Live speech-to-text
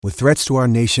With threats to our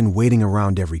nation waiting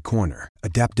around every corner,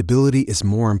 adaptability is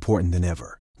more important than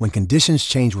ever. When conditions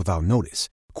change without notice,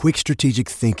 quick strategic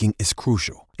thinking is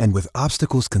crucial. And with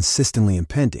obstacles consistently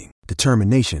impending,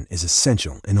 determination is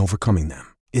essential in overcoming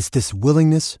them. It's this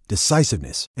willingness,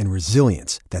 decisiveness, and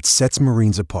resilience that sets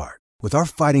Marines apart. With our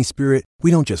fighting spirit, we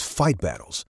don't just fight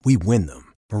battles, we win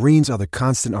them. Marines are the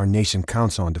constant our nation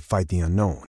counts on to fight the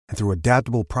unknown. And through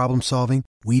adaptable problem solving,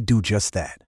 we do just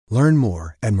that. Learn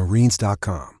more at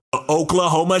Marines.com.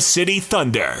 Oklahoma City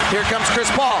Thunder. Here comes Chris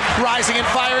Paul, rising and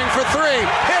firing for three.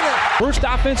 Hit it! First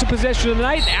offensive possession of the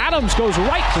night. Adams goes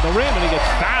right to the rim and he gets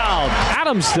fouled.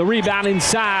 Adams, the rebound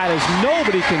inside, as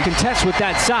nobody can contest with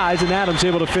that size, and Adams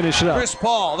able to finish it up. Chris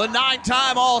Paul, the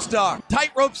 9-time All-Star,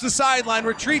 tight ropes the sideline,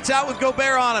 retreats out with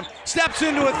Gobert on him, steps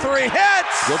into a three,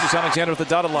 hits! Gilgeous-Alexander with the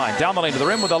dotted line, down the lane to the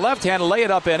rim with the left hand, lay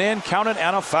it up and in, count it,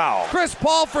 and a foul. Chris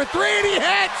Paul for three, and he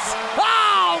hits!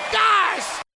 Oh,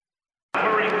 gosh!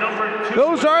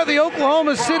 Those are the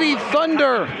Oklahoma City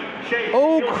Thunder.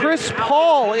 Oh, Chris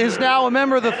Paul is now a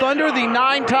member of the Thunder, the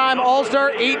 9-time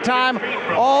All-Star, 8-time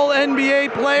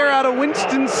All-NBA player out of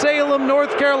Winston-Salem,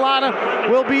 North Carolina,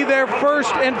 will be their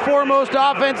first and foremost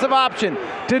offensive option.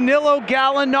 Danilo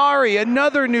Gallinari,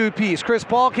 another new piece. Chris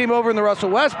Paul came over in the Russell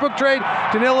Westbrook trade.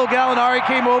 Danilo Gallinari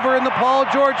came over in the Paul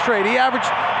George trade. He averaged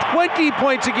 20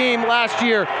 points a game last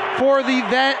year for the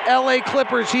then LA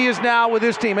Clippers. He is now with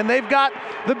his team. And they've got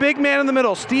the big man in the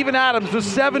middle, Steven Adams, the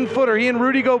 7-footer. He and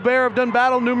Rudy Gobert have done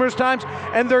battle numerous times.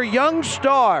 And their young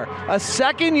star, a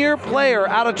second-year player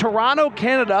out of Toronto,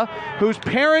 Canada, whose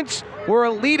parents were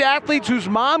elite athletes, whose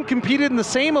mom competed in the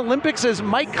same Olympics as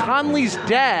Mike Conley's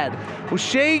dad, was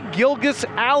Shai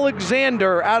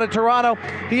Gilgeous-Alexander out of Toronto.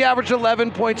 He averaged 11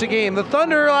 points a game. The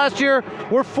Thunder last year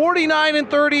were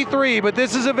 49-33, but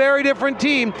this is a very different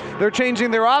team. They're changing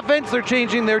their offense, they're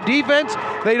changing their defense.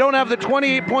 They don't have the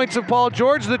 28 points of Paul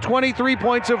George, the 23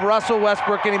 points of Russell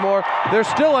Westbrook anymore. They're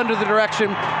still under the direction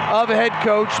of head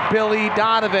coach Billy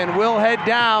Donovan. We'll head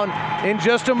down in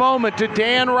just a moment to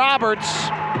Dan Roberts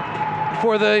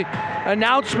for the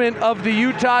announcement of the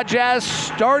Utah Jazz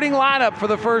starting lineup for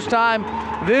the first time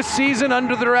this season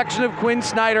under the direction of Quinn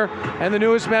Snyder and the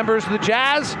newest members. The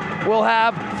Jazz will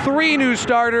have 3 new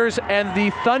starters and the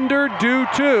Thunder do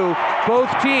too. Both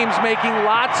teams making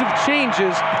lots of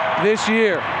changes this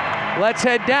year. Let's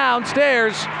head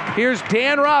downstairs. Here's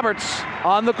Dan Roberts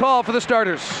on the call for the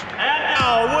starters. And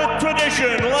now, with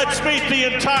tradition, let's meet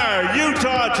the entire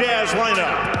Utah Jazz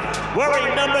lineup.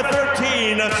 Wearing number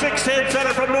 13, a 6'10"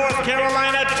 center from North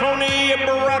Carolina, Tony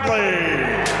Bradley.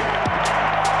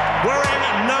 Wearing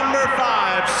number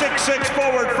 5, 6'6"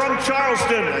 forward from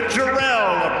Charleston,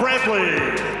 Jarrell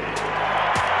Brantley.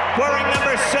 Wearing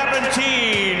number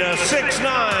 17, a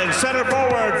 6'9" center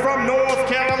forward from North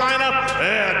Carolina,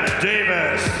 Ed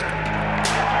Davis.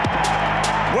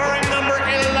 Wearing number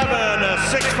 11, a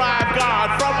 6'5"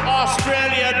 guard from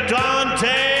Australia,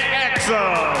 Dante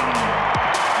Exum.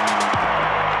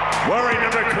 Wearing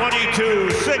number 22,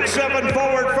 6'7"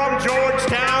 forward from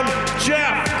Georgetown,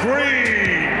 Jeff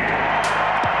Green.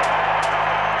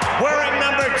 Wearing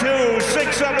number 2,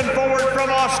 6'7" forward from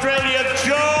Australia,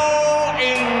 Joe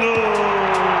Ingles.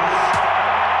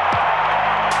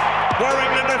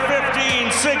 Wearing number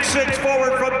 15, 6'6"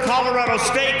 forward from Colorado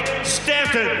State,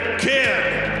 Stanton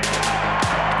Kidd.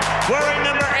 Wearing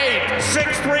number 8,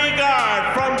 6'3"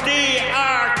 guard from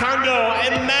DR Congo,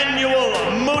 Emmanuel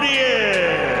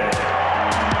Mudiay.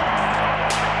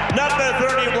 Number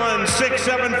 31,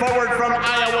 6'7" forward from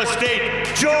Iowa State,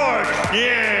 George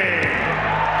Yang.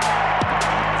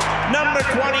 Number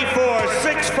 24,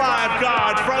 6'5"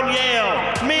 guard from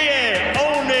Yale, Mie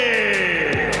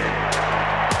Oni.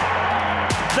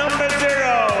 Number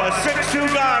 0, a 6'2"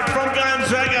 guard from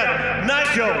Gonzaga,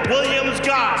 Nigel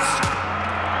Williams-Goss.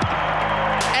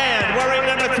 And wearing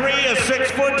number 3, a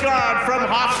 6-foot guard from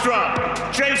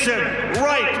Hofstra, Jason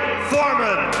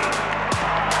Wright-Foreman.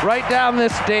 Write down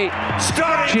this date,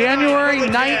 January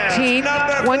 19th,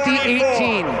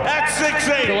 2018. At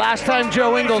 6'8", the last time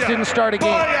Joe Ingles didn't start a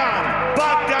game. Bojan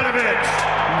Bogdanovic.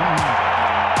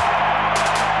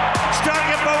 Starting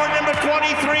at forward number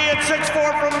 23 at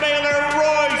 6'4" from Baylor,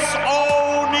 Royce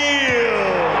O'Neal.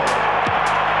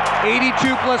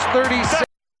 82 plus 36.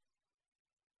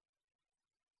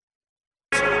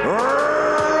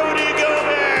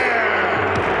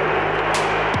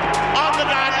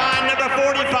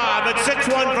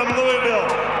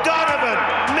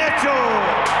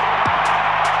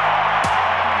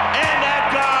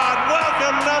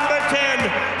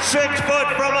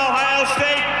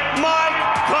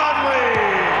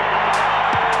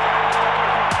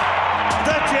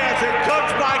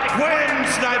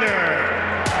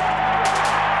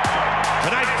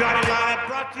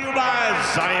 Brought to you by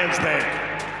Zions Bank.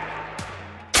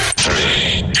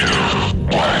 3, 2,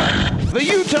 1. The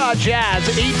Utah Jazz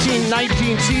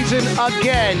 18-19 season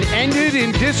again ended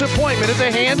in disappointment at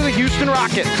the hand of the Houston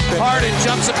Rockets. Harden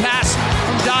jumps a pass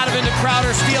from Donovan to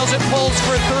Crowder, steals it, pulls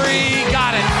for three,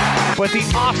 got it. But the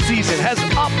offseason has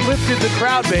uplifted the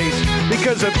crowd base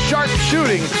because of sharp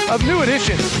shooting of new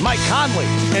additions Mike Conley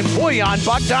and Bojan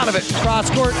Bogdanovic.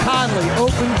 Cross-court Conley,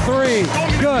 open three,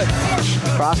 good.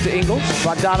 Cross to Ingles,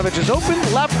 Bogdanovic is open,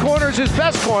 left corner is his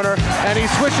best corner, and he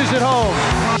swishes it home.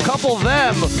 Couple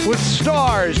them with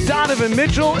stars Donovan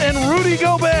Mitchell and Rudy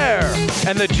Gobert.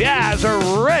 And the Jazz are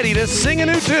ready to sing a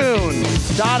new tune.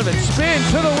 Donovan spins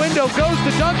to the window, goes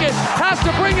to dunk it, has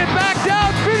to bring it back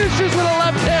down, finishes with a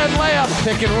left-hand layup.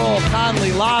 Pick and roll,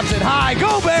 Conley lobs it high,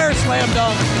 Gobert slam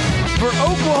dunk. For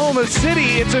Oklahoma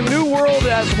City, it's a new world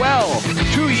as well.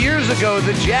 2 years ago,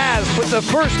 the Jazz put the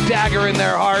first dagger in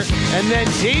their heart, and then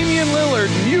Damian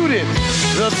Lillard muted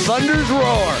the Thunder's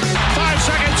roar. 5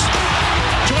 seconds.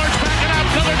 George backing up.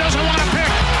 Lillard doesn't want to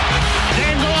pick.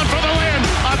 Dame going for the win.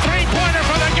 A three-pointer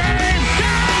for the game.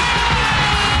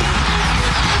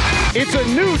 It's a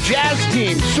new Jazz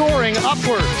team soaring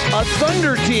upwards, a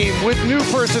Thunder team with new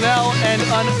personnel and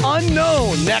an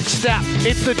unknown next step.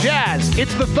 It's the Jazz,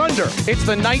 it's the Thunder, it's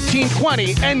the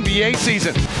 1920 NBA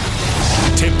season.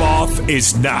 Tip-off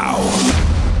is now.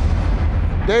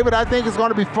 David, I think it's going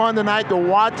to be fun tonight to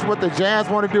watch what the Jazz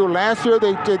want to do. Last year,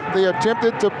 they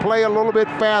attempted to play a little bit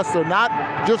faster,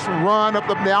 not just run up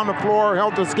and down the floor,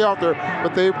 helter-skelter,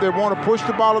 but they want to push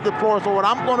the ball up the floor. So what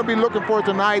I'm going to be looking for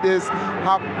tonight is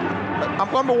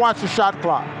I'm going to watch the shot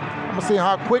clock. I'm going to see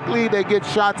how quickly they get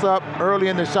shots up early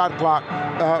in the shot clock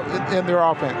in their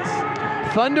offense.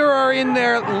 Thunder are in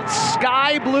their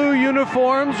sky blue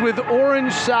uniforms with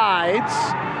orange sides.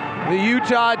 The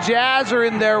Utah Jazz are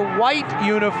in their white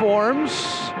uniforms.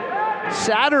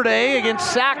 Saturday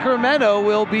against Sacramento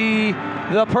will be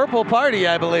the purple party,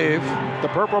 I believe. The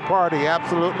purple party,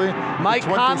 absolutely. Mike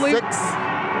Conley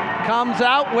comes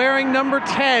out wearing number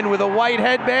 10 with a white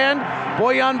headband.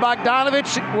 Bojan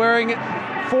Bogdanovic wearing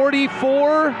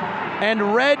 44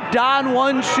 and red Don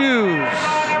 1 shoes.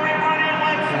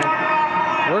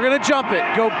 We're going to jump it.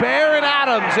 Gobert and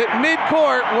Adams at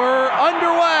midcourt. We're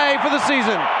underway for the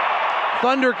season.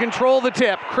 Thunder control the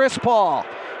tip. Chris Paul,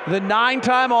 the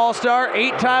 9-time All-Star,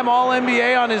 8-time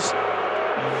All-NBA on his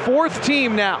 4th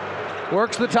team now.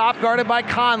 Works the top, guarded by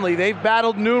Conley. They've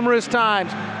battled numerous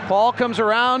times. Paul comes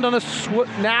around on a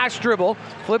Nash dribble,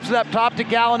 flips it up top to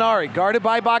Gallinari, guarded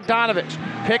by Bogdanovic.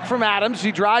 Pick from Adams.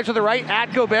 He drives to the right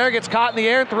at Gobert, gets caught in the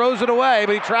air and throws it away,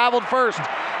 but he traveled first.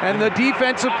 And the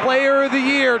Defensive Player of the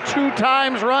Year, 2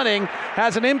 times running,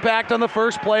 has an impact on the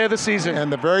first play of the season.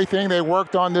 And the very thing they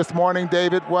worked on this morning,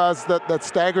 David, was that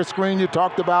stagger screen you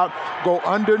talked about. Go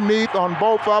underneath on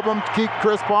both of them, keep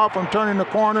Chris Paul from turning the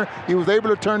corner. He was able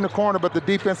to turn the corner, but the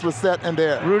defense was set in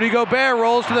there. Rudy Gobert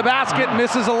rolls to the basket,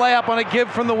 misses a layup on a give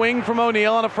from the wing from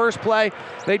O'Neal on a first play.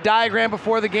 They diagrammed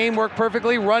before the game, worked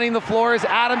perfectly. Running the floor as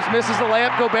Adams misses the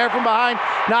layup. Gobert from behind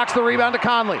knocks the rebound to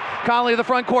Conley. Conley to the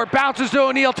front court, bounces to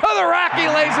O'Neal, to the rack, he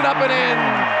lays it up and in.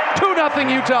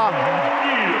 2-0 Utah.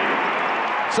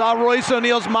 Saw Royce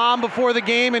O'Neal's mom before the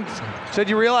game and said,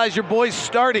 "You realize your boy's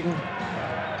starting?"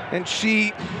 And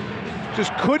she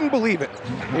just couldn't believe it.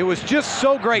 It was just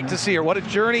so great to see her. What a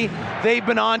journey they've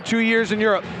been on 2 years in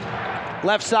Europe.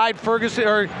 Left side,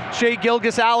 Shai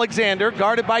Gilgeous-Alexander,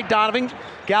 guarded by Donovan.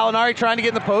 Gallinari trying to get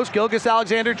in the post.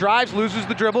 Gilgeous-Alexander drives, loses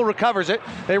the dribble, recovers it.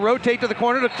 They rotate to the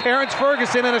corner to Terrence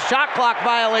Ferguson and a shot clock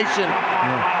violation.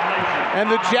 And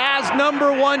the Jazz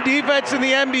 #1 defense in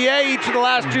the NBA each of the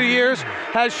last 2 years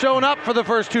has shown up for the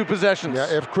first 2 possessions. Yeah,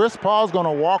 if Chris Paul's going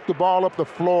to walk the ball up the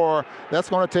floor, that's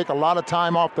going to take a lot of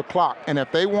time off the clock. And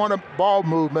if they want a ball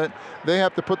movement, they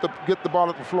have to get the ball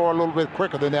up the floor a little bit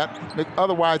quicker than that.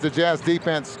 Otherwise, the Jazz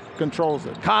defense controls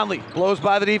it. Conley blows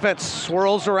by the defense,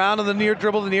 swirls around on the near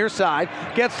dribble, the near side,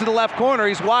 gets to the left corner.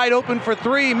 He's wide open for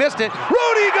 3, missed it.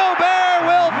 Rudy Gobert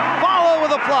will follow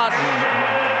with a flush.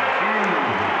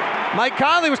 Mike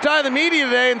Conley was talking to the media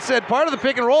today and said part of the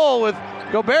pick and roll with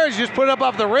Gobert is just put it up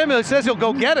off the rim. He says he'll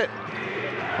go get it.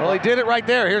 Well, he did it right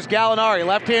there. Here's Gallinari,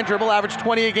 left-hand dribble, averaged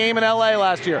 20 a game in LA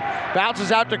last year. Bounces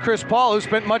out to Chris Paul, who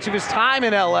spent much of his time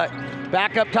in LA.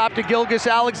 Back up top to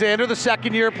Gilgeous-Alexander, the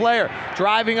second-year player.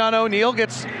 Driving on O'Neal,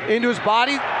 gets into his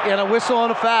body, and a whistle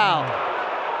and a foul.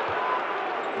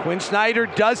 Quinn Snyder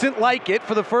doesn't like it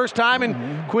for the first time in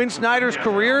Quinn Snyder's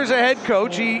career as a head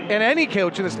coach, and any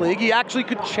coach in this league. He actually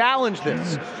could challenge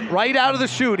this. Right out of the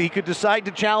chute, he could decide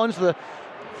to challenge the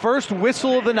first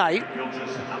whistle of the night.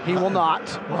 He will not.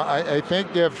 Well, I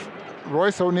think if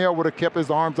Royce O'Neal would have kept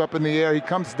his arms up in the air. He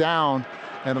comes down,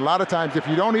 and a lot of times if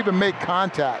you don't even make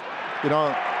contact,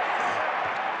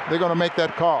 they're going to make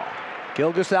that call.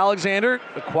 Gilgeous-Alexander,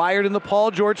 acquired in the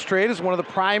Paul George trade, is one of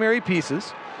the primary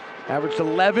pieces. Averaged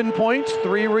 11 points,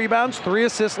 3 rebounds, 3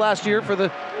 assists last year for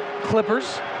the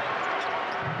Clippers.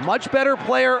 Much better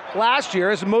player last year,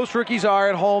 as most rookies are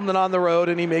at home than on the road,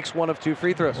 and he makes 1 of 2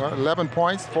 free throws. Well, 11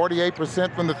 points,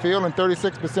 48% from the field, and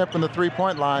 36% from the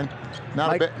three-point line.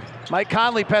 Mike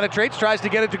Conley penetrates, tries to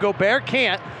get it to Gobert,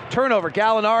 can't. Turnover,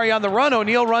 Gallinari on the run.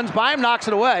 O'Neal runs by him, knocks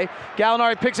it away.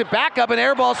 Gallinari picks it back up and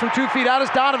airballs from 2 feet out as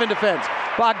Donovan defends.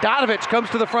 Bogdanovich comes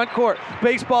to the front court.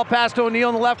 Baseball pass to O'Neal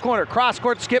in the left corner.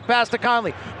 Cross-court skip pass to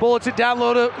Conley. Bullets it down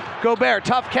low to Gobert.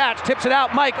 Tough catch, tips it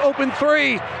out. Mike, open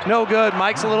 3. No good.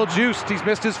 Mike's a little juiced. He's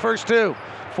missed his first 2.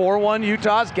 4-1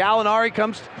 Utah's. Gallinari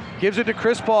comes, gives it to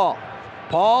Chris Paul.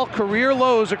 Paul, career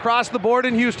lows across the board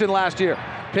in Houston last year.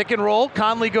 Pick and roll,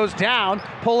 Conley goes down,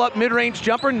 pull up mid-range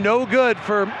jumper, no good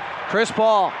for Chris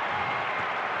Paul.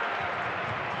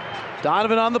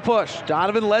 Donovan on the push.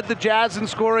 Donovan led the Jazz in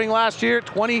scoring last year,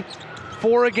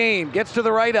 24 a game. Gets to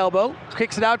the right elbow,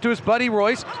 kicks it out to his buddy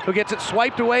Royce, who gets it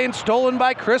swiped away and stolen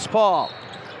by Chris Paul.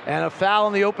 And a foul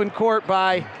in the open court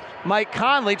by Mike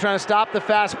Conley, trying to stop the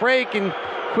fast break and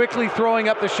quickly throwing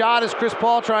up the shot as Chris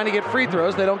Paul trying to get free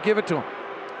throws. They don't give it to him.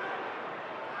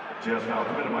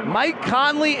 Mike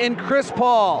Conley and Chris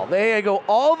Paul. They go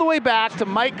all the way back to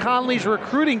Mike Conley's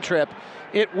recruiting trip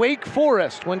at Wake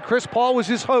Forest when Chris Paul was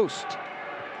his host.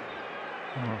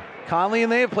 Conley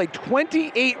and they have played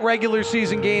 28 regular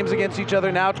season games against each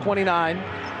other, now 29.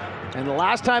 And the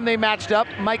last time they matched up,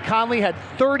 Mike Conley had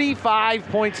 35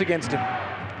 points against him.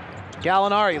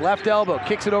 Gallinari, left elbow,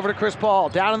 kicks it over to Chris Paul.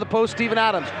 Down in the post, Steven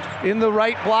Adams. In the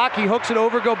right block, he hooks it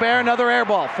over Gobert, another air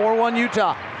ball. 4-1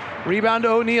 Utah. Rebound to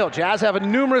O'Neal. Jazz have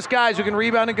numerous guys who can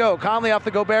rebound and go. Conley off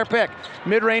the Gobert pick.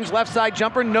 Mid-range left side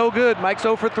jumper, no good. Mike's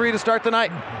 0 for 3 to start the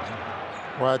night.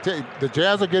 Well, I tell you, the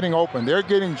Jazz are getting open. They're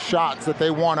getting shots that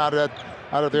they want out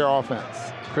of their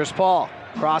offense. Chris Paul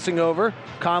crossing over.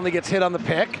 Conley gets hit on the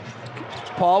pick.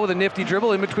 Paul with a nifty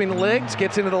dribble in between the legs,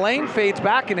 gets into the lane, fades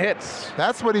back and hits.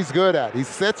 That's what he's good at. He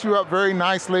sets you up very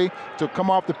nicely to come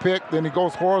off the pick, then he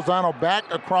goes horizontal back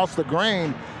across the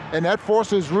grain, and that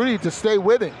forces Rudy to stay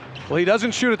with him. Well, he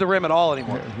doesn't shoot at the rim at all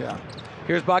anymore. Yeah.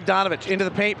 Here's Bogdanovich into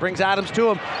the paint, brings Adams to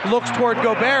him, looks toward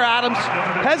Gobert. Adams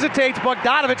hesitates.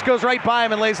 Bogdanovich goes right by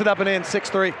him and lays it up and in,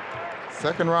 6-3.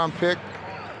 Second round pick,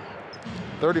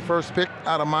 31st pick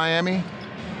out of Miami,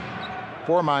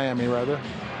 for Miami rather.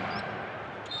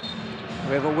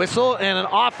 We have a whistle and an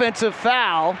offensive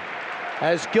foul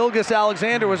as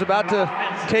Gilgeous-Alexander was about to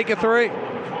take a 3.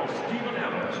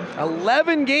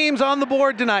 11 games on the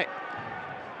board tonight.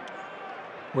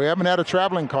 We haven't had a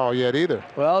traveling call yet either.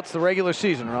 Well, it's the regular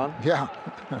season, Ron. Yeah.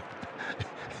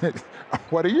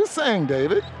 What are you saying,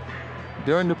 David?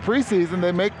 During the preseason,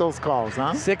 they make those calls,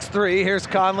 huh? 6-3. Here's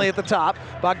Conley at the top.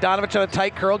 Bogdanovich on a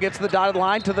tight curl, gets to the dotted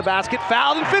line, to the basket,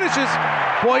 fouled and finishes.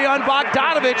 Bojan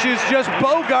Bogdanovich is just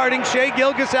bogarting Shai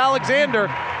Gilgeous-Alexander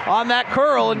on that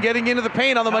curl and getting into the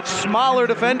paint on the much smaller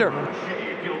defender.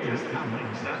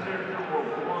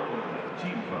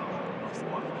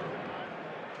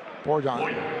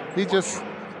 Bojan, he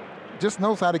just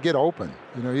knows how to get open.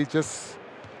 You know, he just...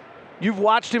 You've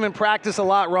watched him in practice a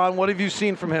lot, Ron. What have you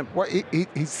seen from him? Well,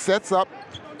 he sets up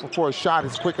for a shot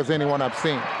as quick as anyone I've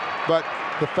seen. But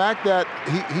the fact that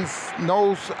he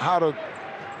knows how to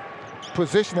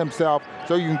position himself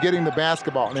so you can get him the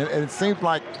basketball. And it seems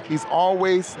like he's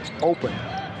always open.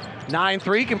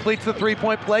 9-3 completes the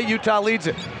three-point play. Utah leads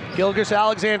it.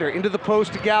 Gilgeous-Alexander into the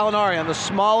post to Gallinari on the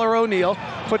smaller O'Neal.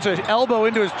 Puts an elbow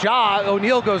into his jaw.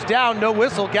 O'Neal goes down, no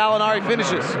whistle. Gallinari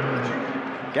finishes.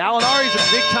 Gallinari's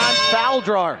a big-time foul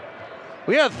drawer.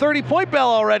 We have a 30-point bell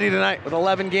already tonight with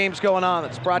 11 games going on.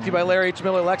 It's brought to you by Larry H.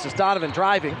 Miller, Lexus. Donovan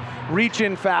driving.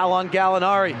 Reach-in foul on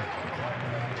Gallinari.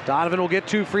 Donovan will get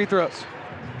 2 free throws.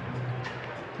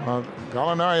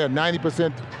 Gallinari, a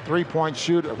 90% three-point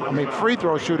shooter, free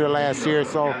throw shooter last year.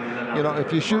 So, you know,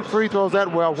 if you shoot free throws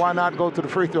that well, why not go to the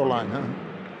free throw line, huh?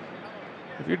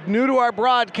 If you're new to our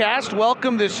broadcast,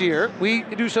 welcome this year. We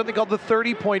do something called the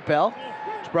 30-point bell.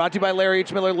 It's brought to you by Larry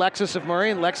H. Miller, Lexus of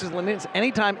Murray, and Lexus Linden.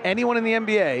 Anytime anyone in the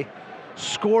NBA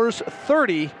scores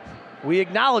 30, we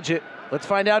acknowledge it. Let's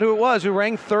find out who it was who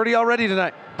rang 30 already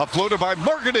tonight. A floater by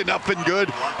Markkanen up and good.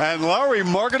 And Lauri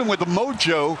Markkanen with the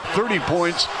mojo, 30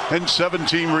 points and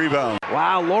 17 rebounds.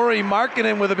 Wow, Lauri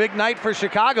Markkanen with a big night for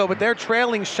Chicago, but they're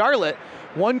trailing Charlotte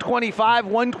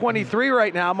 125-123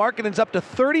 right now. Markkanen's up to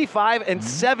 35 and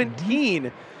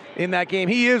 17 in that game.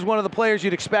 He is one of the players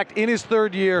you'd expect in his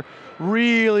third year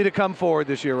really to come forward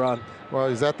this year, Ron. Well,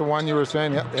 is that the one you were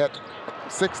saying had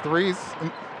 6 threes?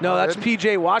 No, that's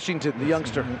P.J. Washington, the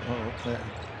youngster.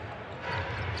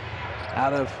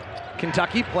 Out of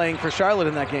Kentucky, playing for Charlotte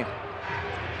in that game.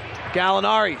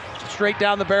 Gallinari, straight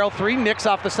down the barrel three, nicks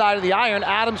off the side of the iron.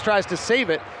 Adams tries to save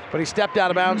it, but he stepped out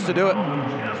of bounds to do it.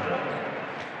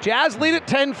 Jazz lead at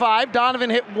 10-5. Donovan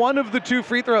hit one of the 2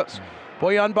 free throws.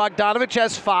 Bojan Bogdanovic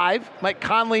has 5. Mike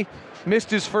Conley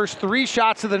missed his first 3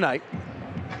 shots of the night.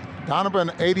 Donovan,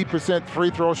 80%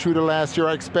 free throw shooter last year.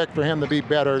 I expect for him to be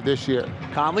better this year.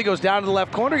 Conley goes down to the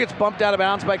left corner, gets bumped out of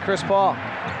bounds by Chris Paul.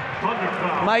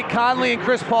 Mike Conley and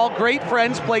Chris Paul, great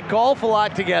friends, play golf a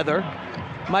lot together.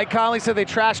 Mike Conley said they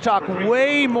trash talk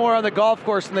way more on the golf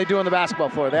course than they do on the basketball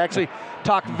floor. They actually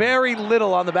talk very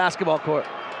little on the basketball court.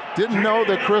 Didn't know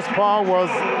that Chris Paul was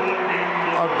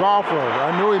a golfer.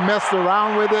 I knew he messed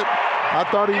around with it. I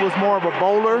thought he was more of a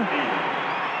bowler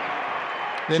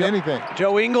than anything.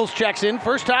 Joe Ingles checks in.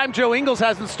 First time Joe Ingles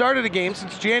hasn't started a game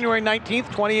since January 19th,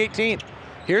 2018.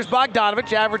 Here's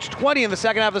Bogdanovic, averaged 20 in the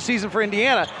second half of the season for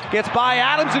Indiana. Gets by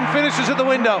Adams and finishes at the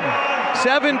window.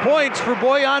 7 points for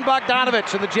Bojan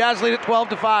Bogdanovic, and the Jazz lead at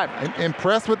 12-5.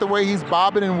 Impressed with the way he's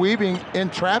bobbing and weaving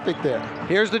in traffic there.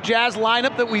 Here's the Jazz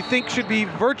lineup that we think should be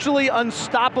virtually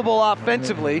unstoppable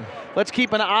offensively. Let's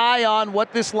keep an eye on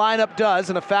what this lineup does,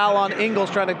 and a foul on Ingles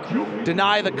trying to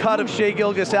deny the cut of Shai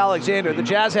Gilgeous-Alexander. The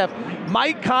Jazz have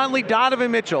Mike Conley,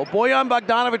 Donovan Mitchell, Bojan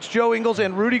Bogdanovic, Joe Ingles,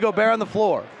 and Rudy Gobert on the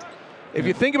floor. If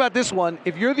you think about this one,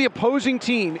 if you're the opposing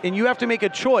team and you have to make a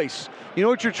choice, you know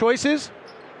what your choice is?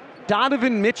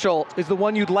 Donovan Mitchell is the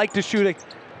one you'd like to shoot a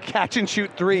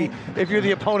catch-and-shoot 3 if you're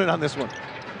the opponent on this one.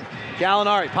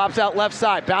 Gallinari pops out left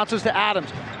side, bounces to Adams.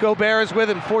 Gobert is with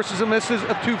him, forces a misses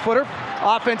a 2-footer.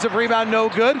 Offensive rebound, no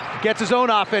good. Gets his own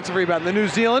offensive rebound. The New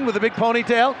Zealand with a big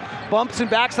ponytail, bumps and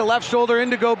backs the left shoulder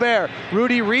into Gobert.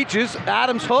 Rudy reaches,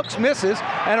 Adams hooks, misses,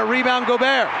 and a rebound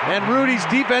Gobert. And Rudy's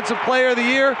Defensive Player of the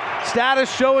Year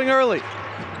status showing early,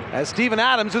 as Steven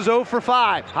Adams is 0 for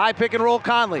 5. High pick and roll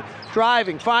Conley,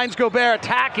 driving, finds Gobert,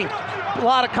 attacking. A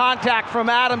lot of contact from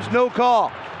Adams, no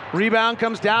call. Rebound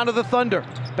comes down to the Thunder.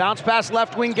 Bounce pass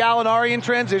left wing Gallinari in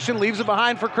transition, leaves it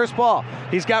behind for Chris Paul.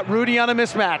 He's got Rudy on a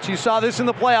mismatch. You saw this in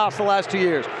the playoffs the last 2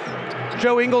 years.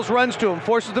 Joe Ingles runs to him,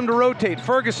 forces them to rotate.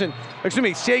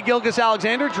 Shai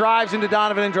Gilgeous-Alexander drives into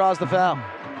Donovan and draws the foul.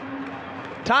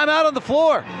 Timeout on the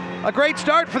floor. A great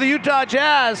start for the Utah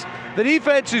Jazz. The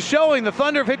defense is showing. The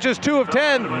Thunder have hit just 2 of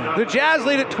 10. The Jazz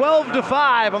lead at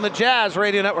 12-5 on the Jazz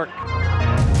Radio Network.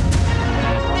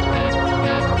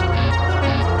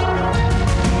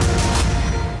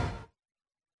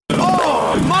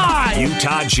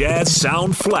 Utah Jazz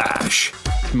Sound Flash.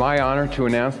 It's my honor to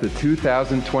announce the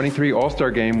 2023 All-Star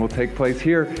Game will take place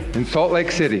here in Salt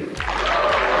Lake City.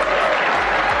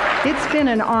 It's been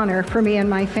an honor for me and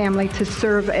my family to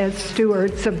serve as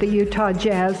stewards of the Utah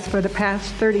Jazz for the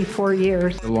past 34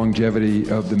 years. The longevity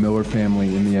of the Miller family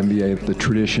in the NBA, the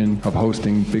tradition of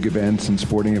hosting big events and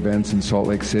sporting events in Salt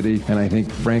Lake City, and I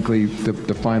think, frankly,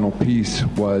 the final piece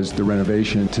was the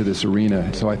renovation to this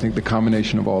arena. So I think the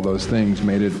combination of all those things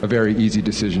made it a very easy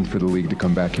decision for the league to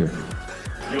come back here.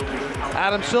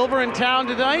 Adam Silver in town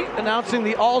tonight, announcing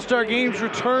the All-Star Game's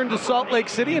return to Salt Lake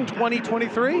City in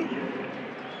 2023.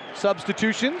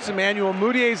 Substitutions, Emmanuel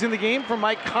Mudiay is in the game for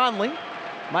Mike Conley.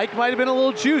 Mike might have been a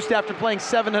little juiced after playing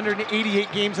 788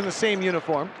 games in the same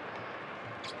uniform.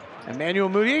 Emmanuel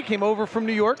Mudiay came over from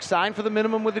New York, signed for the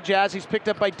minimum with the Jazz. He's picked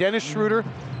up by Dennis Schroeder.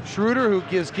 Schroeder, who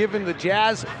has given the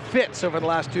Jazz fits over the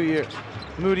last 2 years.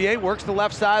 Mudiay works the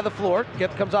left side of the floor,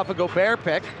 comes off a Gobert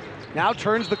pick. Now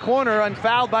turns the corner,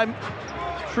 unfouled by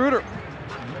Schroeder.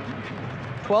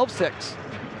 12-6.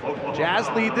 Jazz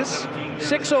lead this.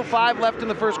 6:05 left in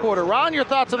the first quarter. Ron, your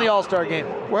thoughts on the All-Star Game?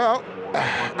 Well,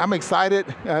 I'm excited,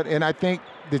 and I think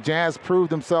the Jazz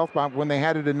proved themselves when they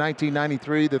had it in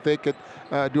 1993 that they could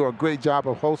do a great job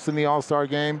of hosting the All-Star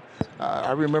Game.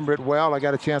 I remember it well. I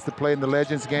got a chance to play in the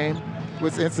Legends game,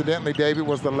 which incidentally, David,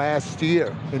 was the last year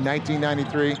in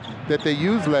 1993 that they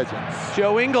used Legends.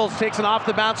 Joe Ingles takes an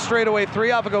off-the-bounce straightaway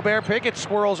 3 off a Gobert pick. It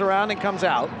swirls around and comes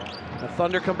out. The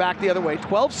Thunder come back the other way.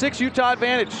 12-6 Utah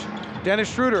advantage.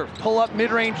 Dennis Schroeder, pull-up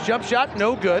mid-range jump shot,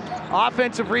 no good.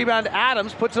 Offensive rebound,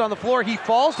 Adams puts it on the floor. He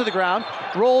falls to the ground,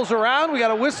 rolls around. We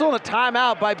got a whistle and a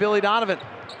timeout by Billy Donovan.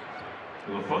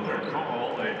 The Thunder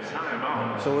call a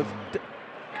timeout. So with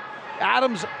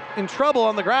Adams in trouble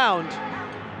on the ground,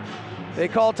 they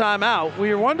call timeout. We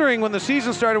were wondering when the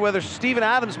season started whether Steven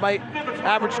Adams might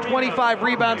average 25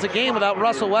 rebounds a game without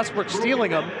Russell Westbrook stealing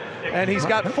them. And he's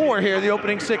got 4 here in the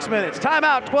opening 6 minutes.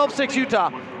 Timeout, 12-6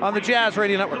 Utah on the Jazz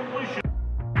Radio Network.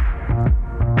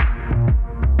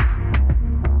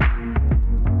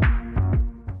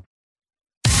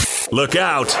 Look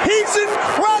out. He's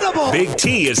incredible. Big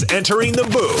T is entering the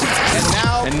booth.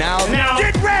 And now,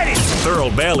 get ready.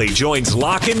 Thurl Bailey joins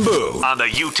Lock and Boo on the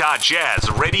Utah Jazz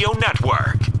Radio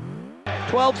Network.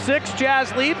 12-6,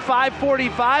 Jazz lead,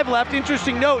 5:45 left.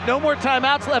 Interesting note, no more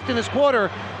timeouts left in this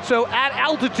quarter. So at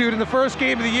altitude in the first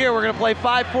game of the year, we're going to play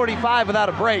 5:45 without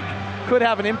a break. Could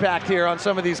have an impact here on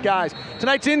some of these guys.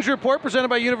 Tonight's injury report presented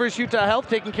by University of Utah Health,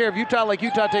 taking care of Utah like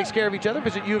Utah takes care of each other.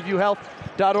 Visit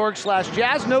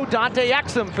uofuhealth.org/Jazz. No Dante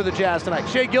Exum for the Jazz tonight.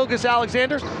 Shai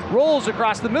Gilgeous-Alexander rolls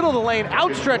across the middle of the lane,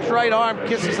 outstretched right arm,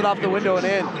 kisses it off the window and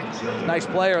in. Nice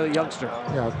player, the youngster.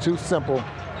 Yeah, too simple.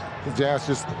 The Jazz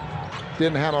just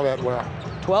didn't handle that well.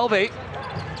 12-8.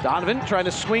 Donovan trying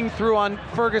to swing through on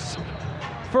Ferguson,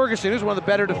 who's one of the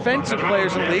better defensive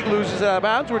players in the league, loses it out of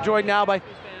bounds. We're joined now by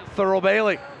Thurl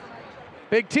Bailey.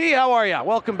 Big T, how are you?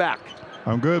 Welcome back.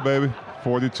 I'm good, baby.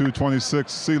 42-26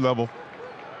 sea level.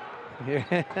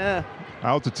 Yeah.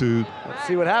 Altitude. Let's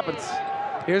see what happens.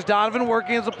 Here's Donovan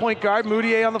working as a point guard.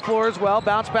 Moutier on the floor as well.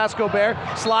 Bounce pass Gobert.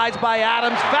 Slides by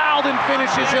Adams. Fouled and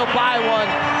finishes. He'll buy one.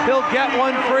 He'll get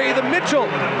one free. The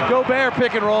Mitchell-Gobert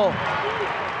pick and roll.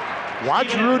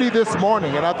 Watch Rudy this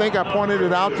morning, and I think I pointed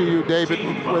it out to you, David,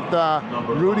 with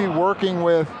Rudy working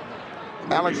with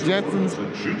Alex Jensen.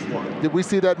 Did we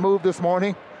see that move this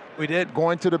morning? We did.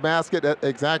 Going to the basket,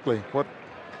 exactly.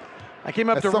 I came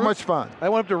up That's to so much fun. I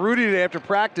went up to Rudy today after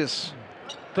practice,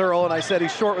 Thurl, and I said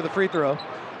he's short with a free throw.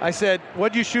 I said,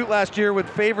 what'd you shoot last year when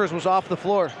Favors was off the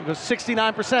floor? He goes,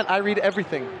 69%. I read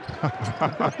everything.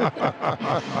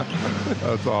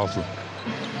 That's awesome.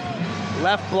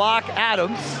 Left block,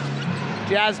 Adams.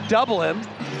 Jazz double him.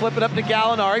 Flip it up to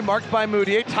Gallinari, marked by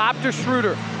Moutier. Top to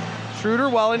Schroeder. Schroeder,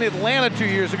 while in Atlanta 2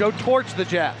 years ago, torched the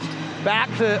Jazz. Back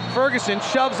to Ferguson,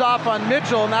 shoves off on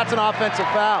Mitchell, and that's an offensive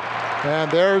foul.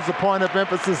 And there's the point of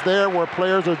emphasis there where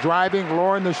players are driving,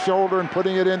 lowering the shoulder and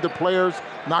putting it into players,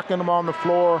 knocking them on the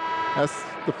floor. That's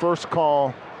the first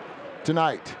call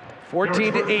tonight.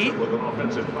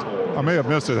 14-8. I may have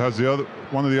missed it. Has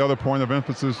one of the other point of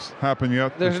emphasis happened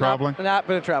yet? There's traveling? not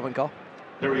been a traveling call.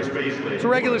 It's a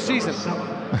regular season.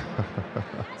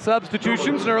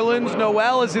 Substitutions, Nerlens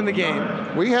Noel is in the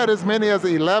game. We had as many as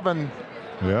 11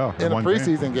 in a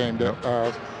preseason game,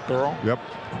 Thurl. Yep.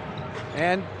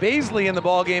 And Bazley in the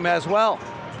ball game as well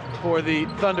for the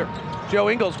Thunder. Joe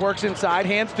Ingles works inside,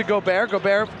 hands to Gobert.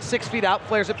 Gobert 6 feet out,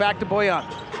 flares it back to Bojan.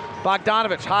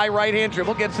 Bogdanovich, high right-hand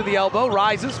dribble, gets to the elbow,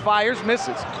 rises, fires,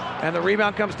 misses. And the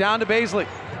rebound comes down to Bazley.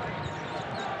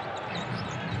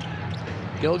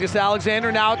 Gilgeous-Alexander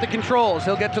now at the controls.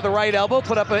 He'll get to the right elbow,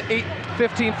 put up an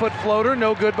 15-foot floater,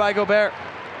 no good by Gobert.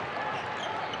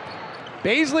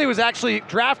 Bazley was actually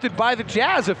drafted by the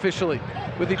Jazz officially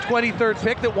with the 23rd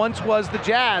pick that once was the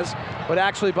Jazz, but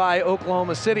actually by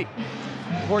Oklahoma City.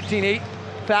 14-8,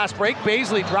 fast break.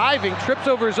 Bazley driving, trips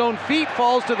over his own feet,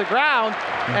 falls to the ground,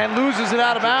 and loses it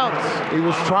out of bounds. He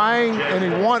was trying, and he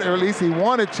wanted, or at least he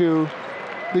wanted to,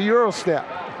 the Euro step.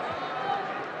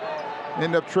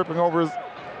 End up tripping over his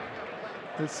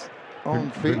own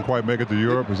feet. Didn't quite make it to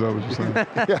Europe, is that what you're saying?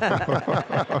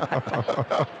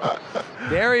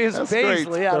 Darius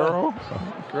Bazley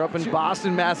grew up in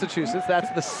Boston, Massachusetts. That's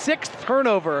the 6th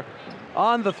turnover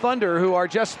on the Thunder, who are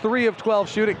just 3 of 12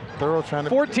 shooting.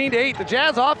 14-8. The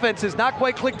Jazz offense is not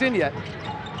quite clicked in yet.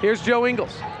 Here's Joe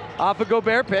Ingles. Off a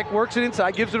Gobert pick, works it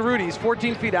inside, gives it to Rudy. He's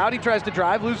 14 feet out. He tries to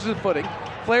drive, loses his footing.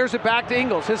 Flares it back to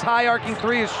Ingles. His high arcing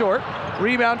three is short.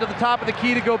 Rebound to the top of the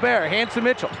key to Gobert. Hands to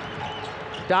Mitchell.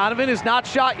 Donovan is not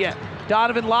shot yet.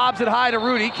 Donovan lobs it high to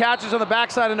Rudy. Catches on the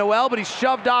backside of Noel, but he's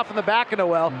shoved off in the back of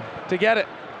Noel to get it.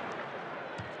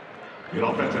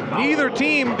 Neither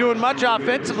team doing much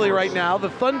offensively right now. The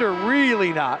Thunder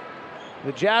really not.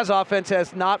 The Jazz offense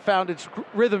has not found its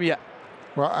rhythm yet.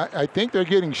 Well, I think they're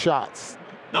getting shots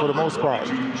for the most part.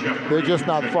 They're just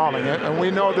not falling. And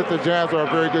we know that the Jazz are a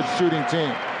very good shooting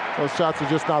team. Those shots are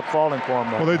just not falling for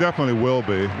them. Well, they definitely will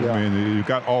be. Yeah. I mean, you've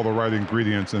got all the right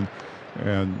ingredients, and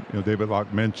David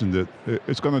Locke mentioned it.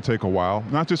 It's going to take a while,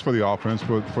 not just for the offense,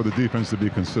 but for the defense to be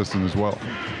consistent as well.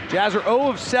 Jazz are 0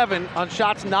 of 7 on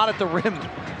shots not at the rim.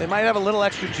 They might have a little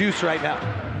extra juice right now.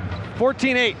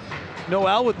 14-8.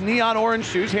 Noel with neon orange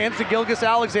shoes, hands to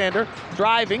Gilgeous-Alexander,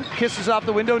 driving, kisses off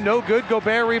the window, no good.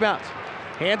 Gobert rebounds.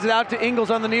 Hands it out to Ingles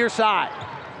on the near side.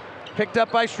 Picked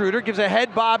up by Schroeder, gives a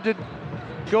head bob to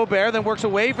Gobert, then works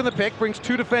away from the pick, brings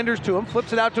 2 defenders to him,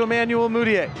 flips it out to Emmanuel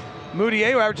Moutier.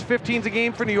 Moutier, who averaged 15s a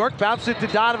game for New York, bounces it to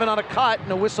Donovan on a cut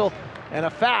and a whistle and a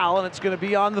foul, and it's going to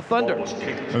be on the Thunder.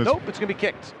 Nope, it's going to be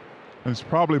kicked. And it's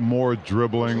probably more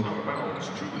dribbling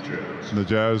than the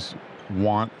Jazz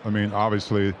want. I mean,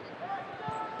 obviously,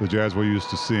 the Jazz we're used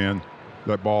to seeing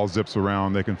that ball zips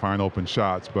around, they can find open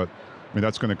shots. But I mean,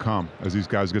 that's going to come as these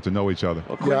guys get to know each other.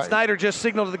 Well, Quinn Snyder just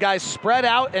signaled to the guys, spread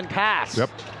out and pass. Yep.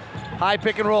 High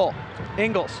pick and roll.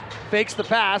 Ingles fakes the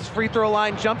pass, free throw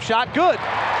line jump shot, good.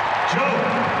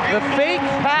 The fake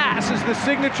pass is the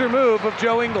signature move of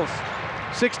Joe Ingles.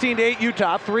 16-8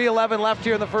 Utah, 3:11 left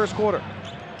here in the first quarter.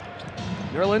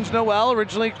 Nerlens Noel,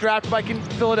 originally drafted by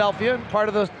Philadelphia, part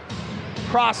of the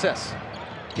process.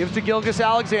 Gives to Gilgeous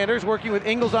Alexander, is working with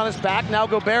Ingles on his back. Now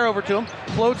Gobert over to him,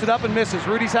 floats it up and misses.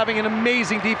 Rudy's having an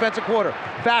amazing defensive quarter.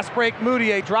 Fast break,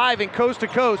 Mudiay driving coast to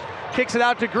coast, kicks it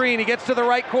out to Green. He gets to the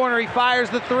right corner, he fires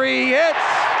the three, he hits!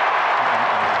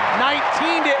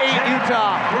 19-8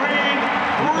 Utah.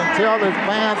 You can tell the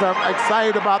fans are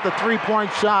excited about the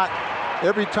three-point shot.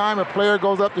 Every time a player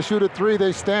goes up to shoot a three,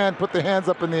 they stand, put their hands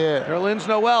up in the air. Nerlens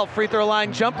Noel, free throw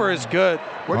line jumper is good.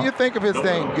 What do you think of his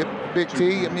thing, Big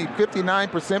T? I mean,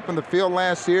 59% from the field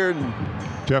last year. And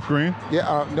Jeff Green?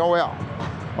 Yeah, Noel.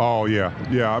 Oh, yeah.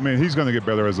 Yeah, I mean, he's going to get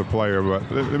better as a player.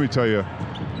 But let me tell you,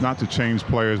 not to change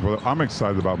players, but I'm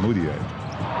excited about Mudiay.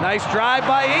 Nice drive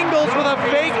by Ingles with a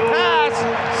fake pass.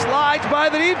 Slides by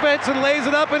the defense and lays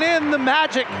it up and in. The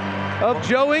magic of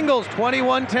Joe Ingles,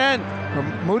 21-10.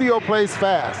 Mudiay plays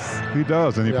fast. He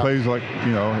does, and he plays like,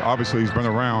 obviously he's been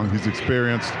around, he's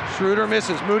experienced. Schroeder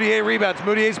misses, Mudiay rebounds.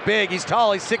 Mudiay's big, he's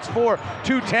tall, he's 6'4",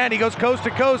 210. He goes coast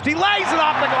to coast, he lays it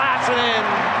off the glass and in.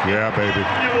 Yeah, baby.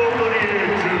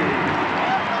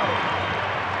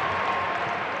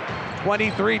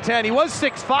 23-10. He was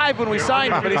 6'5" when we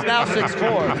signed him, but he's now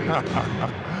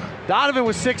 6'4". Donovan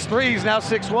was 6'3", he's now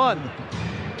 6'1".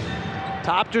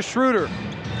 Top to Schroeder.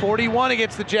 41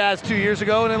 against the Jazz 2 years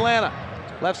ago in Atlanta.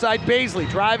 Left side Baisley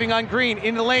driving on Green,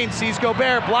 in the lane, sees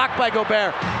Gobert, blocked by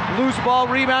Gobert. Loose ball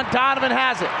rebound, Donovan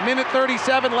has it. Minute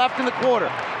 37 left in the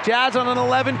quarter. Jazz on an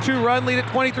 11-2 run, lead at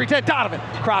 23-10. Donovan,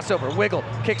 crossover, wiggle,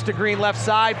 kicks to Green left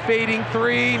side, fading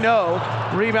three, no.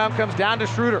 Rebound comes down to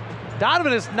Schroeder.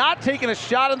 Donovan has not taken a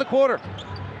shot in the quarter.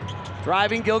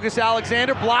 Driving Gilgeous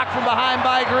Alexander, blocked from behind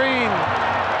by Green.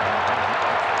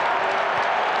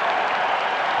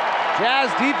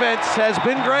 Jazz defense has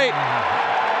been great,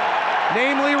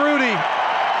 namely Rudy,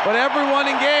 but everyone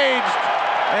engaged,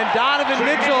 and Donovan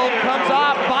Mitchell comes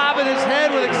off bobbing his head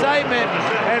with excitement,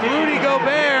 and Rudy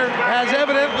Gobert has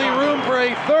evidently room for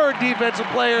a third defensive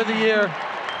player of the year.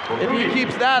 If he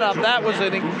keeps that up, that was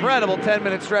an incredible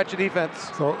 10-minute stretch of defense.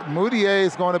 So Mudiay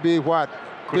is going to be, what,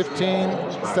 15,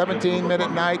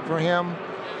 17-minute night for him?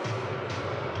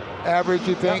 Average,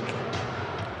 you think?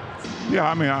 Yeah,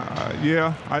 I mean,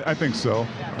 I think so.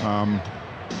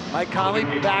 Mike Conley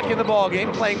back in the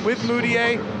ballgame, playing with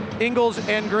Mudiay, Ingles,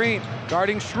 and Green,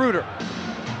 guarding Schroeder.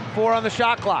 4 on the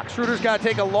shot clock. Schroeder's got to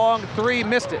take a long three,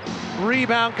 missed it.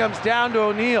 Rebound comes down to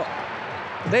O'Neal.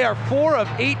 They are 4 of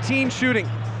 18 shooting.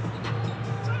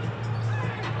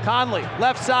 Conley,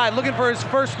 left side, looking for his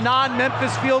first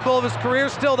non-Memphis field goal of his career,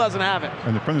 still doesn't have it.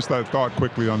 And to finish that thought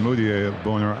quickly on Mudiay,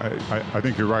 Boner, I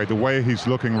think you're right. The way he's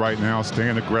looking right now,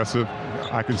 staying aggressive,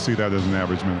 I can see that as an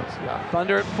average minutes.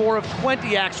 Thunder at 4 of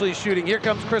 20 actually shooting. Here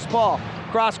comes Chris Paul.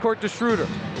 Cross court to Schroeder.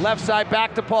 Left side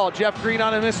back to Paul. Jeff Green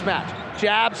on a mismatch.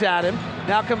 Jabs at him.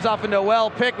 Now comes off a Noel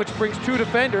pick, which brings 2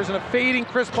 defenders, and a fading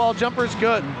Chris Paul jumper is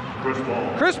good.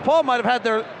 Chris Paul might have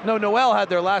had Noel had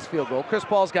their last field goal. Chris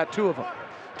Paul's got 2 of them.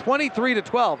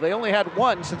 23-12. They only had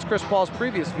 1 since Chris Paul's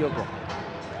previous field goal.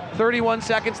 31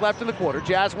 seconds left in the quarter.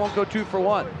 Jazz won't go 2 for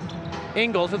 1.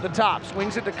 Ingles at the top,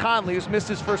 swings it to Conley, who's missed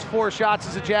his first 4 shots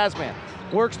as a Jazz man.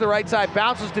 Works the right side,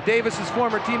 bounces to Davis, his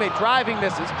former teammate, driving,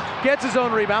 misses, gets his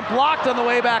own rebound, blocked on the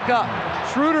way back up.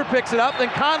 Schroeder picks it up, then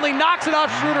Conley knocks it off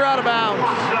Schroeder out of bounds.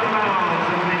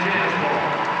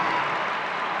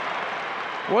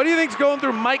 What do you think's going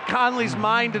through Mike Conley's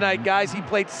mind tonight, guys? He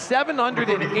played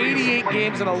 788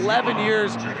 games in 11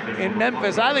 years in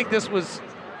Memphis. I think this was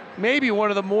maybe one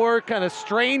of the more kind of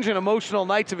strange and emotional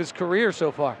nights of his career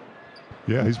so far.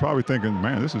 Yeah, he's probably thinking,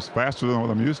 man, this is faster than what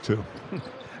I'm used to.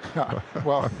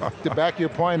 Well, to back your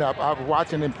point up, I was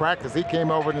watching him practice. He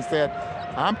came over and said,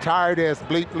 I'm tired as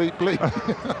bleep, bleep, bleep.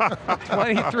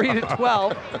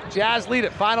 23-12. Jazz lead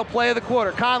it. Final play of the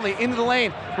quarter. Conley into the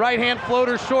lane. Right-hand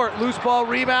floater short. Loose ball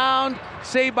rebound.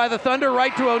 Saved by the Thunder.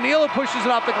 Right to O'Neal, who pushes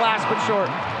it off the glass, but short.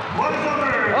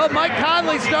 Well, Mike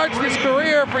Conley starts his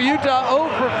career for Utah 0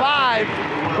 for 5,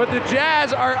 but the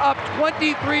Jazz are up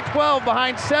 23-12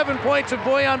 behind 7 points of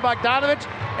Bojan Bogdanovic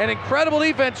and incredible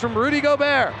defense from Rudy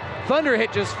Gobert. Thunder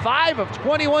hit just 5 of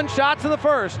 21 shots in the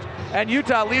first, and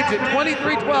Utah leads at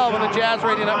 23-12 on the Jazz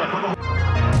Radio Network.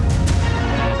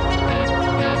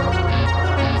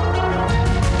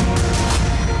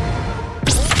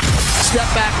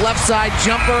 Step back, left side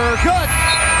jumper, good.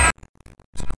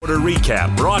 Quarter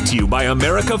recap brought to you by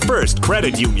America First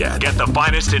Credit Union. Get the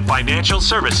finest in financial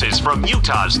services from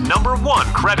Utah's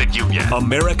 #1 credit union,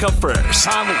 America First.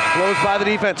 Conley blows by the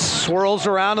defense, swirls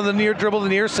around on the near dribble, the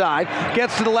near side,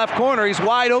 gets to the left corner. He's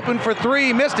wide open for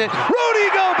three, missed it. Rudy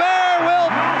Gobert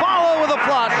will follow with a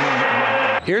flush.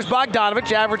 Here's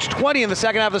Bogdanovich, averaged 20 in the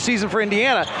second half of the season for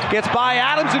Indiana. Gets by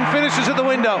Adams and finishes at the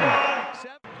window.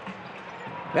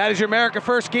 That is your America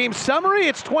First game summary.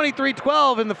 It's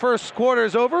 23-12 and the first quarter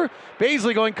is over.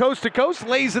 Baisley going coast to coast,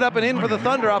 lays it up and in for the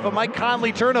Thunder off a Mike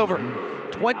Conley turnover.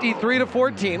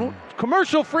 23-14.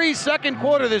 Commercial-free second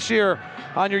quarter this year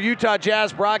on your Utah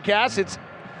Jazz broadcast. It's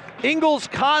Ingles,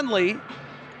 Conley,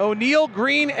 O'Neal,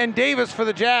 Green, and Davis for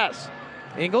the Jazz.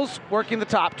 Ingles working the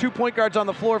top. 2 point guards on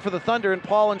the floor for the Thunder, and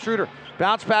Paul and Schroeder.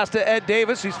 Bounce pass to Ed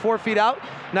Davis. He's 4 feet out.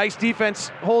 Nice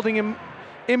defense holding him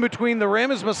in between the rim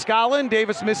is Muscala, and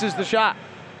Davis misses the shot.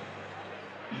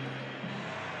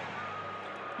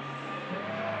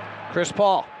 Chris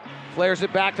Paul flares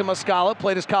it back to Muscala,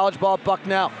 played his college ball at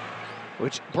Bucknell,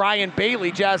 which Brian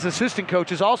Bailey, Jazz assistant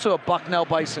coach, is also a Bucknell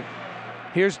Bison.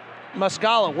 Here's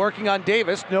Muscala working on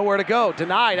Davis, nowhere to go.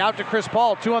 Denied, out to Chris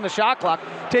Paul, 2 on the shot clock.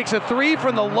 Takes a 3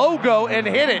 from the logo and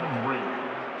hit it.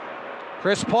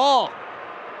 Chris Paul.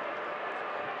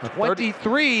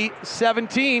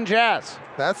 23-17 Jazz.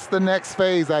 That's the next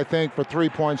phase, I think, for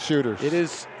three-point shooters. It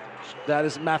is. That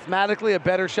is mathematically a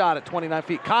better shot at 29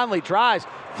 feet. Conley drives,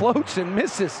 floats, and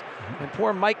misses. And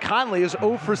poor Mike Conley is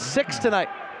 0 for 6 tonight.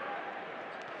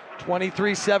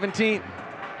 23-17.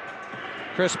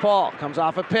 Chris Paul comes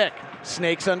off a pick,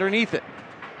 snakes underneath it.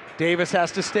 Davis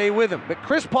has to stay with him. But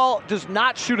Chris Paul does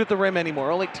not shoot at the rim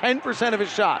anymore, only 10% of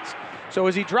his shots. So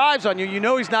as he drives on you, you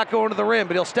know he's not going to the rim,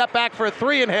 but he'll step back for a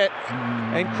 3 and hit.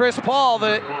 And Chris Paul,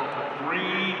 the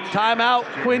timeout,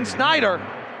 Quinn Snyder.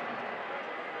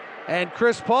 And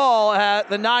Chris Paul,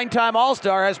 the 9-time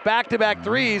All-Star, has back-to-back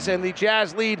threes, and the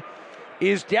Jazz lead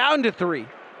is down to 3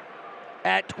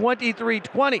 at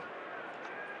 23-20.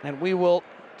 And we will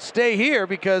stay here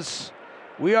because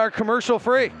we are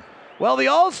commercial-free. Well, the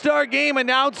All-Star game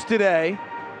announced today,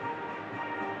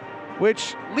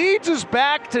 which leads us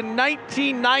back to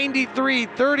 1993,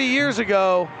 30 years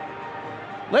ago.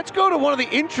 Let's go to one of the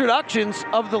introductions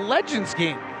of the Legends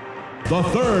game. The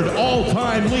third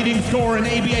all-time leading scorer in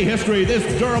ABA history. This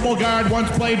durable guard once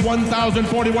played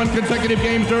 1,041 consecutive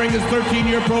games during his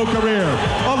 13-year pro career.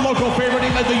 A local favorite,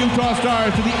 he led the Utah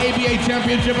Stars to the ABA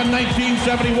championship in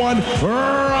 1971.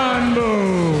 Ron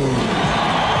Boone.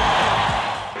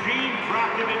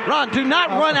 Ron, do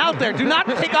not run out there. Do not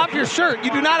take off your shirt.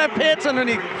 You do not have pants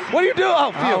underneath. What are you doing?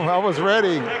 Oh, I was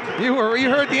ready. You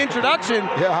heard the introduction.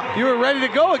 Yeah. You were ready to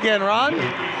go again, Ron.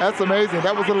 That's amazing.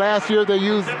 That was the last year they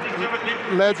used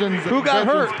Legends. Who got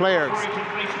hurt? Players.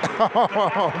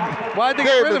 Why'd they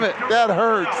get rid of it? That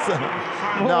hurts.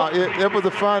 No, it was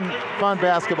a fun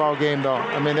basketball game, though.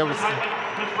 I mean, it was.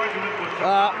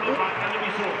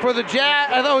 For the Jazz,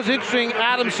 I thought it was interesting.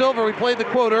 Adam Silver, we played the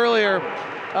quote earlier,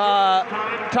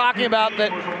 talking about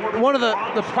that one of the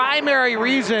primary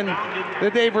reason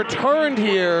that they've returned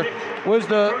here was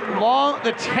the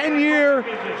 10-year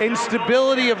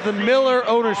instability of the Miller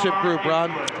ownership group,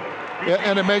 Ron. Yeah,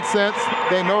 and it makes sense.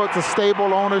 They know it's a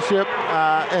stable ownership,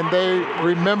 and they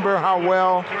remember how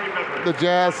well the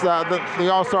Jazz, the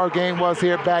All-Star game was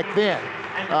here back then.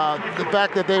 The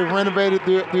fact that they renovated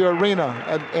the arena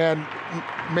and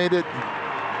made it,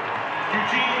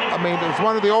 I mean, it's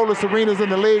one of the oldest arenas in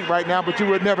the league right now, but you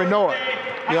would never know it,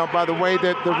 by the way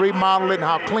that they remodel it and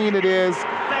how clean it is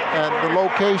and the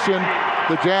location.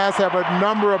 The Jazz have a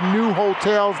number of new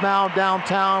hotels now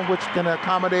downtown, which can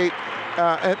accommodate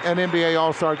an NBA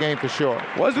All-Star game for sure.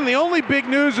 Wasn't the only big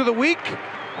news of the week.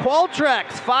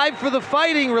 Qualtrics, 5 for the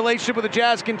fighting relationship with the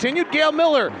Jazz continued. Gail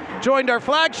Miller joined our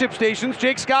flagship stations,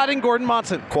 Jake Scott and Gordon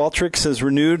Monson. Qualtrics has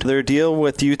renewed their deal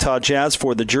with the Utah Jazz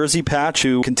for the jersey patch,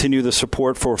 who continue the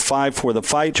support for 5 for the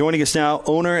fight. Joining us now,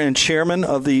 owner and chairman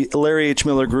of the Larry H.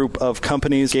 Miller Group of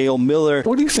Companies, Gail Miller.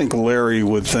 What do you think Larry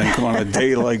would think on a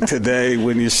day like today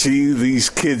when you see these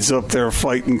kids up there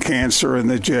fighting cancer and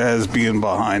the Jazz being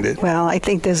behind it? Well, I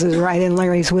think this is right in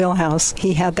Larry's wheelhouse.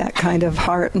 He had that kind of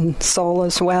heart and soul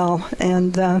as well.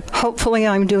 And hopefully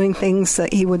I'm doing things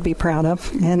that he would be proud of.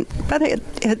 But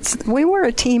we were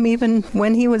a team even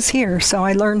when he was here, so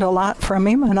I learned a lot from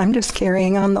him, and I'm just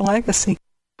carrying on the legacy.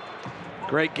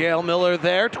 Great Gail Miller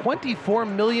there.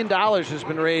 $24 million has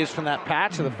been raised from that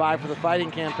patch of the 5 for the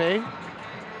Fighting campaign.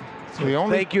 So the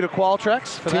only thank you to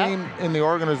Qualtrics for that. Team in the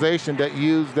organization that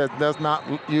does not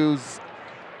use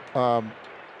a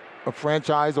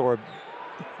franchise, or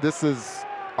this is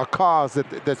a cause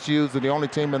that's used, and the only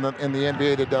team in the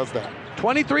NBA that does that.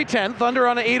 23-10, Thunder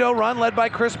on an 8-0 run led by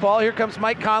Chris Paul. Here comes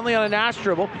Mike Conley on a Nash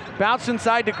dribble. Bounce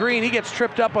inside to Green. He gets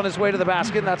tripped up on his way to the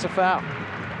basket, and that's a foul.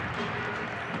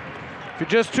 If you're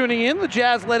just tuning in, the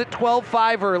Jazz led it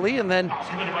 12-5 early and then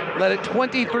led it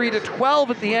 23-12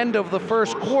 at the end of the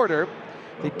first quarter.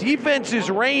 The defenses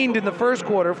reigned in the first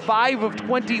quarter, 5 of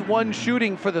 21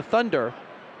 shooting for the Thunder.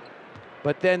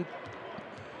 But then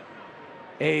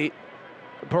a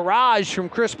barrage from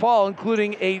Chris Paul,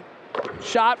 including a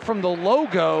shot from the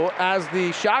logo as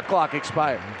the shot clock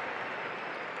expired.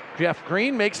 Jeff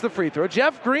Green makes the free throw.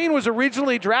 Jeff Green was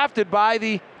originally drafted by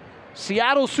the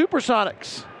Seattle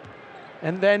Supersonics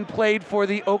and then played for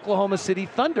the Oklahoma City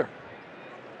Thunder.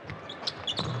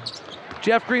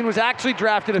 Jeff Green was actually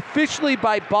drafted officially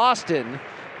by Boston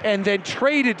and then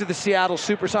traded to the Seattle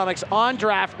Supersonics on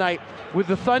draft night, with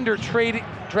the Thunder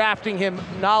drafting him,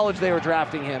 knowledge they were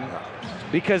drafting him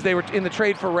because they were in the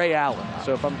trade for Ray Allen.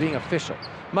 So if I'm being official.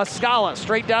 Muscala,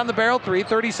 straight down the barrel three,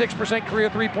 36% career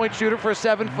three-point shooter for a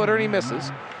 7-footer, and he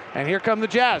misses. And here come the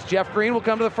Jazz. Jeff Green will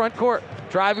come to the front court.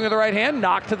 Driving with the right hand,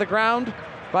 knocked to the ground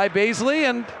by Baisley,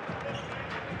 and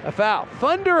a foul.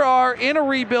 Thunder are in a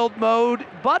rebuild mode,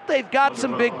 but they've got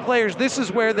some big players. This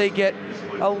is where they get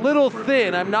a little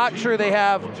thin. I'm not sure they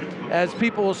have, as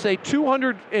people will say,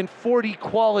 240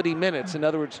 quality minutes. In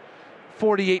other words,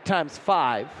 48 times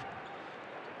 5.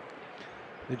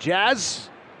 The Jazz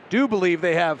do believe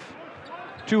they have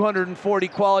 240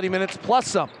 quality minutes plus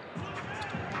some.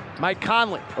 Mike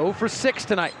Conley, 0 for 6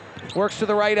 tonight. Works to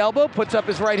the right elbow, puts up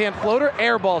his right-hand floater,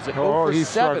 airballs it. 0 for he's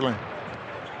 7. Struggling.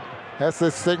 That's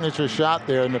his signature shot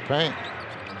there in the paint.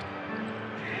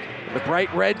 The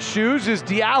bright red shoes is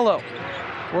Diallo.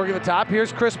 Working the top.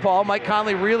 Here's Chris Paul. Mike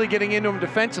Conley really getting into him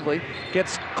defensively.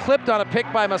 Gets clipped on a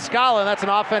pick by Muscala, and that's an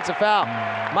offensive foul.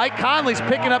 Mike Conley's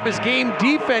picking up his game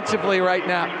defensively right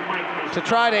now to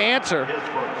try to answer.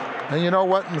 And you know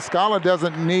what? Muscala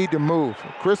doesn't need to move.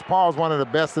 Chris Paul is one of the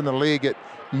best in the league at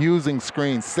using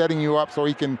screens, setting you up so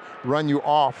he can run you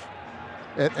off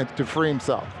and to free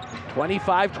himself.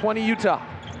 25-20 Utah.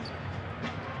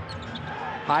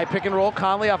 High pick and roll.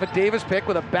 Conley off a Davis pick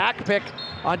with a back pick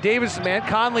on Davis' man.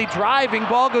 Conley driving.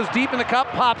 Ball goes deep in the cup,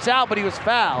 pops out, but he was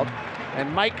fouled.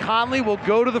 And Mike Conley will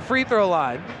go to the free throw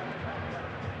line.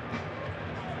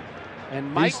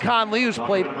 And Mike Conley, who's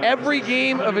played every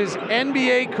game of his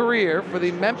NBA career for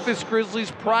the Memphis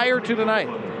Grizzlies prior to tonight.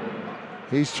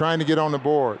 He's trying to get on the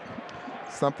board.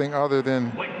 Something other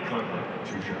than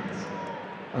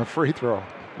a free throw.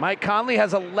 Mike Conley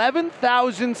has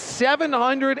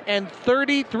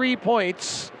 11,733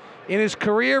 points in his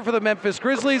career for the Memphis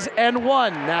Grizzlies and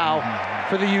 1 now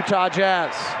for the Utah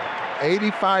Jazz.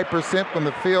 85% from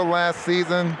the field last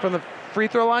season. From the free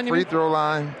throw line, you mean? Free throw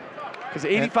line. Because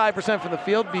 85% from the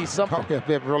field be something. Oh, yeah,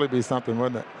 it'd really be something,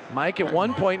 wouldn't it? Mike, at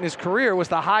one point in his career, was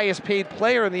the highest paid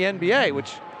player in the NBA,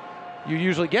 which you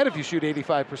usually get if you shoot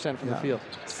 85% from the field.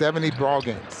 70 ball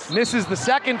games. Misses the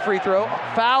second free throw.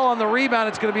 Foul on the rebound.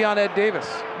 It's going to be on Ed Davis.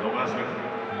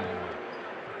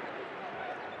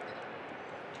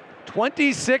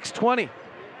 26-20.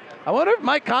 I wonder if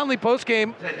Mike Conley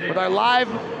postgame with our live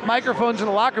microphones in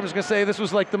the locker room is going to say this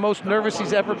was like the most nervous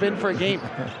he's ever been for a game.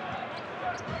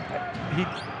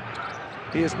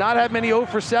 He has not had many 0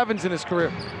 for 7s in his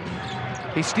career.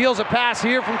 He steals a pass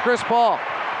here from Chris Paul.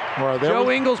 Well,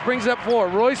 Joe Ingles brings up 4.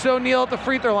 Royce O'Neal at the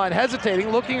free throw line, hesitating,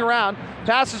 looking around,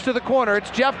 passes to the corner. It's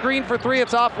Jeff Green for 3.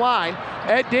 It's offline.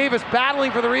 Ed Davis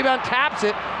battling for the rebound, taps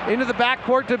it into the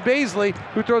backcourt to Baisley,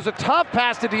 who throws a tough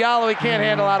pass to Diallo. He can't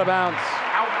handle out of bounds.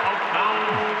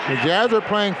 The Jazz are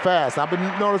playing fast. I've been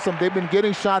noticing they've been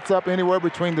getting shots up anywhere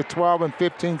between the 12 and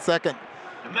 15-second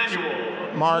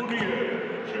mark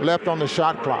left on the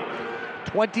shot clock.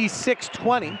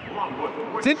 26-20.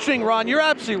 It's interesting, Ron. You're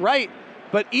absolutely right.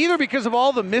 But either because of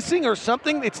all the missing or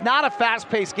something, it's not a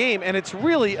fast-paced game, and it's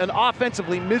really an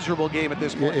offensively miserable game at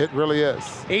this point. It really is.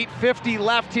 8:50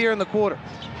 left here in the quarter.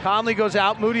 Conley goes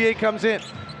out, Moutier comes in.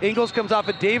 Ingles comes off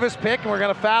a Davis pick, and we're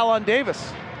going to foul on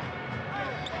Davis.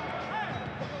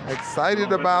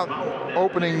 Excited about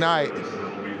opening night.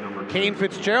 Kane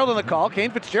Fitzgerald on the call.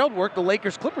 Kane Fitzgerald worked the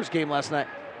Lakers-Clippers game last night.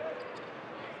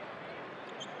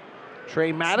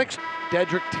 Trey Maddox,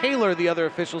 Dedrick Taylor, the other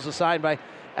officials assigned by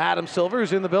Adam Silver,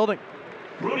 who's in the building.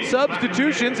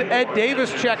 Substitutions, Ed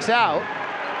Davis checks out.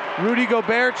 Rudy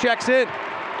Gobert checks in.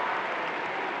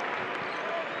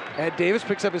 Ed Davis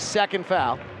picks up his second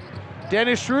foul.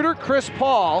 Dennis Schroeder, Chris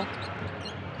Paul,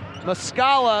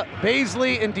 Muscala,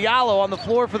 Baisley, and Diallo on the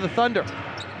floor for the Thunder.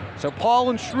 So Paul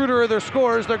and Schroeder are their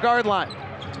scorers, their guard line.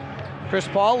 Chris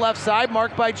Paul, left side,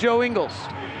 marked by Joe Ingles.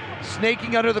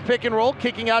 snaking under the pick and roll,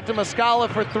 kicking out to Muscala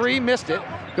for 3, missed it.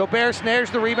 Gobert snares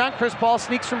the rebound. Chris Paul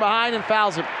sneaks from behind and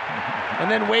fouls him. And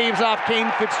then waves off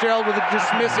Kane Fitzgerald with a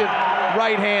dismissive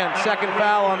right hand. Second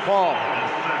foul on Paul.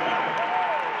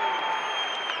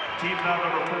 Team foul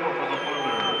number 4 for the Thunder.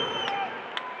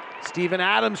 Steven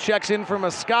Adams checks in for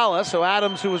Muscala. So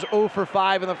Adams, who was 0 for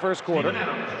 5 in the first quarter,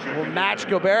 will match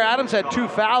Gobert. Adams had 2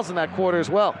 fouls in that quarter as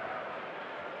well.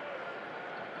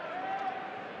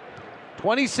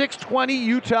 26-20,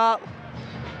 Utah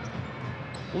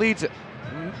leads it.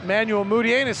 Emmanuel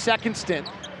Mudiay in his second stint.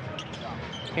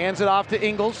 Hands it off to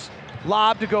Ingles.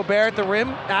 Lob to Gobert at the rim.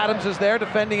 Adams is there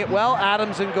defending it well.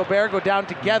 Adams and Gobert go down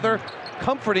together,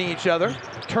 comforting each other.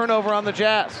 Turnover on the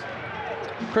Jazz.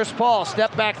 Chris Paul,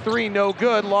 step back 3, no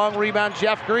good. Long rebound,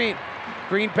 Jeff Green.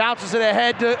 Green bounces it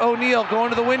ahead to O'Neal,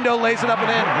 going to the window, lays it up and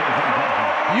in.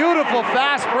 Beautiful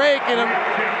fast break, and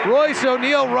Royce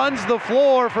O'Neal runs the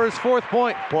floor for his 4th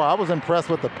point. Boy, I was impressed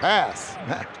with the pass.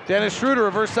 Dennis Schroeder,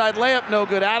 reverse side layup, no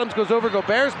good. Adams goes over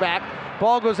Gobert's back.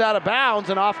 Ball goes out of bounds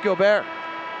and off Gobert.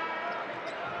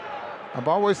 I've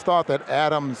always thought that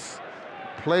Adams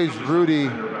plays Rudy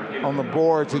on the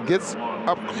boards. He gets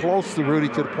up close to Rudy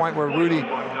to the point where Rudy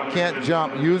can't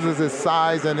jump, uses his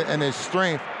size and his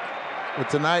strength. But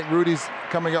tonight, Rudy's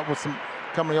coming up with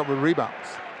rebounds.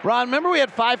 Ron, remember we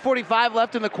had 5:45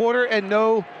 left in the quarter and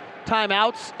no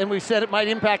timeouts, and we said it might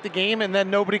impact the game, and then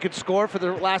nobody could score for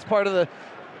the last part of the.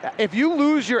 If you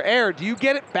lose your air, do you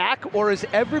get it back, or is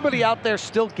everybody out there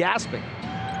still gasping?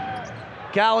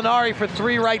 Gallinari for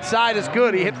 3 right side is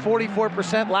good. He hit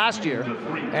 44% last year,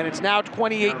 and it's now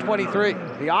 28-23.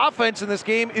 The offense in this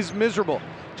game is miserable.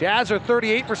 Jazz are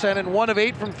 38% and 1 of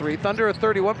 8 from 3. Thunder are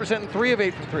 31% and 3 of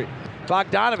 8 from 3.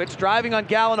 Bogdanovich driving on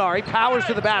Gallinari, powers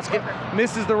to the basket,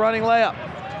 misses the running layup.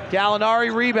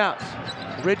 Gallinari rebounds.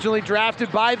 Originally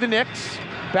drafted by the Knicks,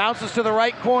 bounces to the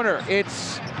right corner.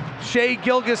 It's Shai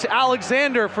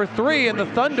Gilgeous-Alexander for 3, and the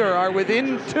Thunder are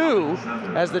within 2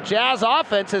 as the Jazz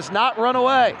offense has not run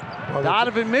away.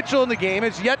 Donovan Mitchell in the game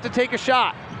has yet to take a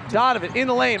shot. Donovan in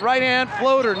the lane, right hand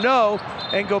floater, no,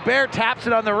 and Gobert taps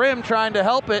it on the rim trying to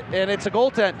help it, and it's a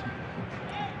goaltend.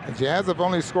 The Jazz have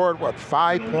only scored,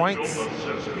 5 points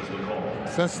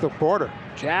since the quarter.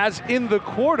 Jazz in the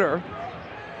quarter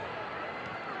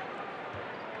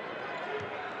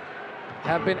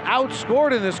have been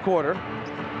outscored in this quarter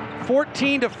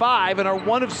 14-5 and are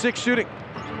 1 of 6 shooting.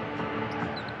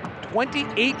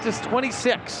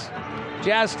 28-26.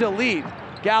 Jazz still lead.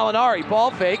 Gallinari, ball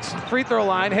fakes, free throw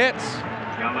line, hits.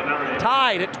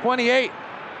 Tied at 28.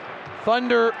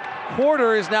 Thunder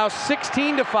quarter is now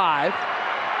 16-5.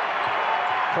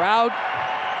 Crowd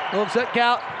will upset.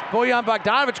 Bojan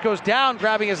Bogdanovic goes down,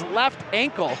 grabbing his left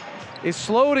ankle. Is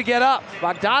slow to get up.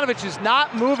 Bogdanovic is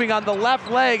not moving on the left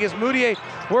leg as Mudiay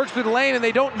works through the lane, and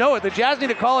they don't know it. The Jazz need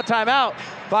to call a timeout.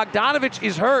 Bogdanovic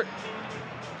is hurt.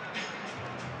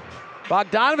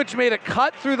 Bogdanovic made a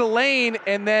cut through the lane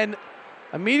and then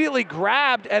immediately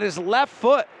grabbed at his left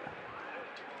foot.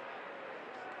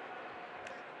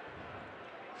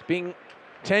 It's being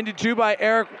tended to by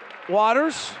Eric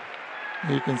Waters.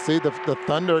 You can see the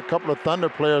Thunder, a couple of Thunder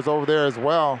players over there as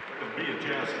well.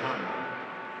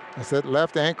 I said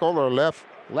left ankle or left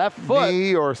foot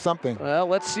knee or something. Well,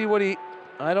 let's see what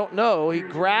I don't know. He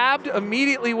grabbed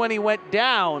immediately when he went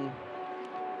down.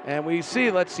 And let's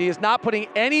see, he's not putting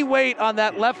any weight on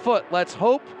that left foot. Let's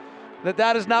hope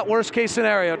that is not worst case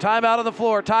scenario. Timeout on the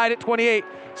floor, tied at 28,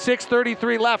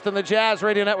 6:33 left on the Jazz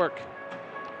Radio Network.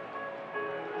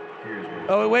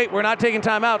 Oh, wait, we're not taking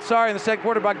timeout. Sorry, in the second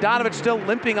quarter, Bogdanovic still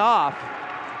limping off.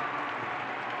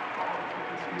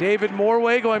 David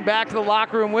Morway going back to the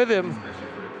locker room with him.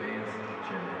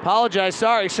 Apologize,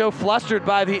 sorry, so flustered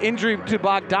by the injury to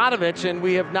Bogdanovic, and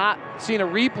we have not seen a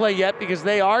replay yet because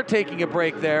they are taking a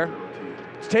break there.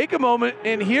 Let's take a moment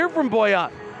and hear from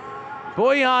Bojan.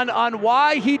 Bojan on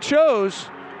why he chose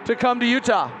to come to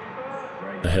Utah.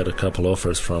 I had a couple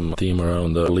offers from team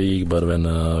around the league, but when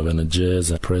the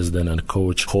Jazz president and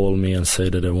coach called me and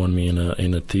said that they want me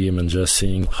in a team, and just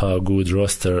seeing how good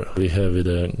roster we have with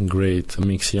a great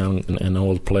mix young and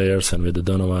old players, and with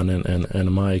Donovan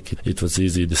and Mike, it was an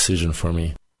easy decision for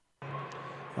me.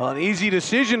 Well, an easy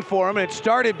decision for him, and it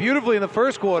started beautifully in the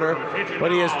first quarter,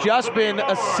 but he has just been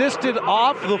assisted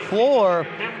off the floor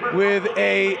with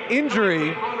a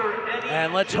injury,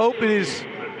 and let's hope it is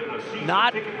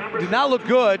did not look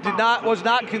good, was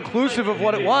not conclusive of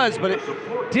what it was, but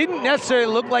it didn't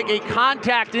necessarily look like a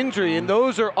contact injury, and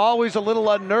those are always a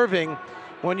little unnerving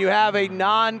when you have a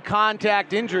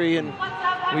non-contact injury. And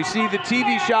we see the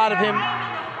TV shot of him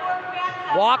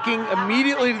walking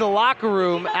immediately to the locker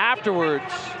room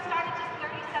afterwards.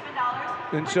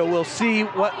 And so we'll see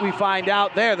what we find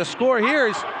out there. The score here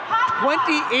is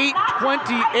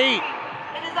 28-28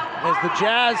 as the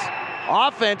Jazz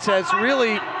offense has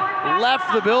really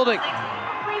left the building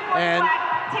and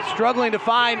struggling to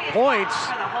find points.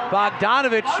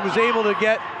 Bogdanovich was able to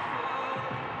get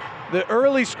the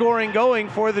early scoring going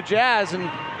for the Jazz, and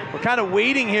we're kind of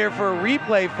waiting here for a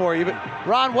replay for you. But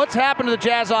Ron, what's happened to the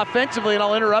Jazz offensively? And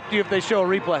I'll interrupt you if they show a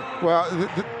replay. Well,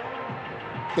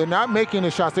 they're not making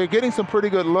the shots. They're getting some pretty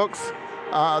good looks.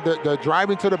 They're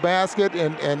driving to the basket,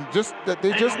 and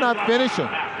they're just not finishing.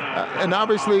 And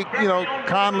obviously, you know,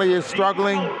 Conley is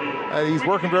struggling. He's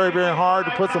working very, very hard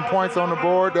to put some points on the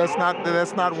board. That's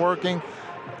not working.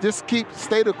 Just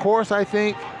stay the course, I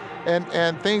think,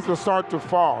 and things will start to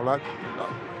fall.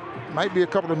 Might be a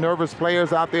couple of nervous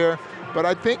players out there, but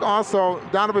I think also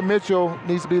Donovan Mitchell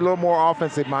needs to be a little more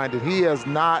offensive minded. He has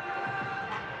not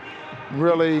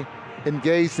really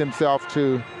engaged himself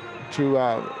to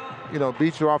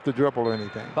beat you off the dribble or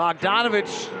anything.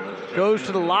 Bogdanovich goes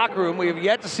to the locker room. We have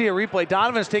yet to see a replay.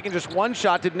 Donovan's taken just one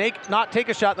shot, did not take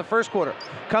a shot in the first quarter.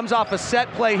 Comes off a set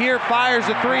play here, fires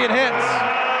a three and hits.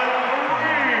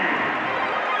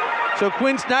 So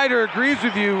Quinn Snyder agrees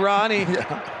with you, Ron.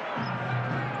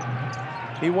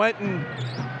 He went and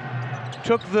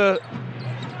took the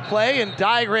play and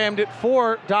diagrammed it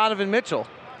for Donovan Mitchell.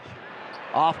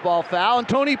 Off-ball foul, and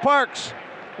Tony Parks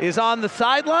is on the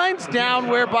sidelines, down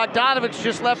where Bogdanovich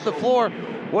just left the floor.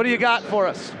 What do you got for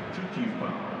us?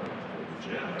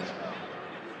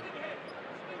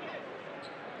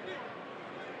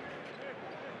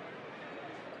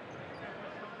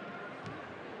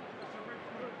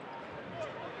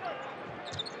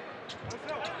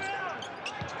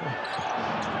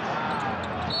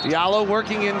 Diallo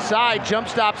working inside, jump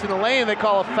stops in the lane. They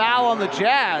call a foul on the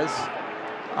Jazz.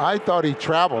 I thought he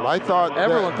traveled.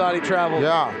 Everyone thought he traveled.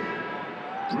 Yeah.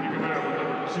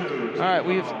 All right,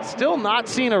 we've still not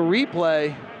seen a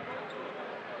replay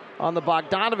on the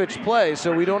Bogdanovich play,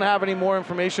 so we don't have any more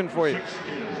information for you.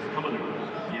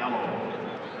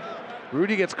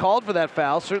 Rudy gets called for that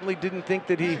foul. Certainly didn't think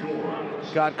that he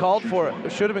got called for it.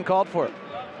 It should have been called for it.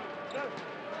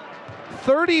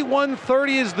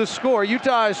 31-30 is the score.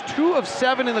 Utah is 2 of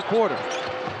 7 in the quarter.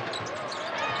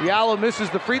 Diallo misses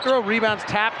the free throw, rebounds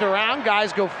tapped around,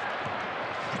 guys go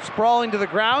sprawling to the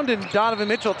ground, and Donovan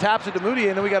Mitchell taps it to Moody,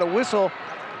 and then we got a whistle.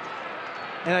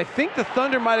 And I think the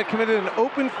Thunder might have committed an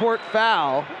open court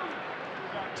foul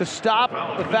to stop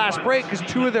the fast break because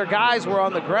 2 of their guys were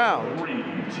on the ground.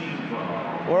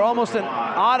 Or almost an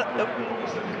odd...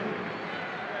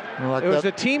 It was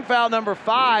a team foul number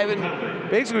 5, and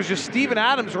basically it was just Steven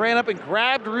Adams ran up and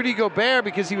grabbed Rudy Gobert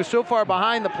because he was so far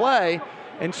behind the play,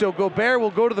 and so Gobert will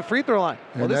go to the free throw line.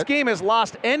 Well, this game has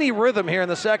lost any rhythm here in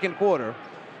the second quarter.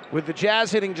 With the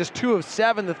Jazz hitting just 2 of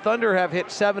 7, the Thunder have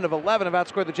hit 7 of 11, have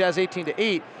outscored the Jazz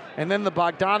 18-8, and then the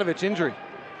Bogdanovich injury.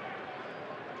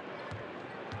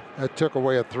 That took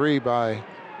away a 3 by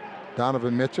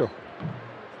Donovan Mitchell.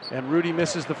 And Rudy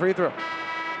misses the free throw.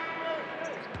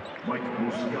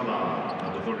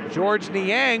 George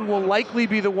Niang will likely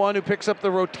be the one who picks up the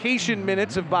rotation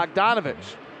minutes of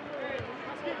Bogdanovich.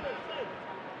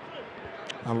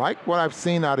 I like what I've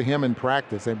seen out of him in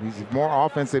practice. And he's more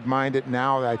offensive minded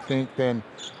now, I think, than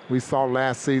we saw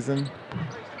last season.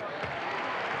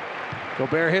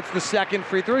 Gobert hits the second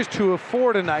free throw. He's 2 of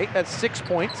 4 tonight. That's 6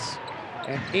 points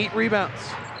and 8 rebounds.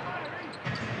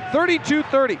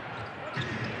 32-30.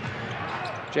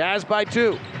 Jazz by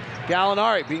 2.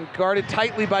 Gallinari being guarded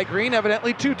tightly by Green,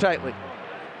 evidently too tightly.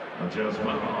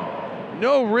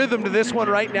 No rhythm to this one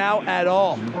right now at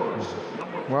all.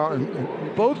 Well,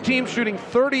 both teams shooting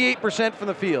 38% from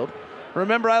the field.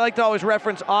 Remember, I like to always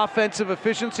reference offensive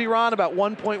efficiency, Ron. About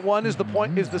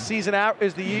 1.1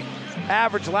 is the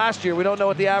average last year. We don't know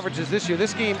what the average is this year.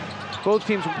 This game, both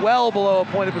teams well below a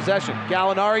point of possession.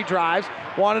 Gallinari drives,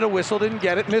 wanted a whistle, didn't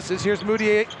get it, misses. Here's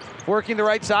Moutier working the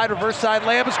right side, reverse side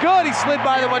layup is good. He slid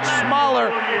by the much smaller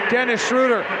Dennis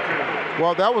Schroeder.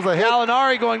 Well, that was a hit.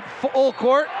 Gallinari going full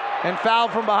court and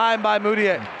fouled from behind by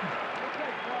Moutier.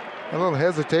 A little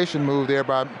hesitation move there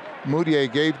by Moutier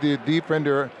gave the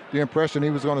defender the impression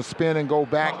he was going to spin and go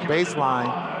back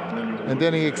baseline, and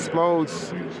then he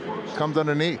explodes, comes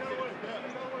underneath.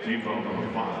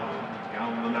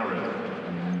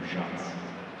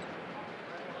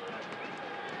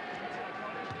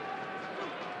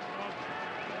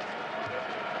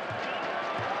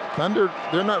 Thunder,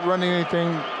 they're not running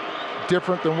anything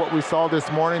different than what we saw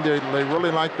this morning. They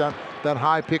really like that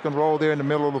high pick and roll there in the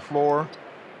middle of the floor.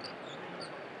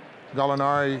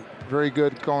 Gallinari, very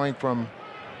good going from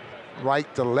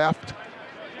right to left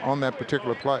on that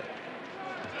particular play.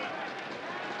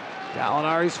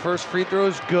 Gallinari's first free throw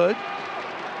is good.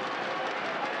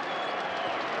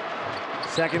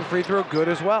 Second free throw, good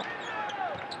as well.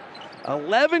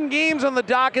 11 games on the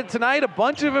docket tonight. A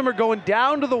bunch of them are going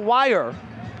down to the wire.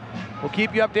 We'll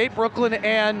keep you updated. Brooklyn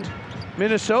and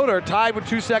Minnesota are tied with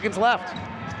 2 seconds left.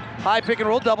 High pick and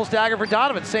roll, double stagger for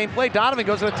Donovan. Same play. Donovan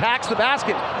goes and attacks the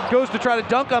basket. Goes to try to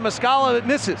dunk on Muscala, it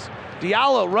misses.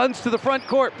 Diallo runs to the front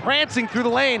court, prancing through the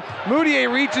lane.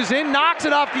 Mudiay reaches in, knocks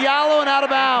it off Diallo and out of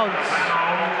bounds.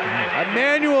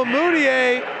 Emmanuel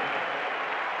Mudiay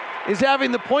is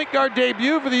having the point guard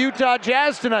debut for the Utah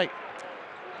Jazz tonight.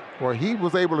 Well, he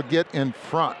was able to get in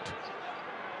front.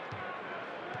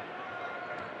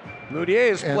 Mudiay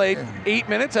has played 8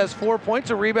 minutes, has 4 points,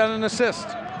 a rebound, and an assist.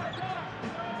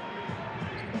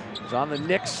 He was on the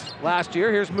Knicks last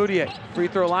year. Here's Mudiay. Free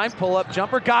throw line, pull-up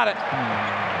jumper, got it.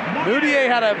 Mudiay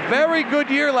had a very good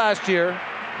year last year,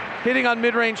 hitting on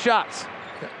mid-range shots.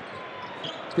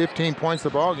 15 points the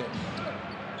ballgame.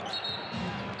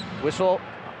 Whistle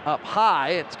up high.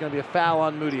 It's going to be a foul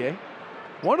on Mudiay.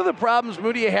 One of the problems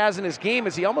Mudiay has in his game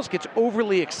is he almost gets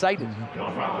overly excited.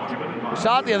 We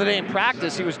saw it the other day in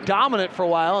practice. He was dominant for a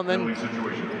while and then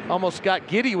almost got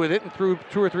giddy with it and threw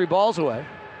 2 or 3 balls away.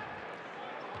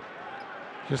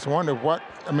 Just wonder what,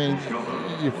 I mean,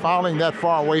 you're fouling that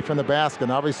far away from the basket.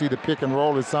 And obviously the pick and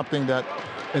roll is something that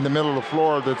in the middle of the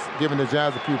floor that's giving the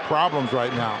Jazz a few problems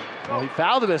right now. Well, he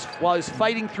fouled him while he's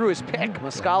fighting through his pick.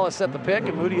 Muscala set the pick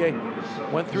and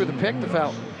Mudiay went through the pick to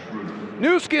foul.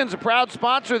 Nu Skin's a proud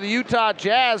sponsor of the Utah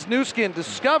Jazz. Nu Skin,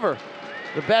 discover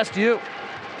the best you.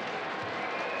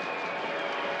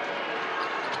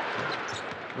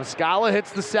 Muscala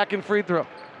hits the second free throw.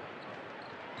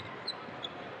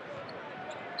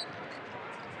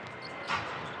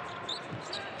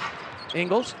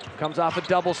 Ingles comes off a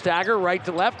double stagger, right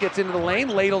to left, gets into the lane,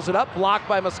 ladles it up, blocked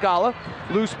by Muscala.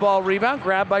 Loose ball rebound,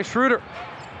 grabbed by Schroeder.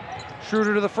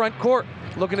 Schroeder to the front court,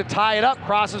 looking to tie it up,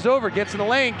 crosses over, gets in the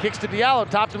lane, kicks to Diallo,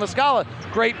 top to Muscala.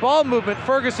 Great ball movement,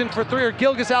 Ferguson for 3, or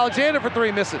Gilgeous-Alexander for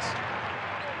 3, misses.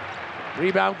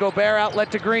 Rebound, Gobert,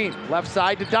 outlet to Green, left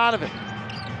side to Donovan.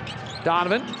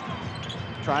 Donovan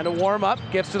trying to warm up,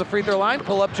 gets to the free throw line,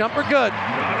 pull-up jumper, good.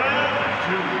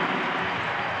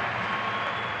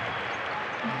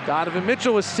 Donovan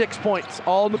Mitchell with 6 points,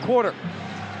 all in the quarter.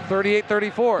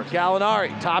 38-34,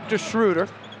 Gallinari, top to Schroeder.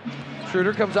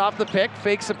 Schroeder comes off the pick,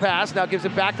 fakes the pass, now gives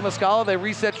it back to Muscala. They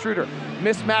reset Schroeder.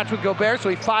 Mismatch with Gobert, so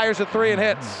he fires a 3 and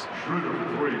hits.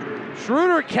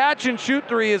 Schroeder catch and shoot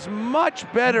 3 is much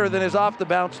better than his off the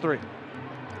bounce 3.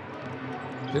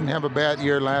 Didn't have a bad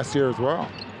year last year as well.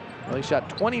 Well, he shot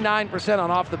 29% on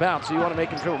off the bounce, so you want to make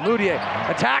him dribble. Mudiay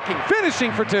attacking,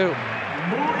 finishing for 2.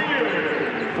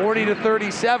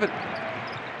 40-37.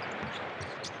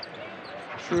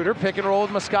 Schroeder pick and roll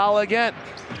with Muscala again.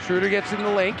 Schroeder gets in the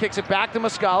lane, kicks it back to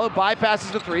Muscala,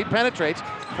 bypasses the 3, penetrates,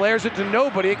 flares it to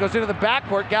nobody. It goes into the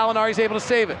backcourt. Gallinari's able to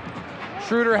save it.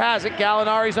 Schroeder has it.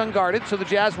 Gallinari's unguarded, so the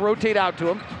Jazz rotate out to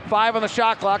him. 5 on the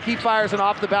shot clock. He fires an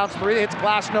off the bounce 3. Hits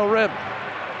glass, no rim.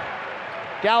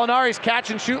 Gallinari's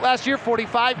catch and shoot last year,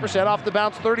 45%. Off the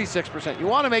bounce, 36%. You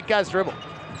want to make guys dribble.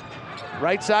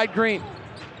 Right side, Green.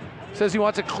 Says he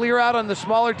wants a clear out on the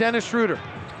smaller Dennis Schroeder.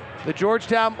 The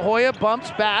Georgetown Hoya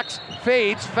bumps, backs,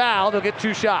 fades, fouled. He'll get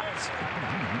 2 shots.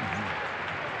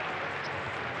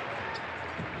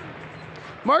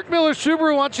 Mark Miller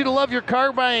Subaru wants you to love your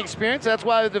car buying experience. That's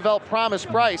why they developed Promise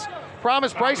Price.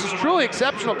 Promise Price is truly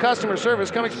exceptional customer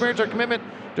service. Come experience our commitment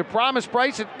to Promise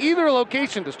Price at either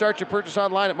location. To start your purchase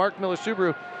online at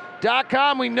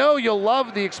markmillersubaru.com. We know you'll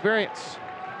love the experience.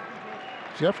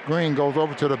 Jeff Green goes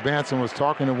over to the bench and was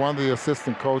talking to one of the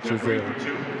assistant coaches there.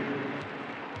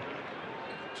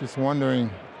 Just wondering.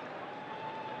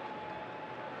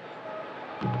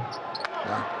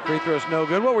 Free throw's no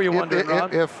good. What were you wondering,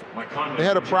 Ron? If they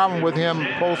had a problem with him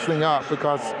posting up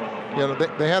because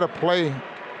they had a play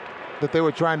that they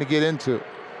were trying to get into,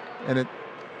 and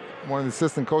one of the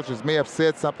assistant coaches may have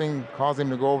said something, caused him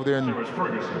to go over there, and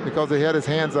because he had his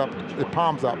hands up, the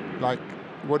palms up, like,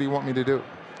 what do you want me to do?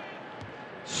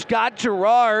 Scott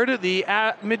Gerard, the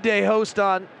midday host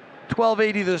on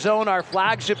 1280 The Zone, our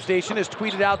flagship station, has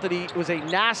tweeted out that he was a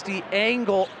nasty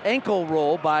ankle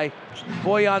roll by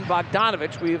Bojan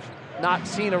Bogdanovic. We've not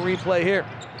seen a replay here.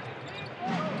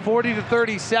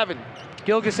 40-37.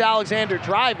 Gilgeous-Alexander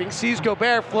driving, sees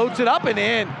Gobert, floats it up and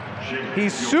in.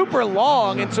 He's super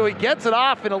long, and so he gets it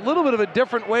off in a little bit of a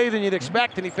different way than you'd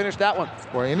expect, and he finished that one.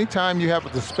 Well, anytime you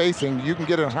have the spacing, you can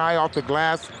get it high off the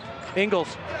glass.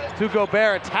 Ingles to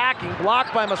Gobert, attacking,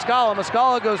 blocked by Muscala.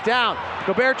 Muscala goes down.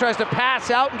 Gobert tries to pass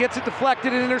out and gets it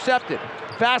deflected and intercepted.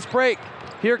 Fast break.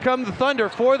 Here come the Thunder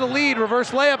for the lead.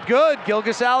 Reverse layup, good.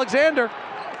 Gilgeous-Alexander.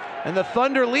 And the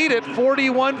Thunder lead it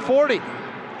 41-40.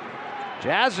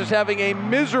 Jazz just having a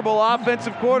miserable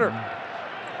offensive quarter.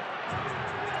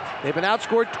 They've been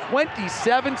outscored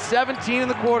 27-17 in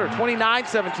the quarter,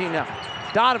 29-17 now.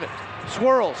 Donovan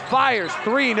swirls, fires,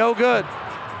 three, no good.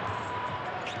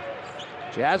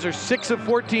 Jazz are 6 of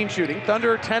 14 shooting.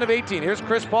 Thunder are 10 of 18. Here's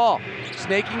Chris Paul,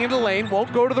 snaking into the lane,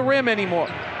 won't go to the rim anymore.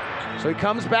 So he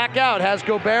comes back out, has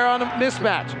Gobert on a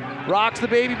mismatch. Rocks the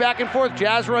baby back and forth.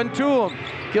 Jazz run to him.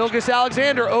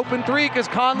 Gilgeous-Alexander, open three because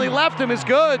Conley left him, is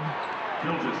good.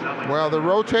 Well, the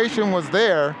rotation was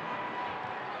there.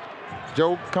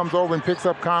 Joe comes over and picks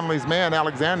up Conley's man,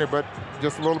 Alexander, but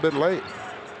just a little bit late.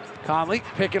 Conley,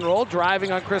 pick and roll,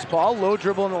 driving on Chris Paul. Low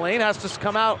dribble in the lane, has to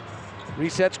come out.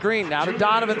 Reset screen, now to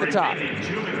Donovan at the top.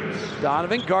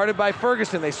 Donovan guarded by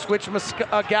Ferguson. They switch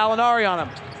Gallinari on him.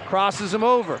 Crosses him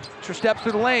over. Steps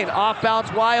through the lane. Off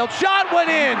balance, wild shot went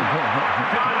in.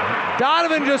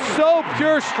 Donovan just so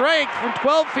pure strength from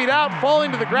 12 feet out,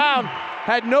 falling to the ground.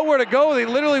 Had nowhere to go. He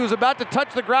literally was about to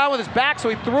touch the ground with his back, so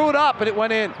he threw it up and it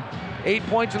went in. 8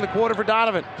 points in the quarter for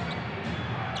Donovan.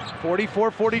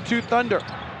 44-42 Thunder.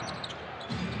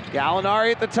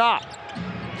 Gallinari at the top.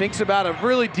 Thinks about a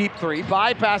really deep three.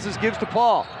 Bypasses, gives to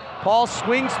Paul. Paul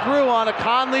swings through on a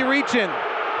Conley reach-in.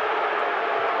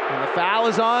 And the foul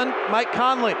is on Mike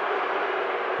Conley.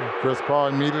 Chris Paul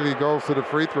immediately goes to the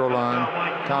free throw line.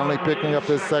 Conley picking up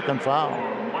his second foul.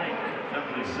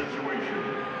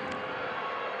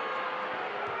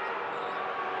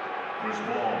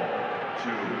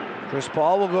 Chris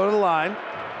Paul will go to the line.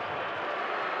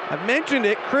 I've mentioned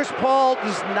it, Chris Paul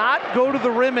does not go to the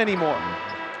rim anymore.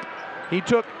 He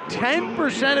took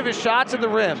 10% of his shots at the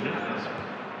rim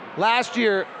last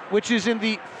year, which is in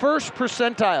the first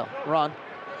percentile, Ron.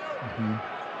 Mm-hmm.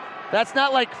 That's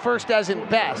not like first as in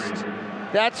best.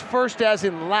 That's first as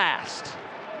in last.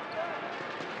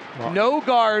 Well, no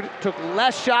guard took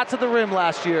less shots at the rim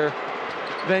last year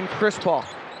than Chris Paul.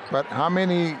 But how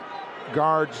many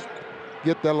guards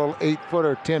get that little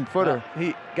 8-footer, 10-footer?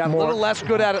 He got a little less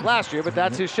good at it last year, but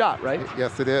that's his shot, right?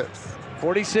 Yes, it is.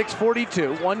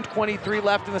 46-42, 1:23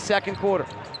 left in the second quarter.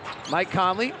 Mike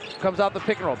Conley comes out the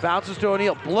pick and roll, bounces to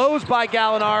O'Neal, blows by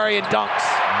Gallinari and dunks.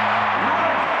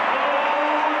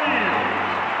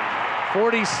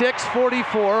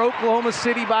 46-44, Oklahoma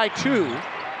City by 2.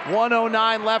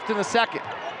 1:09 left in the second.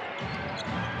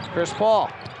 Chris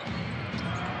Paul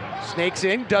snakes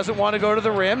in, doesn't want to go to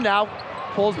the rim, now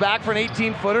pulls back for an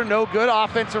 18-footer, no good.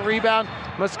 Offensive rebound,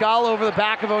 Muscala over the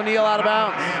back of O'Neal, out of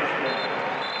bounds.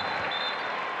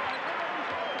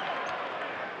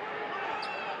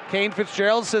 Kane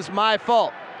Fitzgerald says, my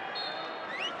fault.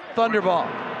 Thunderball.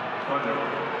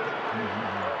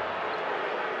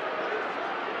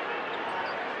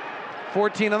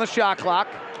 14 on the shot clock.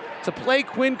 It's a play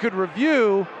Quinn could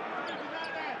review,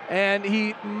 and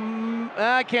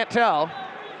I can't tell.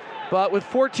 But with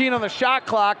 14 on the shot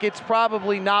clock, it's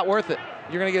probably not worth it.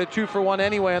 You're gonna get a 2-for-1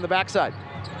 anyway on the backside.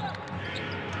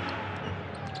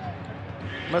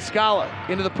 Muscala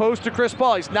into the post to Chris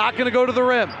Paul. He's not gonna go to the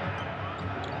rim.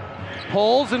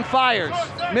 Pulls and fires,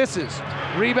 misses.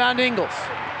 Rebound Ingles.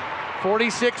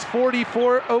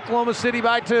 46-44, Oklahoma City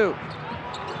by 2.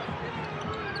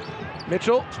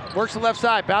 Mitchell works the left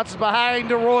side, bounces behind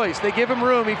to Royce. They give him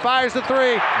room, he fires the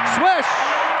three. Swish!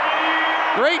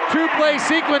 Great two-play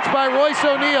sequence by Royce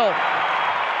O'Neal.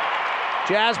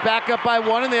 Jazz back up by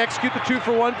 1 and they execute the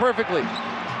 2-for-1 perfectly.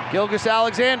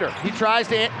 Gilgeous-Alexander, he tries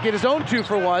to get his own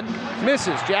 2-for-1,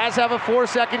 misses. Jazz have a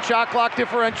 4-second shot clock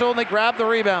differential and they grab the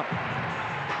rebound.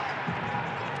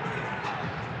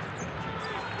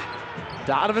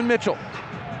 Donovan Mitchell,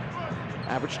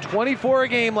 averaged 24 a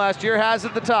game last year, has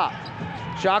at the top.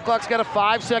 Shot clock's got a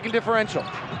 5-second differential.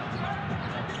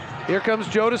 Here comes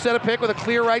Joe to set a pick with a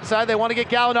clear right side. They want to get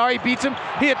Gallinari, beats him,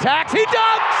 he attacks, he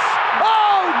dunks!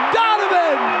 Oh,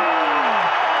 Donovan!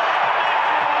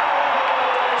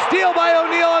 Steal by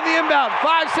O'Neal on the inbound,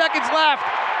 5 seconds left,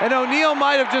 and O'Neal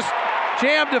might have just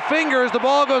jammed a finger as the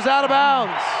ball goes out of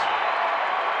bounds.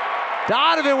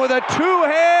 Donovan with a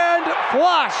two-hand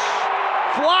flush,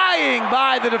 flying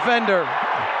by the defender.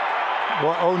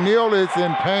 Well, O'Neal is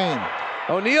in pain.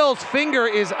 O'Neal's finger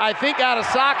is, I think, out of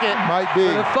socket. Might be.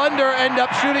 The Thunder end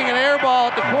up shooting an air ball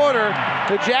at the quarter.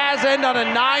 The Jazz end on a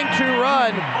 9-2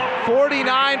 run,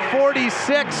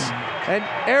 49-46. And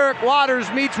Eric Waters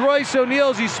meets Royce O'Neal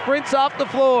as he sprints off the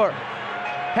floor.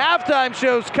 Halftime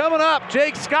show's coming up.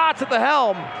 Jake Scott's at the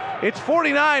helm. It's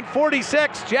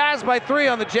 49-46, Jazz by 3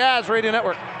 on the Jazz Radio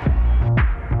Network.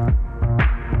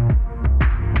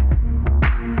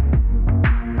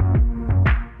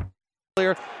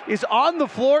 is on the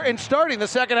floor and starting the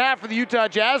second half for the Utah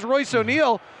Jazz. Royce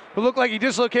O'Neal, who looked like he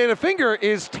dislocated a finger,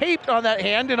 is taped on that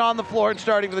hand and on the floor and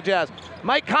starting for the Jazz.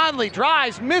 Mike Conley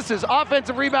drives, misses,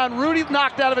 offensive rebound. Rudy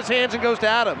knocked out of his hands and goes to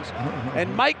Adams.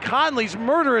 And Mike Conley's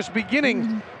murderous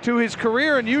beginning to his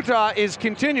career in Utah is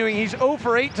continuing. He's 0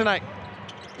 for 8 tonight.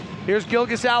 Here's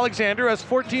Gilgeous-Alexander, has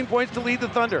 14 points to lead the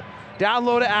Thunder. Down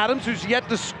low to Adams, who's yet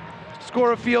to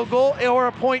score a field goal or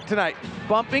a point tonight.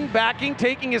 Bumping, backing,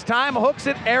 taking his time, hooks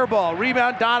it, air ball.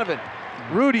 Rebound, Donovan.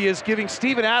 Rudy is giving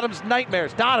Steven Adams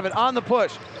nightmares. Donovan on the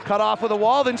push. Cut off with a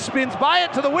wall, then spins by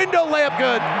it to the window. Layup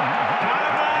good.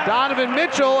 Donovan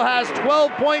Mitchell has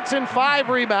 12 points and 5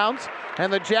 rebounds.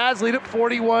 And the Jazz lead at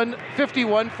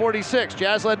 51-46.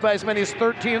 Jazz led by as many as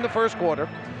 13 in the first quarter.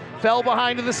 Fell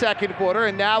behind in the second quarter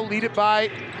and now lead it by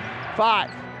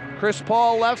 5. Chris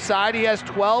Paul left side. He has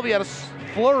 12. He had a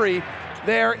flurry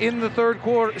there in the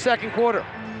second quarter.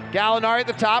 Gallinari at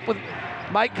the top with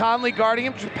Mike Conley guarding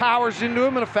him, just powers into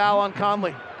him, and a foul on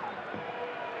Conley.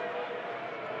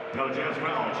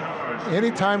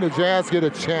 Anytime the Jazz get a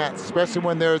chance, especially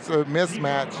when there's a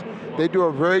mismatch, they do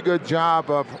a very good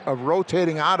job of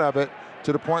rotating out of it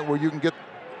to the point where you can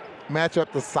match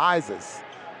up the sizes.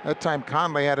 That time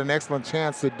Conley had an excellent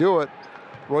chance to do it.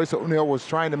 Royce O'Neal was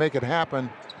trying to make it happen.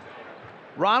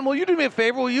 Ron, will you do me a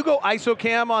favor? Will you go ISO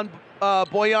cam on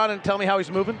Bojan and tell me how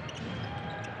he's moving?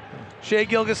 Shai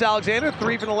Gilgeous-Alexander,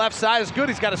 3 from the left side is good.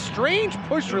 He's got a strange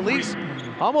push release,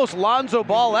 almost Lonzo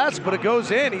Ball-esque, but it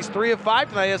goes in. He's 3 of 5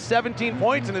 tonight. He has 17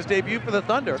 points in his debut for the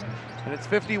Thunder, and it's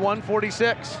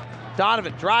 51-46.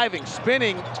 Donovan driving,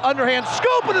 spinning, underhand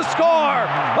scoop and a score!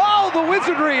 Oh, the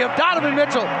wizardry of Donovan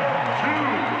Mitchell.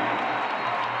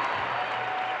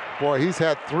 Boy, he's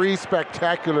had 3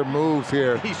 spectacular moves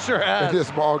here. He sure has. In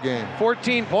this ball game.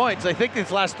 14 points. I think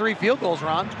his last 3 field goals,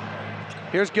 Ron.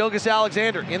 Here's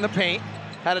Gilgeous-Alexander in the paint.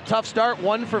 Had a tough start,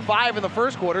 1 for 5 in the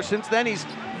first quarter. Since then, he's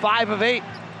 5 of 8.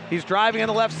 He's driving on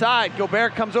the left side.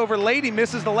 Gobert comes over late. He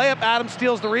misses the layup. Adams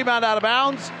steals the rebound out of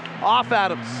bounds. Off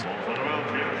Adams.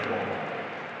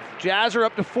 Jazz are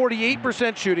up to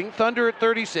 48% shooting. Thunder at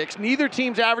 36. Neither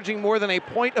team's averaging more than a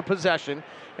point a possession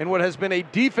in what has been a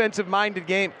defensive-minded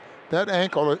game. That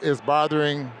ankle is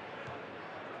bothering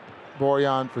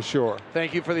Bojan for sure.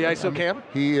 Thank you for the ISO cam.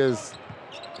 He is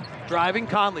driving.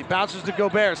 Conley bounces to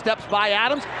Gobert, steps by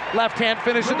Adams, left hand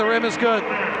finish at the rim is good.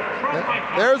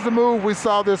 There's the move we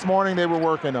saw this morning they were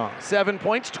working on. 7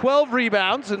 points, 12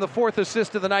 rebounds, and the 4th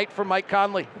assist of the night for Mike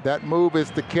Conley. That move is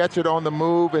to catch it on the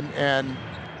move and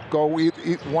go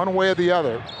one way or the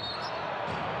other.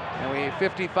 And we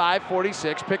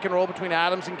 55-46, pick and roll between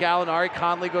Adams and Gallinari.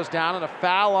 Conley goes down and a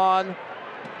foul on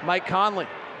Mike Conley.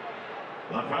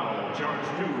 The foul, charge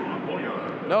 2 on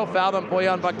Bojan. No foul on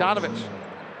Bojan Bogdanovic.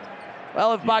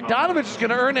 Well, if Bogdanovic is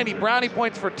going to earn any brownie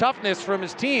points for toughness from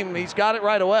his team, he's got it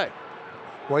right away.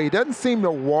 Well, he doesn't seem to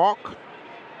walk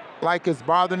like it's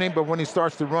bothering him, but when he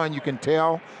starts to run, you can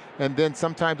tell. And then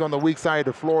sometimes on the weak side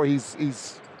of the floor,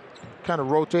 he's kind of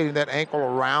rotating that ankle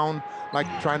around, like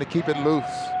trying to keep it loose.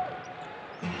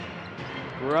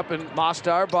 We're up in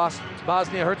Mostar,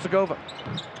 Bosnia-Herzegovina.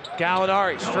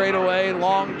 Gallinari, straight away,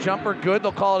 long jumper, good.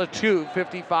 They'll call it a 2,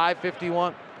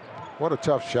 55-51. What a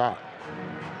tough shot.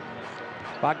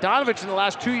 Bogdanovic in the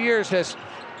last 3 years has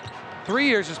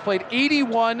played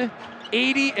 81,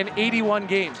 80, and 81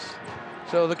 games.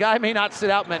 So the guy may not sit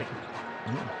out many.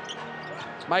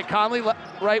 Mike Conley,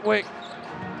 right wing.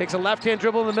 Takes a left-hand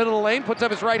dribble in the middle of the lane, puts up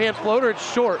his right-hand floater,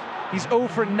 it's short. He's 0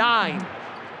 for 9.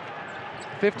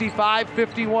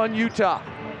 55-51 Utah.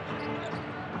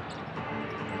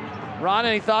 Ron,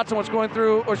 any thoughts on what's going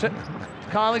through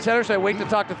Conley's head, or should I wait to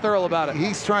talk to Thurl about it?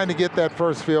 He's trying to get that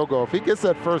first field goal. If he gets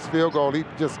that first field goal, he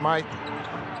just might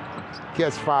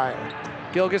catch fire.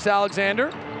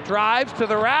 Gilgeous-Alexander drives to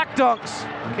the rack, dunks.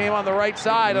 Came on the right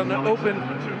side on the open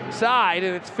side,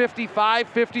 and it's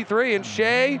 55-53. And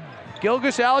Shai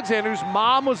Gilgeous-Alexander, whose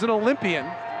mom was an Olympian,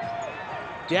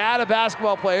 dad a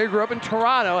basketball player, grew up in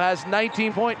Toronto, has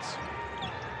 19 points.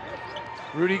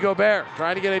 Rudy Gobert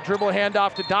trying to get a dribble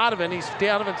handoff to Donovan.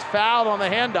 Donovan's fouled on the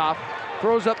handoff,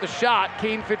 throws up the shot.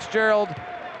 Kane Fitzgerald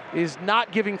is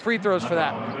not giving free throws for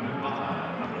that.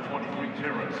 Number 23,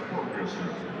 Terrence Ferguson.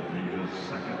 He is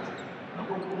second.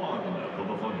 Number 1 for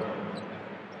the Thunder.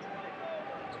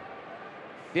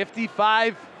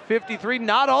 55-53.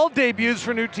 Not all debuts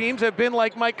for new teams have been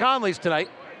like Mike Conley's tonight.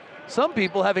 Some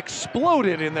people have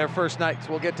exploded in their first nights.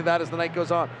 We'll get to that as the night goes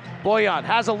on. Bojan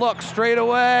has a look straight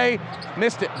away.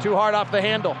 Missed it. Too hard off the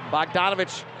handle.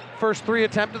 Bogdanovic, first 3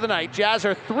 attempt of the night. Jazz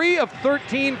are 3 of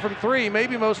 13 from 3.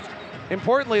 Maybe most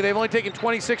importantly, they've only taken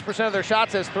 26% of their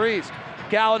shots as threes.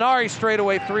 Gallinari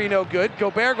straightaway three, no good.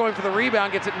 Gobert going for the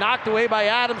rebound, gets it knocked away by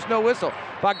Adams, no whistle.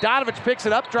 Bogdanovich picks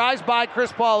it up, drives by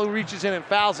Chris Paul, who reaches in and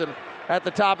fouls him at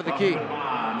the top of the key.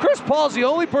 Chris Paul's the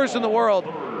only person in the world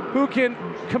who can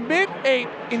commit a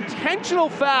intentional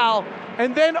foul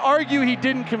and then argue he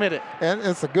didn't commit it. And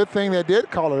it's a good thing they did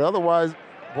call it. Otherwise,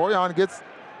 Bojan gets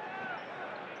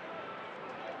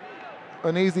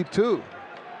an easy two.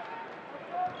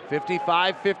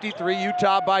 55-53,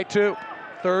 Utah by 2.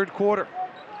 Third quarter.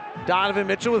 Donovan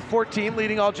Mitchell with 14,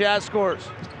 leading all Jazz scorers.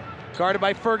 Guarded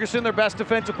by Ferguson, their best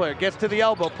defensive player. Gets to the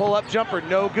elbow, pull-up jumper,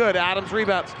 no good. Adams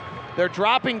rebounds. They're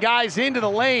dropping guys into the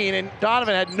lane, and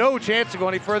Donovan had no chance to go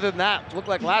any further than that. It looked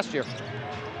like last year.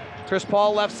 Chris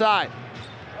Paul left side.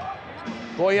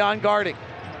 Bojan guarding.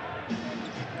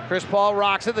 Chris Paul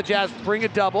rocks it. The Jazz bring a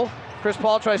double. Chris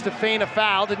Paul tries to feign a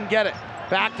foul, didn't get it.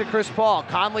 Back to Chris Paul.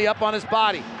 Conley up on his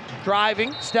body.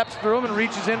 Driving, steps through him and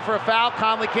reaches in for a foul.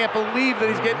 Conley can't believe that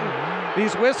he's getting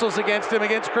these whistles against him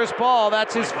against Chris Paul.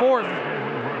 That's his fourth.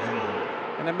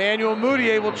 And Emmanuel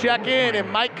Mudiay will check in, and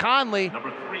Mike Conley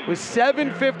with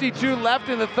 7:52 left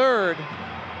in the third.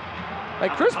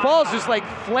 Like, Chris Paul's just like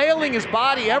flailing his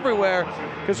body everywhere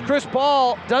because Chris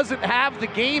Paul doesn't have the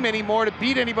game anymore to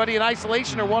beat anybody in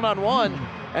isolation or one-on-one,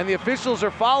 and the officials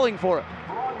are falling for it.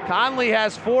 Conley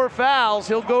has 4 fouls.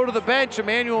 He'll go to the bench.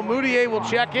 Emmanuel Mudiay will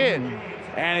check in.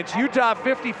 And it's Utah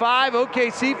 55,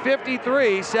 OKC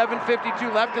 53.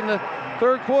 7:52 left in the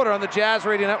third quarter on the Jazz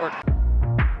Radio Network.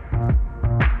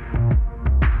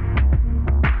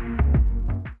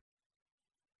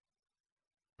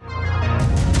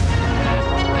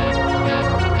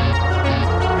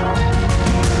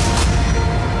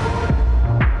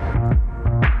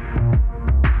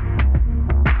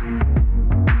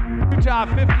 Utah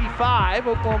 55,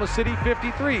 Oklahoma City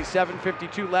 53.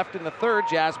 7:52 left in the third.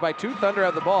 Jazz by 2. Thunder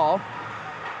have the ball.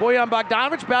 Bojan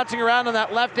Bogdanovich bouncing around on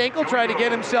that left ankle, trying to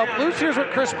get himself loose. Here's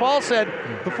what Chris Paul said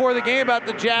before the game about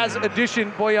the Jazz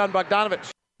addition, Bojan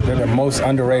Bogdanovich. They're the most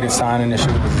underrated signing this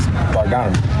year is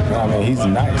Bogdanovich. You know what I mean? He's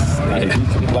nice. Like,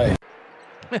 he can play.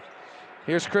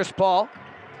 Here's Chris Paul.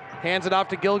 Hands it off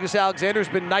to Gilgeous-Alexander, who's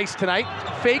been nice tonight.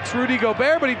 Fakes Rudy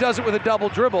Gobert, but he does it with a double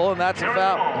dribble, and that's a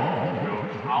foul.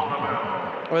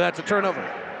 Or that's a turnover.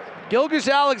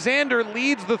 Gilgeous-Alexander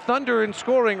leads the Thunder in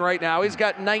scoring right now. He's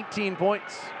got 19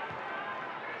 points.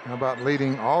 How about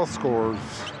leading all scorers?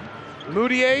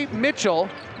 Mudiay, Mitchell,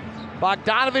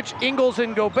 Bogdanovich, Ingles,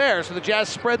 and Gobert. So the Jazz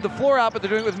spread the floor out, but they're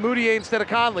doing it with Mudiay instead of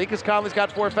Conley because Conley's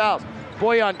got 4 fouls.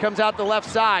 Bojan comes out the left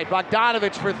side.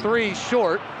 Bogdanovich for 3,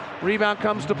 short. Rebound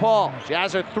comes to Paul.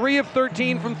 Jazz are 3 of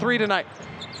 13 from 3 tonight.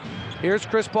 Here's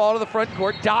Chris Paul to the front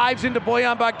court. Dives into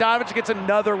Bojan Bogdanovich, gets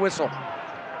another whistle.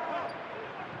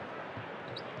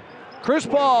 Chris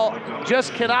Paul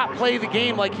just cannot play the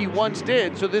game like he once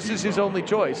did, so this is his only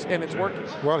choice, and it's working.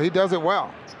 Well, he does it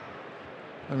well.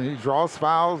 I mean, he draws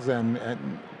fouls, and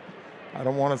I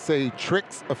don't want to say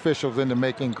tricks officials into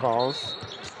making calls.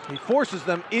 He forces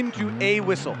them into a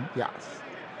whistle. Yes.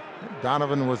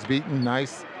 Donovan was beaten.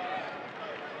 Nice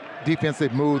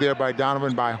defensive move there by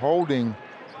Donovan by holding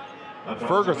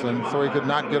Ferguson so he could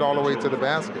not get all the way to the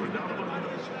basket.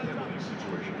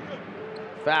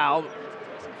 Foul.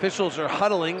 Officials are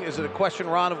huddling. Is it a question,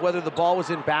 Ron, of whether the ball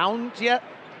was in bounds yet?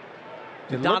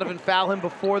 Did Donovan foul him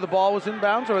before the ball was in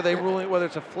bounds, or are they ruling whether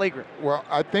it's a flagrant? Well,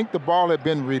 I think the ball had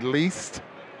been released.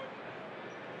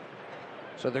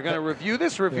 So they're going to review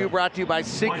this. Review brought to you by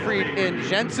Siegfried and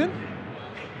Jensen.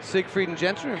 Siegfried and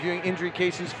Jensen reviewing injury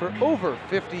cases for over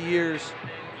 50 years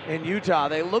in Utah.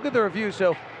 They look at the review.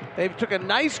 So they took a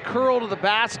nice curl to the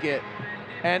basket,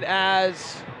 and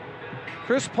as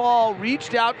Chris Paul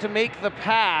reached out to make the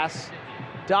pass,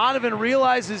 Donovan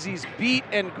realizes he's beat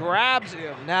and grabs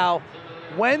him. Now,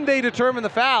 when they determine the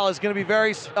foul is going to be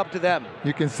very up to them.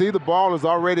 You can see the ball is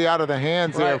already out of the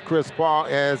hands there of Chris Paul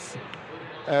as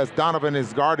Donovan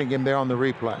is guarding him there on the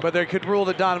replay. But they could rule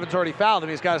that Donovan's already fouled him.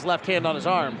 He's got his left hand on his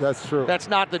arm. That's true. That's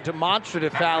not the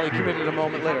demonstrative foul he committed a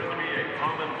moment later.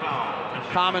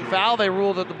 Common foul, they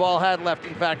ruled that the ball had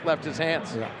left his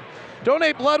hands. Yeah.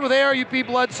 Donate blood with ARUP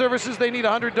Blood Services. They need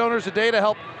 100 donors a day to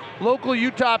help local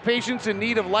Utah patients in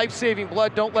need of life-saving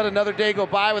blood. Don't let another day go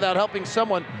by without helping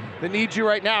someone that needs you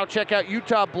right now. Check out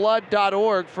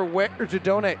utahblood.org for where to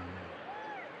donate.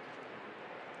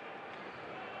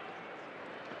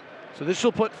 So this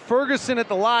will put Ferguson at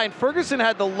the line. Ferguson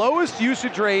had the lowest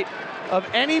usage rate of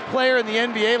any player in the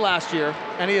NBA last year,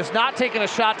 and he has not taken a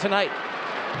shot tonight.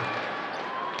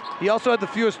 He also had the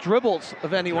fewest dribbles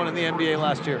of anyone in the NBA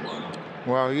last year.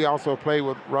 Well, he also played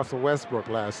with Russell Westbrook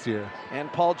last year.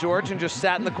 And Paul George, and just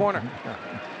sat in the corner.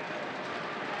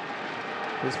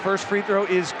 His first free throw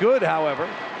is good, however.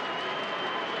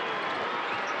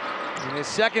 And his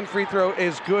second free throw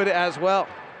is good as well.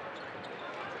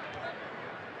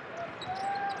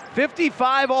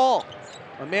 55 all.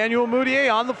 Emmanuel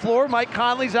Mudiay on the floor. Mike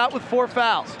Conley's out with 4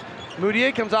 fouls.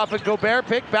 Mudiay comes off a Gobert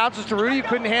pick, bounces to Rudy, who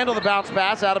couldn't handle the bounce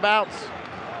pass, out of bounds.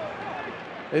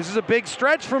 This is a big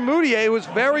stretch from Mudiay, who was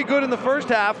very good in the first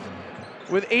half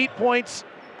with 8 points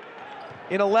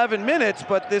in 11 minutes,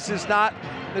 but this is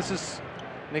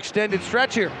an extended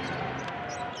stretch here.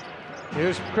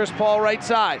 Here's Chris Paul right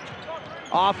side.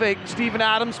 Off a Steven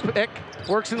Adams pick,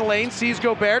 works in the lane, sees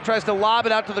Gobert, tries to lob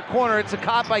it out to the corner. It's a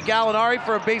caught by Gallinari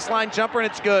for a baseline jumper, and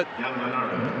it's good.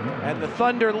 And the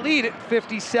Thunder lead at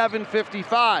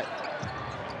 57-55.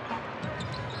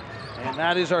 And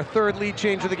that is our third lead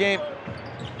change of the game.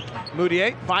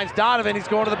 Mudiay finds Donovan, he's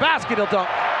going to the basket, he'll dunk.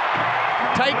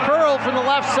 Tight curl from the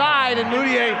left side, and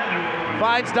Mudiay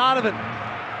finds Donovan.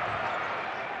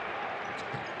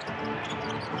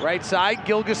 Right side,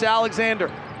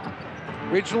 Gilgeous-Alexander.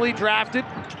 Originally drafted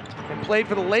and played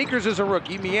for the Lakers as a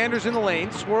rookie. Meanders in the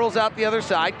lane, swirls out the other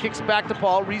side, kicks back to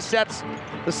Paul, resets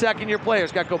the second-year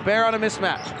players. Got Gobert on a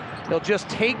mismatch. He'll just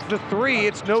take the three.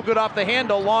 It's no good off the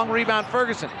handle. Long rebound,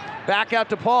 Ferguson. Back out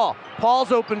to Paul.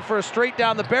 Paul's open for a straight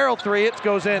down the barrel three. It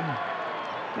goes in.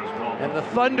 And the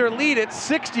Thunder lead it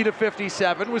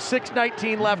 60-57 with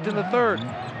 6:19 left in the third.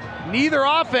 Neither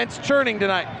offense churning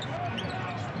tonight.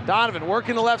 Donovan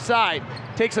working the left side.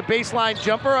 Takes a baseline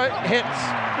jumper, hits.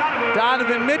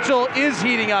 Donovan Mitchell is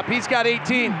heating up. He's got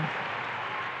 18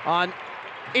 on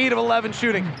 8 of 11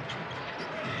 shooting.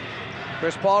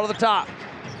 Chris Paul to the top.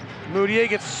 Mudiay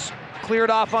gets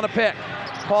cleared off on a pick.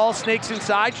 Paul snakes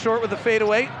inside, short with a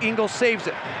fadeaway. Ingles saves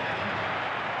it.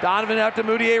 Donovan out to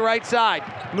Mudiay right side.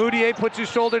 Mudiay puts his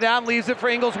shoulder down, leaves it for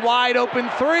Ingles. Wide open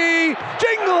three.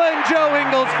 Jingling Joe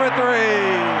Ingles for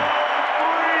three.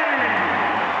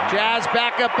 Jazz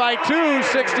back up by 2,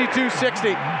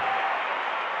 62-60.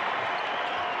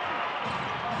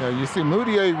 Yeah, you see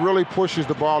Mudiay really pushes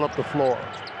the ball up the floor.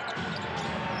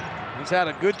 He's had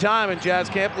a good time in Jazz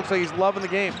camp. Looks like he's loving the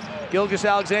game.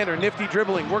 Gilgeous-Alexander, nifty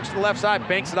dribbling, works to the left side,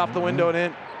 banks it off the window and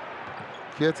in.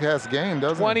 Kid has game,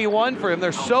 doesn't he? 21 for him.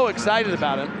 They're so excited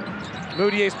about him.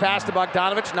 Mudiay's pass to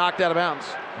Bogdanovich, knocked out of bounds.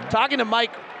 Talking to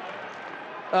Mike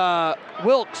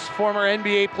Wilkes, former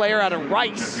NBA player out of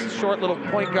Rice, short little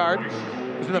point guard.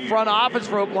 He's in the front office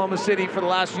for Oklahoma City for the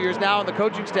last few years, now on the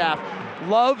coaching staff.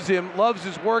 Loves him, loves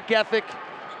his work ethic,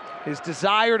 his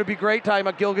desire to be great, talking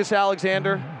about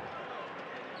Gilgeous-Alexander.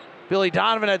 Billy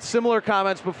Donovan had similar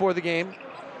comments before the game.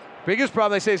 Biggest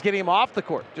problem, they say, is getting him off the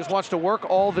court. Just wants to work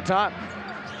all the time.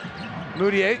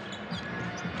 Mudiay,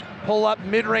 pull up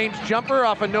mid-range jumper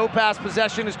off a no-pass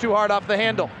possession, is too hard off the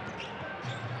handle.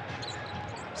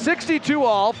 62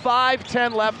 all,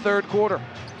 5:10 left, third quarter.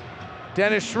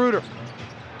 Dennis Schroeder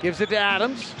gives it to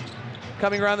Adams.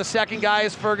 Coming around the second guy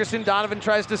is Ferguson. Donovan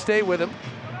tries to stay with him.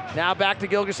 Now back to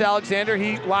Gilgeous-Alexander.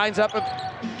 He lines up,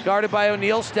 guarded by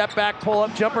O'Neal. Step back, pull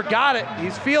up jumper, got it.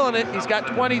 He's feeling it. He's got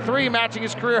 23, matching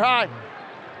his career high.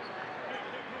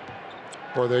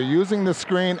 Well, they're using the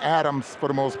screen Adams for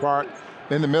the most part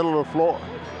in the middle of the floor.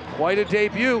 Quite a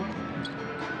debut.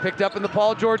 Picked up in the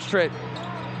Paul George trade.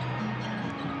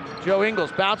 Joe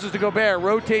Ingles bounces to Gobert,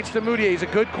 rotates to Mudiay. He's a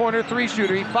good corner three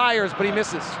shooter. He fires, but he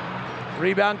misses.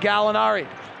 Rebound Gallinari.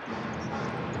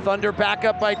 Thunder back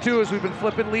up by 2 as we've been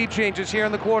flipping lead changes here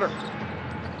in the quarter.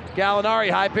 Gallinari,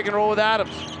 high pick and roll with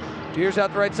Adams. Here's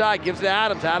out the right side, gives it to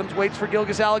Adams. Adams waits for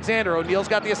Gilgeous-Alexander. O'Neal's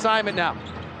got the assignment now.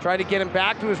 Trying to get him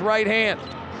back to his right hand.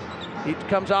 He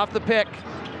comes off the pick.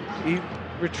 He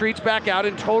retreats back out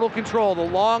in total control. The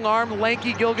long arm,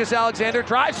 lanky Gilgeous-Alexander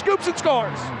drives, scoops and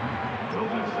scores.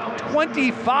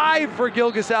 25 for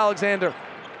Gilgeous-Alexander.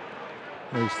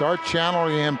 They start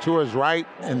channeling him to his right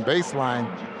and baseline.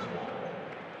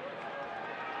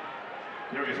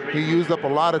 He used up a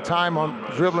lot of time on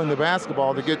dribbling the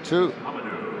basketball to get 2.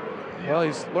 Well,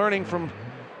 he's learning from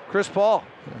Chris Paul.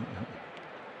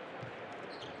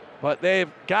 But they've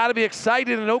got to be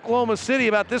excited in Oklahoma City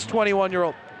about this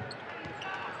 21-year-old.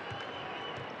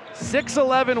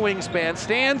 6'11 wingspan,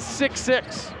 stands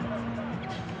 6'6".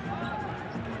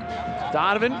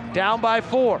 Donovan down by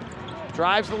 4.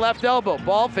 Drives the left elbow,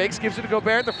 ball fakes, gives it to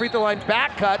Gobert at the free throw line,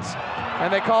 back cuts,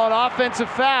 and they call an offensive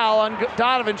foul on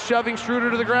Donovan, shoving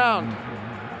Schroeder to the ground.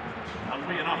 That'll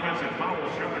be an offensive foul,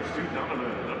 shoving to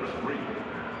Donovan, number 3.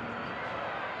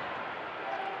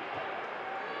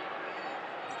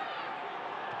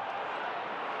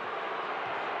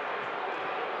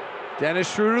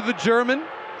 Dennis Schroeder, the German,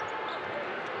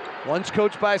 once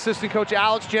coached by assistant coach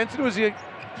Alex Jensen, who was the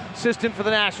assistant for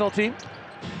the national team.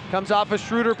 Comes off a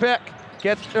Schroeder pick,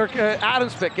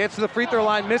 Adams pick, gets to the free throw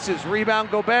line, misses.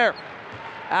 Rebound Gobert.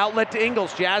 Outlet to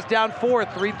Ingles. Jazz down 4,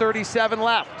 3:37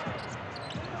 left.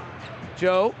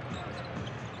 Joe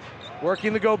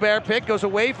working the Gobert pick, goes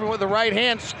away from it with the right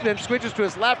hand, then switches to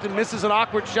his left and misses an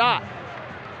awkward shot.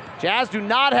 Jazz do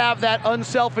not have that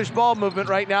unselfish ball movement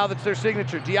right now that's their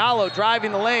signature. Diallo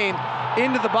driving the lane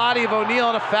into the body of O'Neal,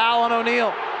 and a foul on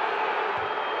O'Neal.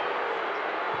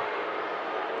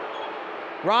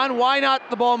 Ron, why not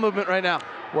the ball movement right now?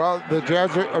 Well, the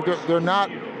Jazz,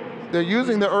 they're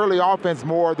using the early offense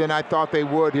more than I thought they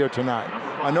would here tonight.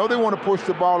 I know they want to push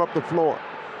the ball up the floor,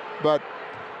 but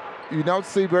you don't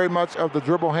see very much of the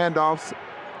dribble handoffs,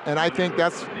 and I think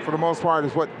that's, for the most part,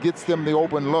 is what gets them the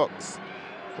open looks.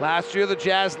 Last year, the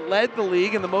Jazz led the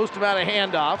league in the most amount of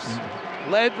handoffs,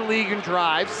 led the league in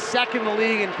drives, second in the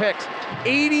league in picks.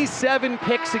 87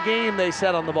 picks a game they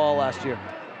set on the ball last year.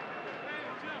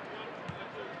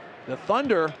 The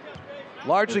Thunder,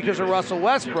 largely because of Russell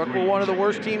Westbrook, were one of the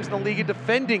worst teams in the league at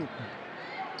defending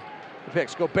the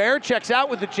picks. Gobert checks out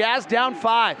with the Jazz down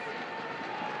 5.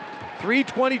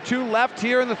 3:22 left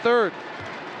here in the third.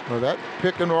 Well, that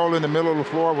pick and roll in the middle of the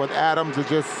floor with Adams is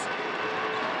just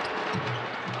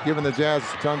giving the Jazz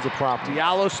tons of problems.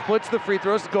 Diallo splits the free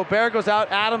throws. Gobert goes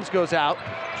out, Adams goes out.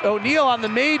 O'Neal on the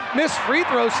missed free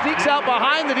throw, sneaks out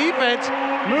behind the defense.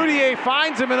 Moutier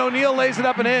finds him, and O'Neal lays it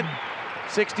up and in.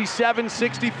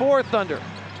 67-64 Thunder.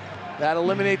 That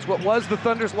eliminates what was the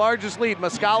Thunder's largest lead.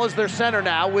 Muscala's their center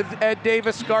now, with Ed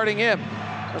Davis guarding him.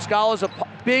 Muscala's a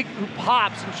big who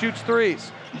pops and shoots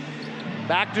threes.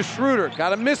 Back to Schroeder,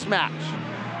 got a mismatch.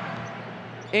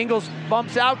 Ingles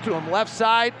bumps out to him, left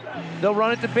side. They'll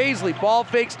run it to Baisley. Ball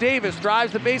fakes Davis,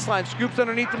 drives the baseline, scoops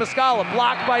underneath to Muscala.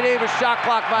 Blocked by Davis, shot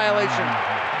clock violation.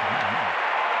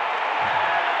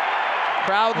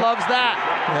 Crowd loves that.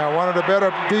 Yeah, one of the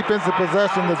better defensive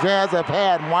possessions the Jazz have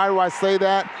had. And why do I say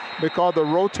that? Because the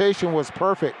rotation was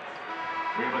perfect.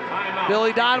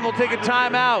 Billy Donovan will take a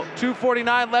timeout.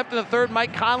 2:49 left in the third.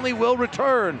 Mike Conley will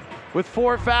return with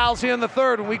 4 fouls here in the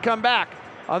third when we come back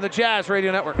on the Jazz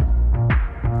Radio Network.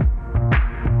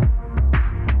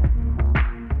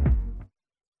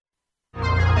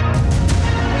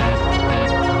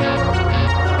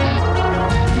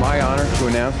 My honor to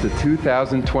announce the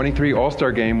 2023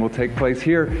 All-Star Game will take place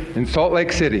here in Salt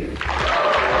Lake City.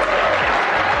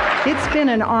 It's been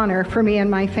an honor for me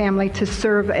and my family to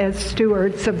serve as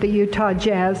stewards of the Utah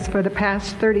Jazz for the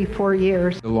past 34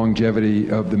 years. The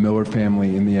longevity of the Miller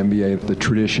family in the NBA, the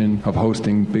tradition of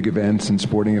hosting big events and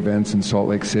sporting events in Salt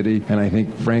Lake City, and I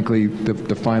think, frankly,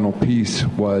 the final piece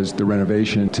was the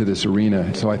renovation to this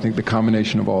arena. So I think the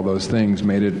combination of all those things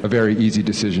made it a very easy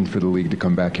decision for the league to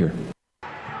come back here.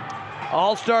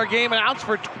 All-Star Game announced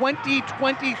for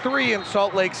 2023 in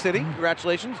Salt Lake City.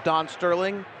 Congratulations, Don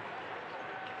Sterling,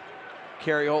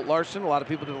 Kerry Holt Larson. A lot of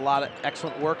people did a lot of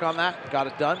excellent work on that. Got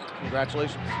it done.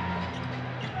 Congratulations.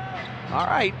 All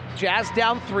right, Jazz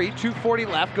down 3, 2:40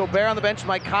 left. Gobert on the bench.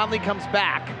 Mike Conley comes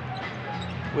back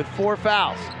with 4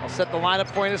 fouls. I'll set the lineup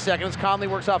for you in a second as Conley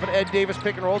works off an Ed Davis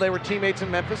pick and roll. They were teammates in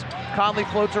Memphis. Conley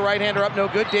floats a right-hander up, no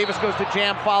good. Davis goes to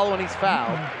jam follow, and he's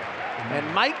fouled.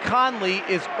 And Mike Conley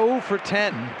is 0 for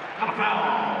 10.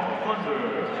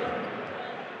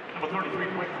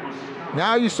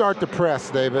 Now you start to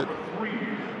press, David.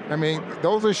 I mean,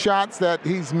 those are shots that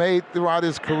he's made throughout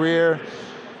his career,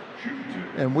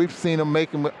 and we've seen him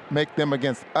make them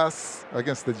against us,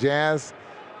 against the Jazz,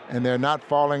 and they're not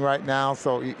falling right now,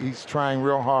 so he's trying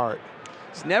real hard.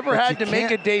 He's never had to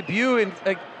make a debut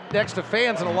next to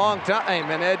fans in a long time,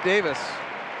 and Ed Davis.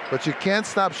 But you can't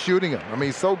stop shooting him. I mean,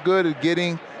 he's so good at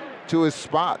getting to his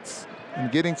spots and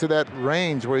getting to that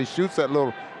range where he shoots that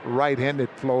little right-handed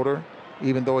floater,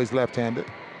 even though he's left-handed.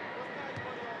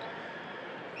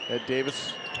 Ed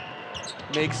Davis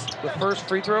makes the first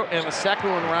free throw, and the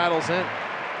second one rattles in.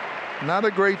 Not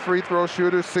a great free throw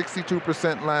shooter,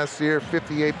 62% last year,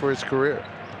 58% for his career.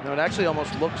 No, it actually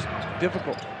almost looks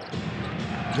difficult.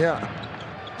 Yeah.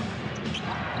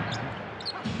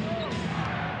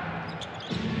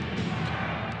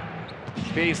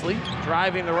 Baisley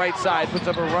driving the right side, puts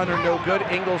up a runner, no good.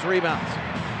 Ingles rebounds.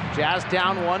 Jazz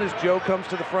down 1 as Joe comes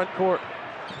to the front court.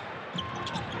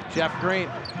 Jeff Green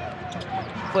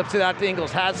flips it out to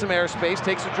Ingles, has some airspace,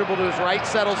 takes a dribble to his right,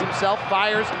 settles himself,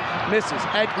 fires, misses.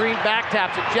 Ed Green back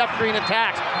taps it. Jeff Green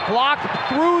attacks, blocked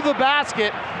through the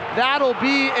basket. That'll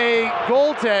be a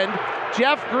goaltend.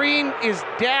 Jeff Green is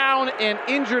down and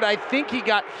injured. I think he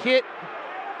got hit.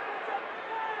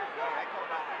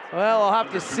 Well, I'll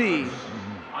have to see.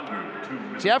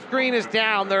 Jeff Green is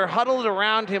down. They're huddled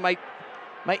around him.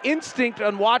 My instinct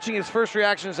on watching his first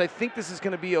reaction is I think this is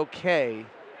going to be okay.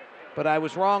 But I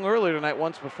was wrong earlier tonight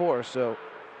once before, so.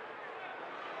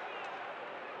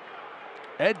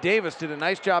 Ed Davis did a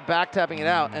nice job back tapping it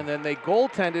out, and then they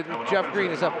goaltended, and Jeff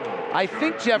Green is up. I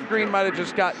think Jeff Green might have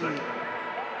just gotten,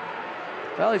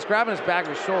 well, he's grabbing his back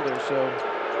of his shoulder, so.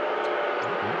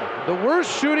 The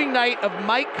worst shooting night of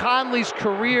Mike Conley's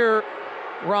career,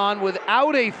 Ron,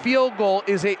 without a field goal,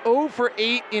 is a 0 for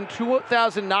 8 in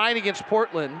 2009 against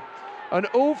Portland, an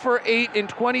 0 for 8 in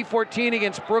 2014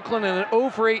 against Brooklyn, and an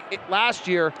 0 for 8 last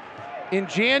year in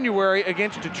January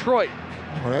against Detroit.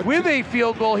 With a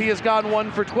field goal, he has gone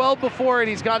 1 for 12 before, and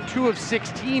he's gone 2 of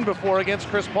 16 before against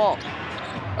Chris Paul.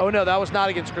 Oh no, that was not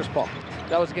against Chris Paul.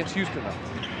 That was against Houston though.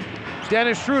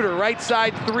 Dennis Schroeder, right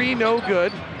side 3, no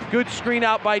good. Good screen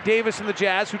out by Davis and the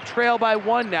Jazz, who trail by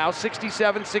 1 now,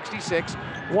 67-66.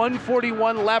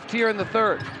 1:41 left here in the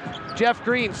third. Jeff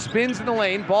Green spins in the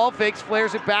lane, ball fakes,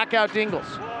 flares it back out to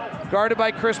Ingles. Guarded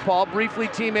by Chris Paul, briefly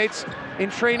teammates in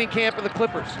training camp of the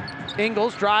Clippers.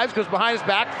 Ingles drives, goes behind his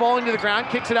back, falling to the ground,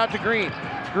 kicks it out to Green.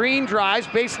 Green drives,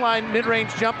 baseline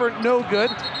mid-range jumper, no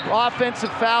good. Offensive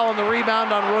foul on the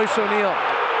rebound on Royce O'Neal.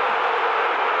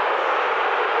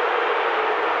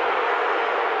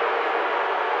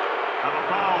 A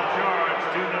foul charge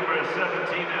to number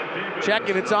 17 at Davis. Check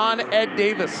it, it's on Ed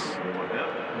Davis.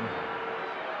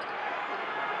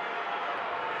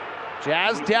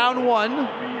 Jazz down 1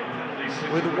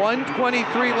 with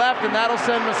 1:23 left, and that'll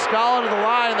send Muscala to the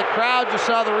line, and the crowd just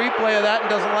saw the replay of that and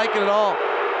doesn't like it at all.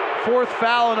 4th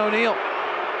foul on O'Neal.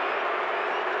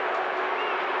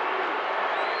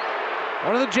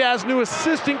 One of the Jazz new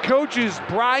assistant coaches,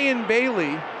 Brian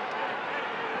Bailey,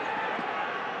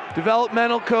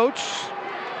 developmental coach,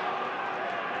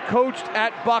 coached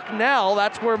at Bucknell.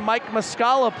 That's where Mike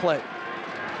Muscala played.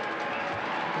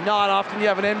 Not often you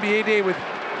have an NBA day with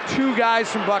 2 guys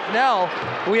from Bucknell.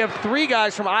 We have 3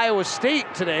 guys from Iowa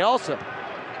State today also.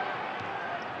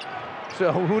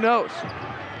 So who knows?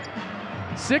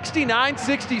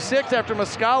 69-66 after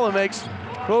Muscala makes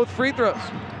both free throws.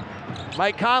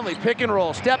 Mike Conley, pick and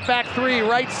roll, step back 3,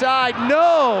 right side,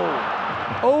 no!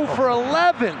 0 for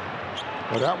 11.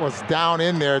 Well, that was down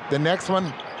in there. The next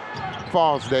one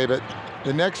falls, David.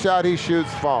 The next shot he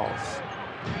shoots falls.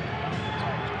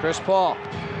 Chris Paul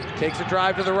takes a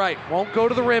drive to the right, won't go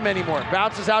to the rim anymore.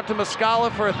 Bounces out to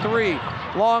Muscala for a 3.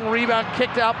 Long rebound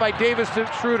kicked out by Davis to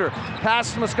Schroeder.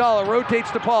 Passes to Muscala, rotates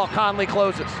to Paul. Conley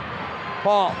closes.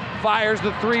 Paul fires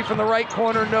the 3 from the right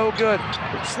corner, no good.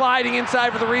 Sliding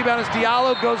inside for the rebound as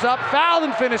Diallo goes up, fouled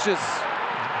and finishes.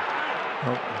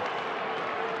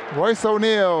 Royce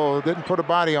O'Neal didn't put a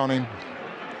body on him.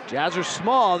 Jazz are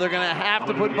small, they're gonna have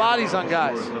to put bodies on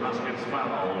guys.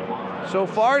 So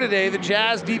far today, the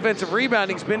Jazz defensive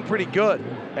rebounding's been pretty good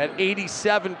at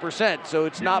 87%, so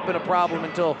it's not been a problem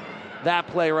until that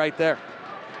play right there.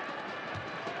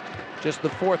 Just the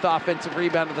 4th offensive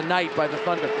rebound of the night by the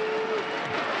Thunder.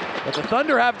 But the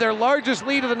Thunder have their largest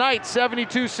lead of the night,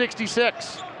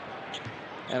 72-66.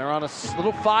 And are on a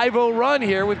little 5-0 run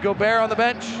here with Gobert on the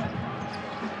bench.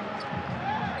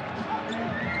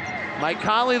 Mike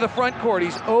Conley, the front court,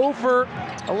 he's 0 for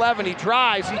 11. He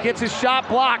drives, he gets his shot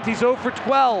blocked, he's 0 for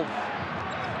 12.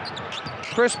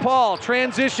 Chris Paul,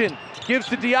 transition, gives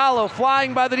to Diallo,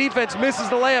 flying by the defense, misses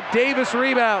the layup, Davis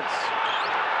rebounds.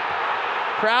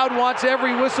 Crowd wants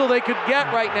every whistle they could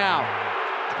get right now.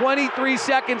 23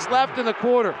 seconds left in the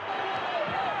quarter.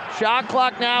 Shot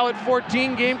clock now at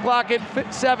 14, game clock at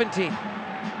 17.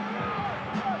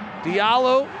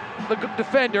 Diallo, the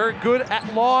defender, good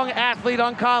long athlete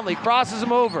on Conley, crosses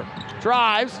him over,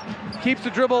 drives, keeps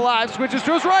the dribble alive, switches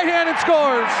to his right hand and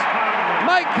scores.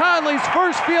 Mike Conley's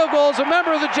first field goal is a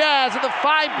member of the Jazz at the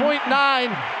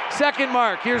 5.9 second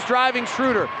mark. Here's driving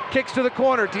Schroeder, kicks to the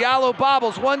corner, Diallo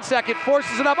bobbles 1 second,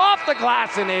 forces it up off the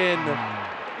glass and in.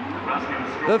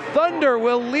 The Thunder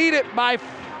will lead it by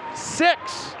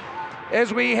 6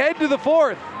 as we head to the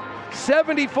 4th.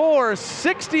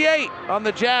 74-68 on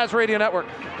the Jazz Radio Network.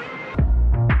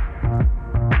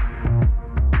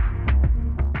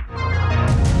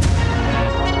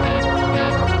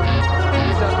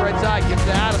 Gives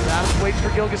to Adams. Adams waits for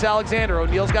Gilgeous-Alexander.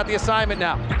 O'Neal's got the assignment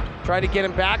now. Trying to get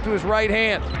him back to his right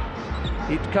hand.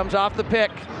 He comes off the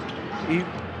pick. He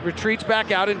retreats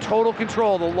back out in total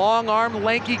control. The long arm,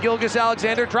 lanky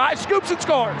Gilgeous-Alexander drives, scoops, and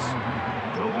scores.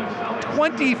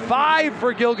 25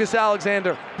 for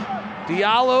Gilgeous-Alexander.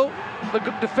 Diallo, the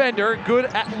defender,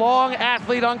 good long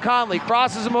athlete on Conley,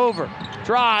 crosses him over,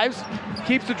 drives,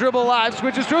 keeps the dribble alive,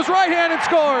 switches to his right hand and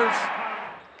scores.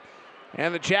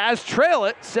 And the Jazz trail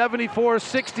it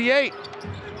 74-68.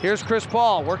 Here's Chris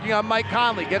Paul working on Mike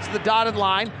Conley, gets the dotted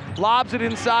line, lobs it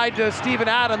inside to Steven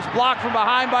Adams, blocked from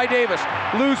behind by Davis.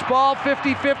 Loose ball,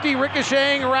 50-50,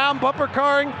 ricocheting around, bumper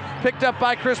carring, picked up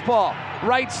by Chris Paul.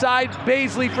 right side,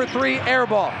 Baisley for three, air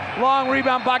ball. Long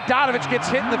rebound, Bogdanovich gets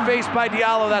hit in the face by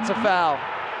Diallo, that's a foul.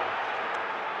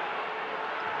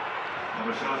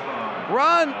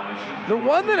 Ron, the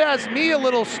one that has me a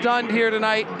little stunned here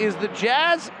tonight is the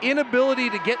Jazz inability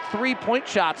to get three-point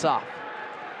shots off.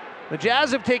 The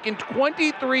Jazz have taken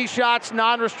 23 shots,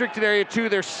 non-restricted area 2.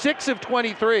 They're 6 of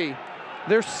 23.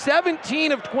 They're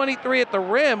 17 of 23 at the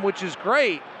rim, which is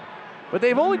great, but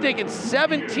they've only taken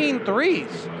 17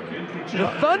 threes.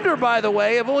 The Thunder, by the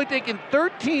way, have only taken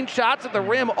 13 shots at the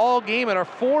rim all game and are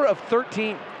 4 of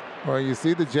 13. Well, you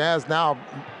see the Jazz now.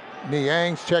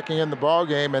 Niang's checking in the ball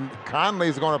game, and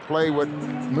Conley's going to play with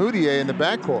Moutier in the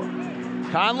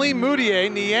backcourt. Conley, Moutier,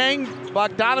 Niang,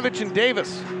 Bogdanovich, and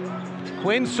Davis.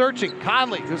 Quinn searching.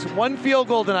 Conley, who's one field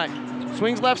goal tonight.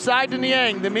 Swings left side to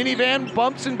Niang. The minivan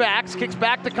bumps and backs, kicks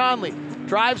back to Conley.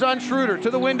 Drives on Schroeder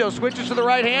to the window, switches to the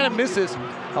right hand and misses.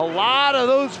 A lot of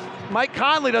those, Mike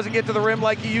Conley doesn't get to the rim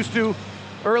like he used to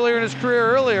earlier in his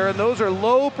career and those are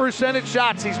low percentage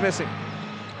shots he's missing.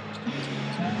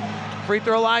 Free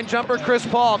throw line jumper, Chris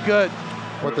Paul, good.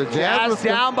 What the Jazz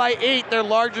down by 8, their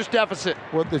largest deficit.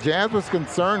 What the Jazz was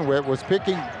concerned with was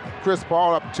picking Chris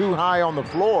Paul up too high on the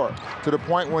floor to the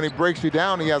point when he breaks you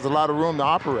down, he has a lot of room to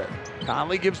operate.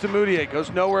 Conley gives to Moutier,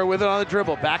 goes nowhere with it on the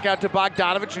dribble. Back out to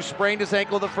Bogdanovich, who sprained his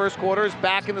ankle in the first quarter, is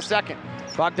back in the second.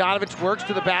 Bogdanovich works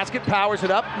to the basket, powers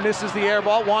it up, misses the air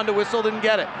ball. Wanda Whistle didn't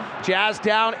get it. Jazz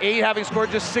down 8, having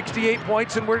scored just 68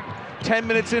 points, and we're 10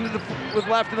 minutes with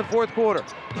left in the fourth quarter.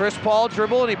 Chris Paul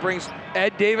dribble, and he brings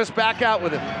Ed Davis back out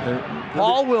with him.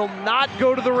 Paul will not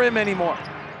go to the rim anymore.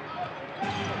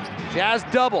 Jazz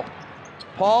double.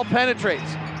 Paul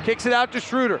penetrates, kicks it out to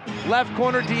Schroeder. Left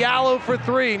corner, Diallo for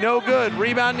three, no good.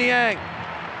 Rebound, Niang.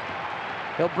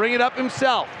 He'll bring it up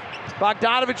himself.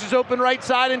 Bogdanovich is open right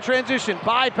side in transition.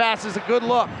 Bypasses a good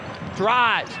look.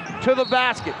 Drives to the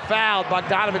basket. Fouled.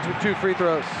 Bogdanovich with 2 free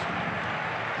throws.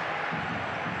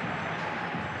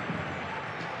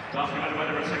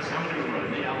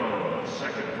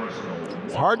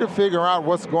 It's hard to figure out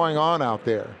what's going on out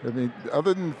there. I mean,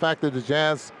 other than the fact that the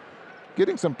Jazz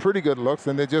getting some pretty good looks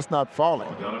and they're just not falling.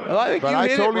 Well, I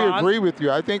totally agree with you.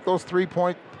 I think those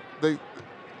 3-point, the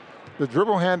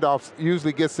dribble handoffs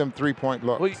usually gets them 3-point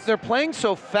looks. Well, they're playing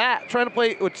so fast, trying to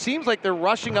play, it seems like they're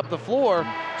rushing up the floor,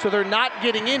 so they're not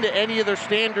getting into any of their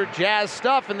standard Jazz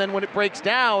stuff, and then when it breaks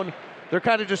down, they're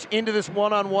kind of just into this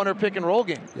one-on-one or pick-and-roll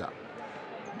game. Yeah.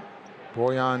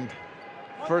 Bojan.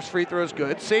 First free throw is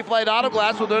good. Safe Light Auto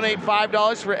Glass will donate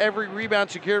 $5 for every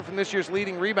rebound secured from this year's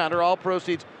leading rebounder. All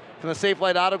proceeds from the Safe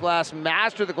Light Auto Glass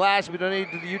Master the Glass will be donated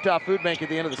to the Utah Food Bank at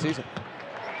the end of the season.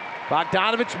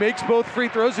 Bogdanovich makes both free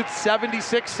throws. It's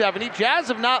 76-70. Jazz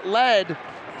have not led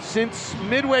since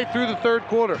midway through the third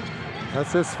quarter.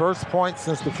 That's his first point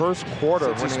since the first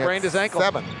quarter. Since he sprained his ankle.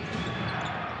 7.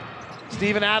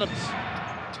 Steven Adams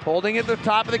holding at the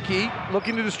top of the key,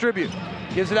 looking to distribute.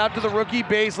 Gives it out to the rookie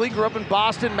Baisley, grew up in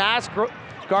Boston, Mass,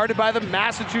 guarded by the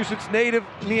Massachusetts native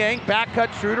Niang. Back cut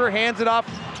Schroeder, hands it off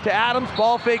to Adams.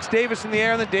 Ball fakes Davis in the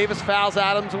air, and then Davis fouls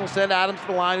Adams and will send Adams to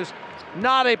the line, who's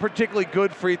not a particularly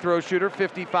good free throw shooter,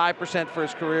 55% for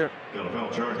his career.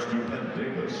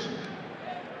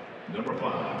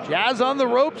 Jazz on the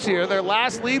ropes here. Their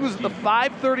last lead was at the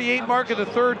 5:38 mark of the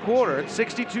third quarter at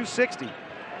 62-60.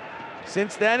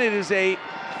 Since then, it is a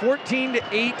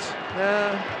 14-8,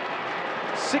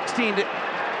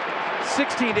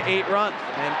 16-8 run,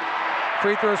 and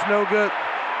free throws no good.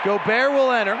 Gobert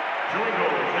will enter.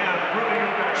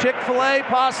 Chick-fil-A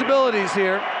possibilities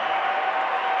here.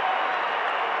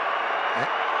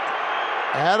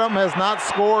 Adam has not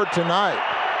scored tonight.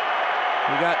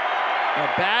 We got a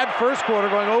bad first quarter,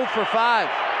 going 0 for 5.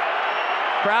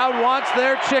 Crowd wants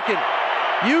their chicken.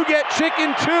 You get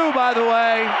chicken too, by the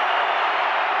way.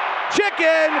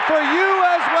 Chicken for you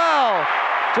as well.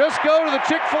 Just go to the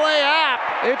Chick-fil-A app.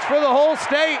 It's for the whole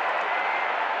state.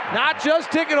 Not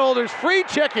just ticket holders, free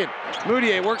chicken.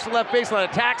 Moutier works the left baseline,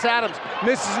 attacks Adams,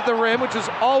 misses at the rim, which has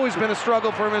always been a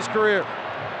struggle for him in his career.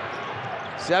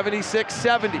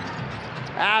 76-70.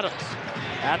 Adams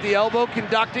at the elbow,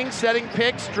 conducting, setting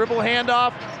picks, dribble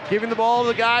handoff, giving the ball to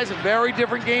the guys. A very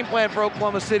different game plan for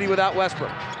Oklahoma City without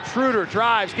Westbrook. Schroeder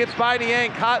drives, gets by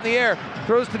Niang, caught in the air,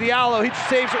 throws to Diallo. He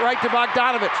saves it right to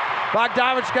Bogdanovich.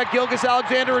 Bogdanovich got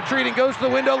Gilgeous-Alexander retreating, goes to the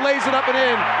window, lays it up and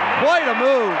in. Quite a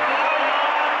move.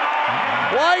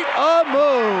 Quite a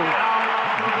move.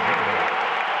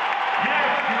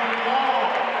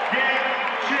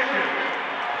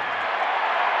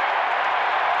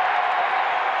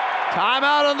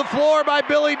 Timeout on the floor by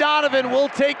Billy Donovan. We'll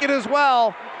take it as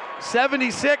well.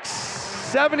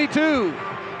 76-72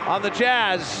 on the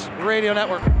Jazz Radio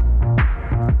Network.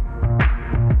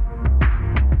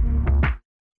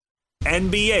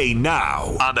 NBA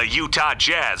Now on the Utah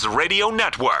Jazz Radio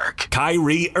Network.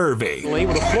 Kyrie Irving.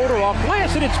 With a floater off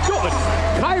glass, and it's good.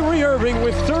 Kyrie Irving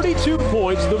with 32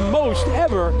 points, the most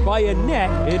ever by a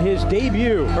net in his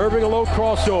debut. Irving a low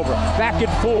crossover, back and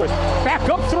forth, back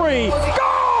up three.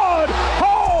 Good!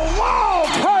 Oh, wow!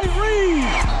 Kyrie!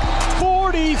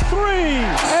 43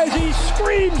 as he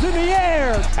screams in the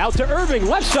air. Out to Irving,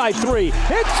 left side three.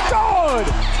 It's good!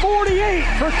 48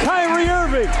 for Kyrie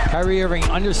Irving. Kyrie Irving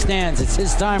understands it's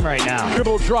his time right now.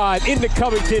 Dribble drive into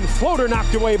Covington. Floater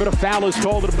knocked away, but a foul is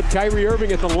called. But Kyrie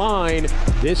Irving at the line.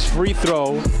 This free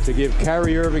throw to give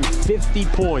Kyrie Irving 50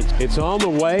 points. It's on the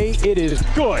way. It is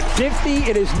good. 50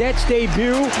 in his Nets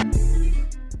debut.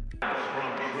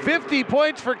 50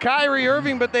 points for Kyrie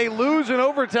Irving, but they lose in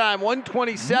overtime.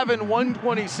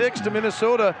 127-126 to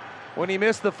Minnesota when he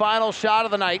missed the final shot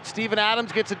of the night. Steven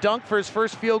Adams gets a dunk for his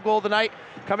first field goal of the night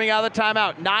coming out of the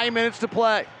timeout. 9 minutes to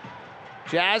play.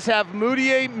 Jazz have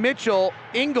Mudiay, Mitchell,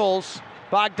 Ingles,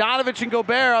 Bogdanovich, and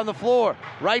Gobert on the floor.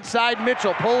 Right side,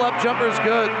 Mitchell. Pull-up jumper is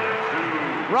good.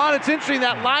 Ron, it's interesting,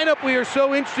 that lineup we are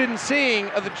so interested in seeing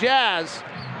of the Jazz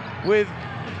with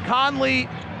Conley,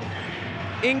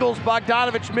 Ingles,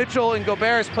 Bogdanovich, Mitchell, and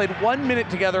Gobert has played 1 minute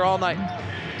together all night.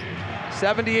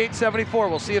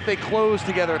 78-74. We'll see if they close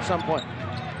together at some point.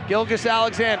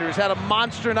 Gilgeous-Alexander has had a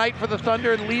monster night for the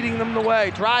Thunder and leading them the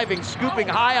way. Driving, scooping,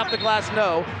 high off the glass,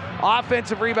 no.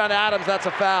 Offensive rebound, Adams, that's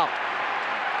a foul.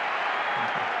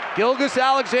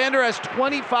 Gilgeous-Alexander has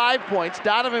 25 points.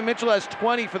 Donovan Mitchell has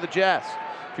 20 for the Jazz.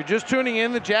 If you're just tuning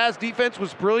in, the Jazz defense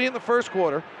was brilliant in the first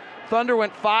quarter. Thunder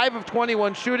went 5 of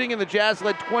 21 shooting, and the Jazz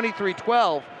led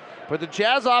 23-12. But the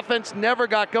Jazz offense never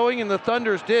got going, and the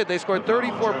Thunders did. They scored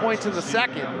 34 points in the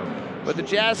second, but the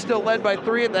Jazz still led by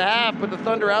 3 at the half, but the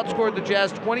Thunder outscored the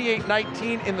Jazz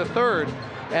 28-19 in the third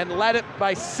and led it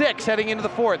by 6 heading into the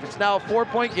fourth. It's now a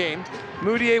 4-point game.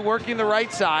 Mudiay working the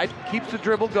right side, keeps the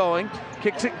dribble going,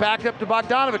 kicks it back up to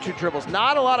Bogdanovich, who dribbles.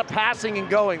 Not a lot of passing and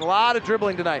going, a lot of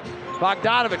dribbling tonight.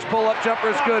 Bogdanovich, pull-up jumper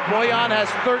is good. Bojan has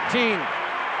 13.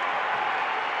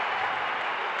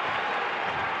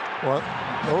 Well,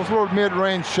 those little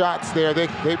mid-range shots there,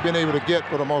 they've been able to get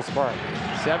for the most part.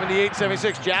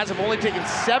 78-76. Jazz have only taken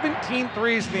 17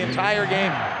 threes in the entire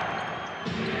game.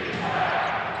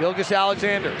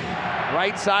 Gilgeous-Alexander,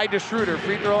 right side to Schroeder.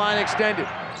 Free throw line extended.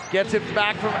 Gets it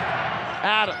back from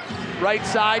Adams. Right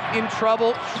side in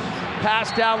trouble.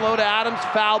 Pass down low to Adams.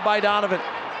 Fouled by Donovan.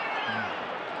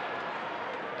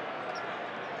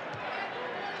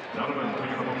 Donovan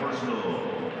picking up a personal.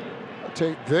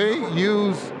 They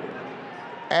use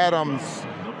Adams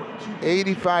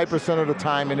 85% of the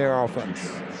time in their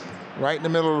offense, right in the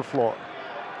middle of the floor.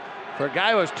 For a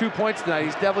guy who has 2 points tonight,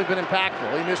 he's definitely been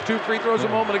impactful. He missed 2 free throws a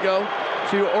moment ago,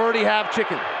 so you already have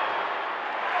chicken.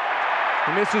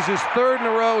 He misses his 3rd in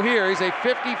a row here. He's a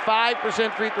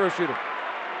 55% free throw shooter.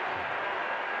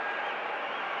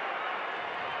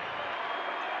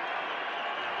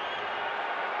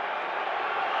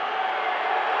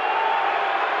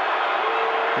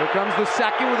 Here comes the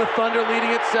second with the Thunder leading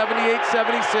at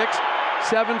 78-76.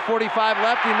 7:45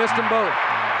 left. He missed them both.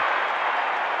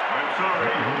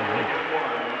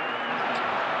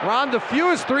 Ron, the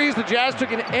fewest threes the Jazz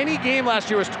took in any game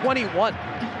last year was 21.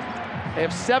 They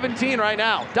have 17 right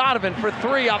now. Donovan for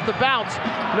 3 off the bounce.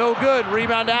 No good.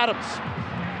 Rebound Adams.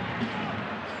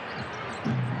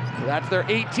 That's their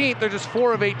 18th. They're just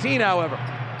 4 of 18, however.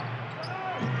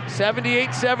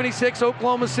 78-76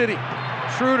 Oklahoma City.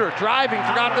 Schroeder driving,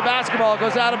 forgot the basketball,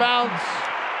 goes out of bounds.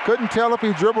 Couldn't tell if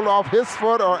he dribbled off his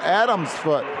foot or Adams'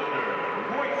 foot.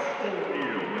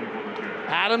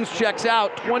 Adams checks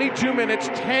out, 22 minutes,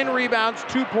 10 rebounds,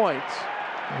 2 points.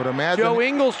 Would imagine Joe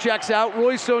Ingles checks out,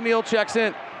 Royce O'Neal checks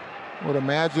in. Would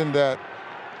imagine that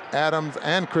Adams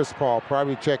and Chris Paul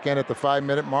probably check in at the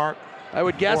 5-minute mark. I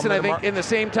would guess, and I think in the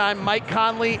same time, Mike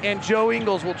Conley and Joe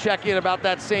Ingles will check in about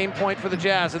that same point for the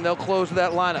Jazz, and they'll close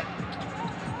that lineup.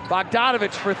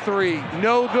 Bogdanovich for 3,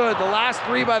 no good. The last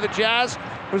 3 by the Jazz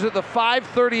was at the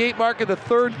 5:38 mark of the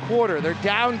third quarter. They're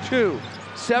down 2,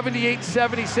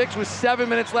 78-76 with 7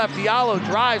 minutes left. Diallo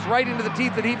drives right into the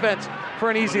teeth of defense for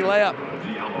an easy layup.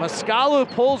 Muscala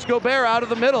pulls Gobert out of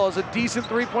the middle as a decent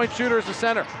 3-point shooter as a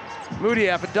center.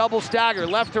 Mudiay, a double stagger,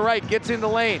 left to right, gets in the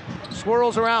lane,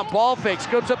 swirls around, ball fakes,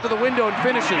 scopes up to the window and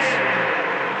finishes.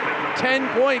 10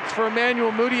 points for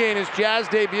Emmanuel Mudiay in his Jazz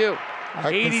debut.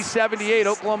 80-78,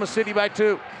 Oklahoma City by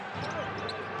 2.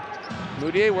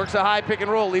 Mudiay works a high pick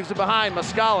and roll, leaves it behind.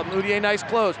 Muscala, Mudiay, nice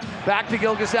close. Back to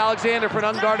Gilgeous-Alexander for an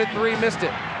unguarded 3, missed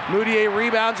it. Mudiay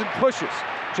rebounds and pushes.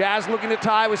 Jazz looking to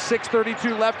tie with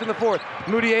 6:32 left in the fourth.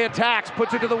 Mudiay attacks,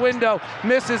 puts it to the window,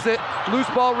 misses it. Loose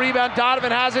ball rebound,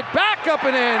 Donovan has it, back up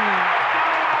and in.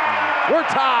 We're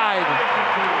tied.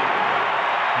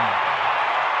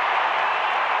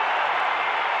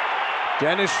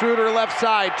 Dennis Schroeder left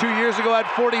side. 2 years ago had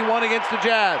 41 against the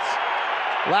Jazz.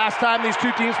 Last time these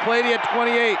two teams played, he had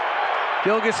 28.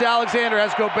 Gilgeous-Alexander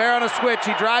has Gobert on a switch.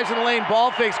 He drives in the lane,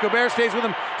 ball fakes. Gobert stays with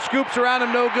him, scoops around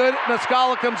him, no good.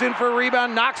 Muscala comes in for a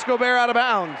rebound, knocks Gobert out of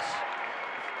bounds.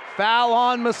 Foul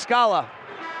on Muscala.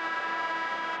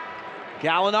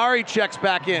 Gallinari checks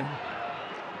back in.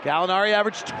 Gallinari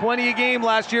averaged 20 a game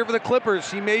last year for the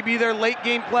Clippers. He may be their late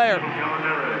game player.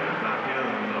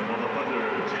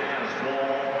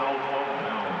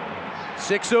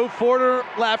 6:04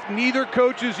 left. Neither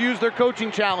coaches used their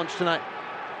coaching challenge tonight.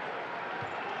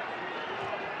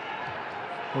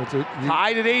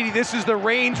 Tied at 80. This is the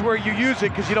range where you use it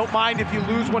because you don't mind if you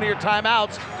lose one of your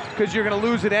timeouts because you're going to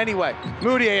lose it anyway.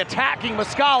 Mudiay attacking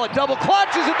Muscala. Double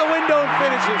clutches at the window and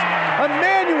finishes.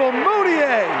 Emmanuel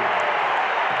Mudiay.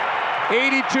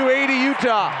 82-80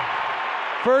 Utah.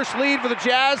 First lead for the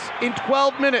Jazz in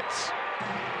 12 minutes.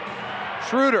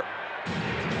 Schroeder,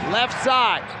 left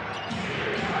side.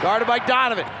 Guarded by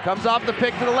Donovan. Comes off the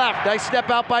pick to the left. Nice step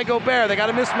out by Gobert. They got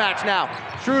a mismatch now.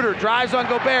 Schroeder drives on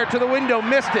Gobert to the window.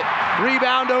 Missed it.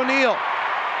 Rebound O'Neal.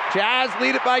 Jazz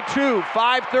lead it by 2.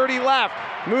 5:30 left.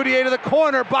 Mudiay to the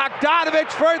corner. Bogdanovich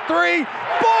for 3.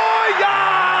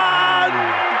 Boyan!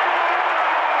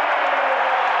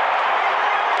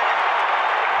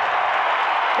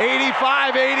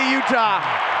 '85-80 Utah.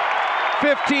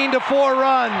 15-4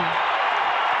 run.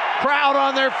 Crowd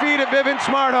on their feet at Vivint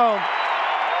Smart Home.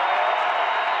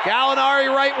 Gallinari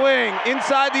right wing,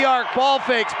 inside the arc, ball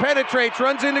fakes, penetrates,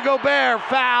 runs into Gobert,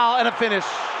 foul, and a finish.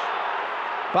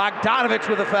 Bogdanovich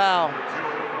with a foul.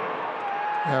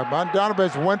 Yeah,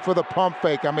 Bogdanovich went for the pump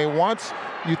fake. I mean, once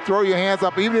you throw your hands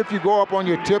up, even if you go up on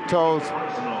your tiptoes,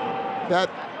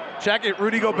 that... Check it,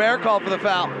 Rudy Gobert called for the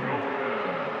foul.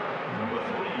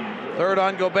 Third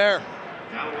on Gobert.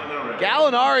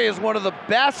 Gallinari is one of the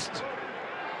best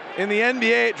in the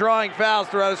NBA at drawing fouls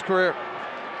throughout his career.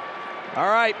 All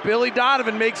right, Billy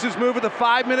Donovan makes his move at the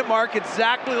 5-minute mark,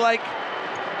 exactly like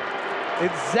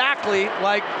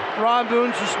Ron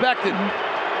Boone suspected.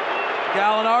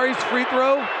 Gallinari's free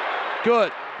throw,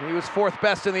 good. He was 4th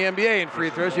best in the NBA in free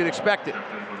throws, you'd expect it.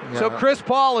 Yeah. So Chris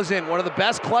Paul is in, one of the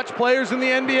best clutch players in the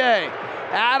NBA.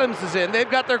 Adams is in. They've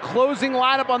got their closing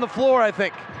lineup on the floor, I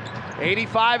think.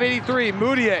 85-83,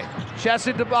 Mudiay,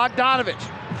 chested to Bogdanovich.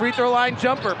 Free throw line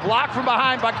jumper, blocked from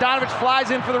behind. Bogdanovich flies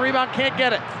in for the rebound, can't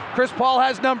get it. Chris Paul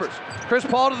has numbers. Chris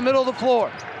Paul to the middle of the floor.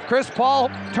 Chris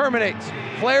Paul terminates.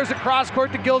 Flares across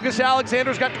court to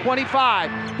Gilgeous-Alexander's got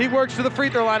 25. He works to the free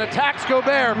throw line, attacks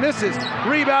Gobert, misses.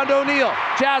 Rebound O'Neal.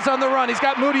 Jazz on the run. He's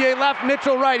got Mudiay left,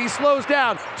 Mitchell right. He slows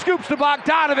down, scoops to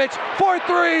Bogdanovich for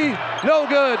 3. No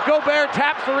good. Gobert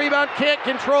taps the rebound, can't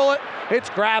control it. It's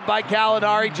grabbed by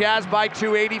Gallinari. Jazz by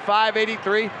 2,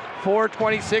 85-83.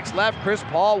 4:26 left. Chris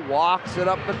Paul walks it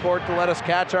up the court to let us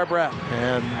catch our breath.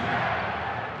 And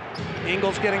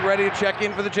Ingles getting ready to check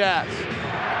in for the Jazz.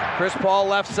 Chris Paul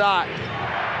left side.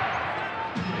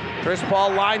 Chris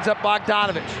Paul lines up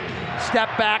Bogdanovich. Step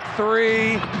back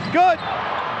 3. Good.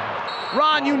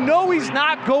 Ron, you know he's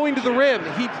not going to the rim.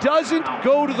 He doesn't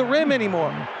go to the rim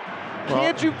anymore.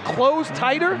 Can't you close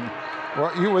tighter?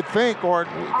 Well, you would think, or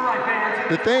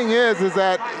the thing is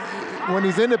that when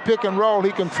he's in the pick and roll,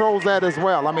 he controls that as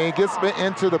well. I mean, he gets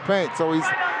into the paint, so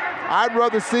I'd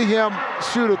rather see him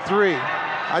shoot a 3.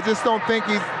 I just don't think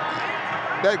he's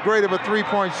that great of a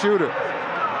three-point shooter.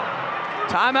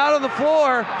 Timeout on the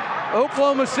floor.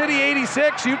 Oklahoma City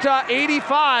 86, Utah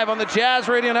 85 on the Jazz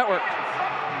Radio Network.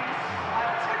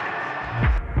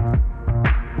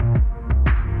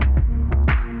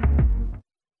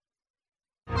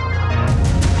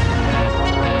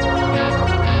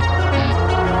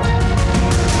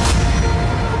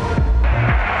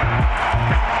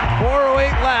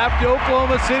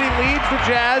 Oklahoma City leads the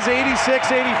Jazz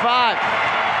 86-85.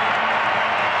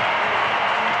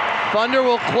 Thunder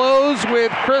will close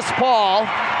with Chris Paul,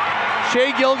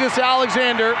 Shai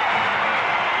Gilgeous-Alexander,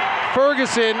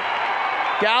 Ferguson,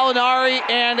 Gallinari,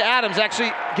 and Adams.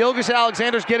 Actually,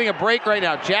 Gilgeous-Alexander's getting a break right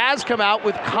now. Jazz come out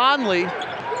with Conley,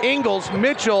 Ingles,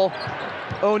 Mitchell,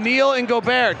 O'Neal, and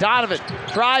Gobert. Donovan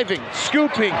driving,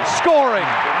 scooping, scoring.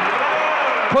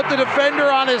 Put the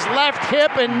defender on his left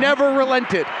hip and never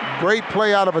relented. Great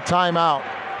play out of a timeout.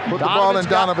 Put the ball in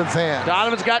Donovan's hands.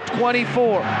 Donovan's got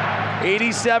 24,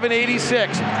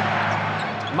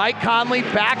 87-86. Mike Conley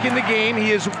back in the game.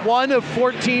 He is 1 of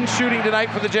 14 shooting tonight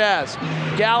for the Jazz.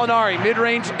 Gallinari,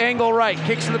 mid-range angle right,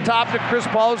 kicks to the top to Chris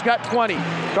Paul, who's got 20.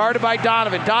 Guarded by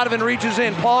Donovan. Donovan reaches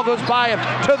in. Paul goes by him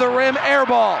to the rim, air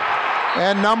ball.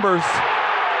 And numbers.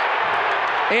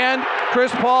 And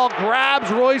Chris Paul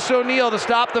grabs Royce O'Neal to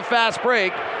stop the fast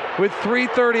break with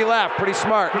 3:30 left. Pretty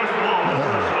smart.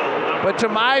 But to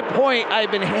my point, I've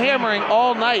been hammering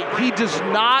all night. He does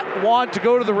not want to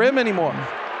go to the rim anymore.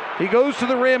 He goes to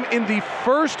the rim in the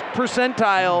first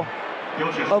percentile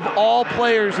of all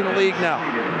players in the league now.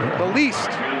 The least.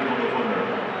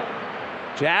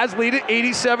 Jazz lead at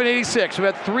 87-86.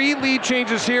 We've had 3 lead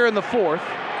changes here in the fourth,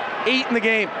 8 in the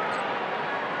game.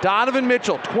 Donovan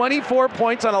Mitchell, 24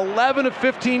 points on 11 of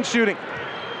 15 shooting.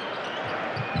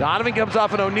 Donovan comes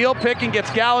off an O'Neal pick and gets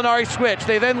Gallinari switch.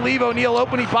 They then leave O'Neal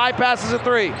open. He bypasses a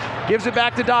 3. Gives it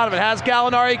back to Donovan. Has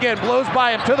Gallinari again. Blows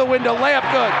by him to the window. Layup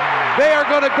good. They are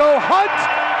going to go hunt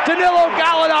Danilo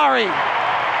Gallinari.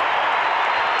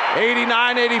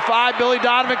 89-85. Billy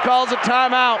Donovan calls a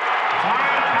timeout.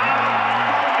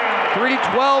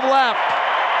 3:12 left.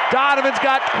 Donovan's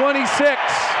got 26.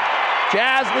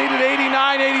 Jazz lead at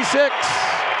 89-86.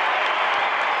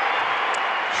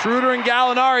 Schroeder and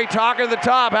Gallinari talking to the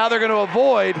top how they're going to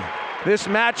avoid this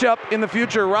matchup in the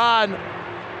future. Ron,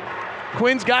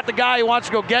 Quinn's got the guy he wants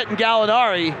to go get in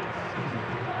Gallinari.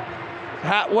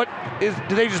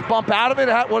 Do they just bump out of it?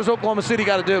 What does Oklahoma City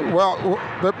got to do? Well,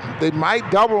 they might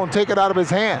double and take it out of his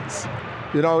hands.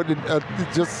 You know,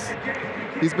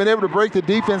 he's been able to break the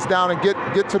defense down and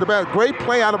get to the basket. Great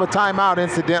play out of a timeout,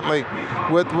 incidentally,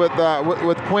 with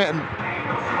Quentin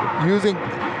using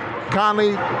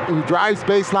Conley, who drives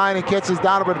baseline and catches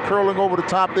Donovan curling over the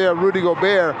top there, Rudy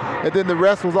Gobert, and then the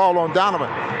rest was all on Donovan.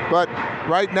 But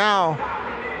right now,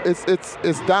 it's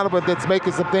Donovan that's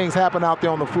making some things happen out there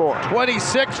on the floor.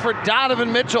 26 for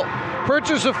Donovan Mitchell.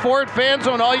 Purchase a Ford Fan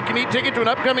Zone all-you-can-eat ticket to an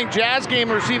upcoming Jazz game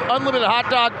and receive unlimited hot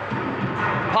dog,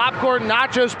 popcorn,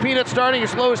 nachos, peanuts starting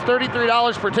as low as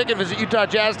 $33 per ticket. Visit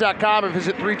UtahJazz.com or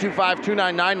visit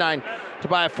 325-2999 to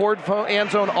buy a Ford Fan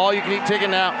Zone all-you-can-eat ticket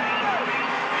now.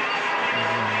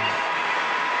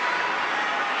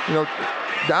 You know,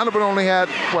 Donovan only had,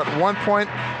 1 point?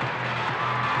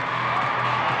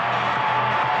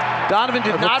 Donovan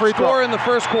did not score in the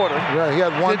first quarter. Yeah, he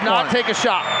had 1 point. Did not take a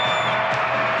shot.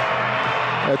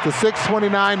 At the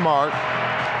 6:29 mark,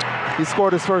 he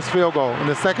scored his first field goal in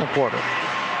the second quarter.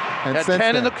 And at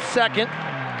 10 in the second,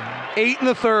 8 in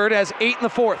the third, has 8 in the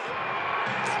fourth.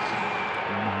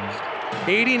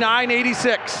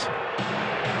 89-86.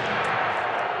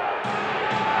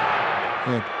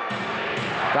 Yeah.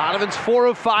 Donovan's 4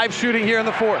 of 5 shooting here in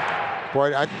the fourth.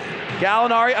 Boy,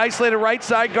 Gallinari isolated right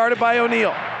side, guarded by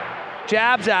O'Neal.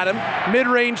 Jabs at him,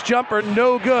 mid-range jumper,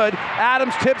 no good.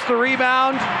 Adams tips the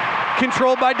rebound,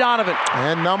 controlled by Donovan.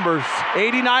 And numbers.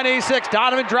 89-86,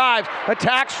 Donovan drives,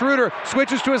 attacks Schroeder,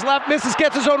 switches to his left, misses,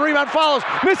 gets his own rebound, follows,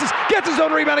 misses, gets his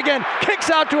own rebound again, kicks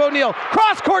out to O'Neal,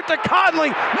 cross court to Conley,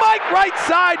 Mike right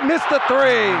side, missed the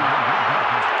 3.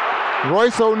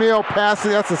 Royce O'Neal passing,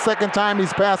 that's the second time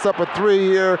he's passed up a 3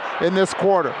 here in this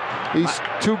quarter. He's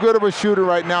too good of a shooter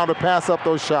right now to pass up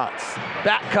those shots.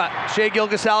 Back cut, Shai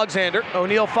Gilgeous-Alexander,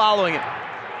 O'Neal following it.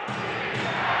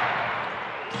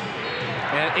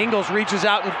 And Ingles reaches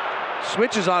out and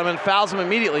switches on him and fouls him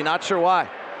immediately, not sure why.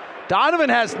 Donovan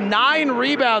has 9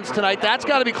 rebounds tonight. That's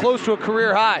got to be close to a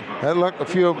career high. That looked a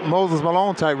few Moses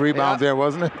Malone type rebounds there,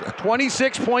 wasn't it?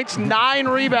 26 points, 9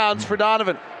 rebounds for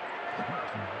Donovan.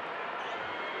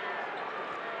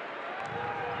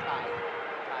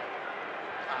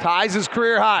 Ties his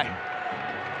career high.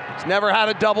 He's never had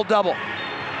a double-double.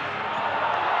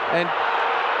 And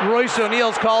Royce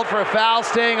O'Neal's called for a foul,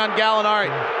 staying on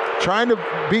Gallinari. Trying to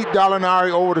beat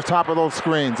Gallinari over the top of those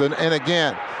screens. And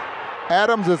again,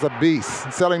 Adams is a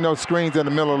beast, selling those screens in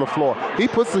the middle of the floor. He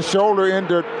puts the shoulder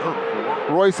into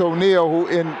Royce O'Neal, who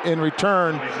in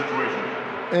return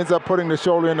ends up putting the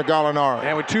shoulder into Gallinari.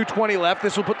 And with 2:20 left,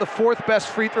 this will put the 4th best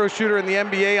free throw shooter in the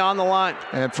NBA on the line.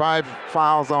 And 5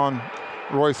 fouls on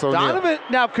Royce O'Neal. Donovan,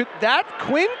 now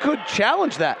Quinn could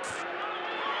challenge that.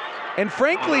 And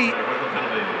frankly,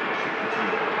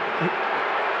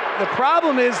 the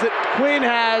problem is that Quinn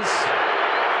has...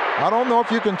 I don't know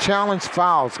if you can challenge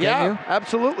fouls, can you? Yeah,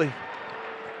 absolutely.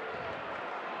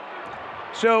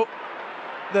 So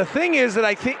the thing is that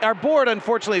I think our board,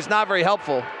 unfortunately, is not very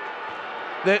helpful.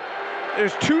 That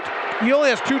he only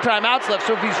has 2 timeouts left,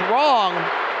 so if he's wrong,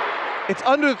 it's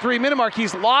under the 3-minute mark.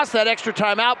 He's lost that extra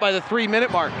timeout by the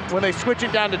 3-minute mark when they switch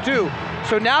it down to 2.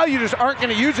 So now you just aren't going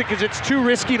to use it because it's too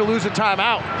risky to lose a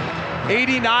timeout.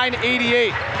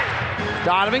 89-88.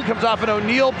 Donovan comes off an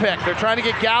O'Neal pick. They're trying to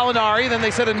get Gallinari. Then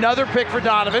they set another pick for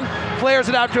Donovan. Flares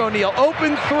it out to O'Neal.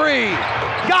 Open 3.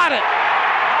 Got it.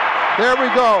 There we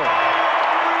go.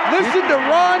 Listen to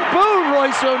Ron Boone,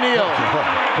 Royce O'Neal.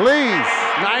 Please.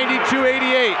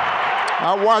 92-88.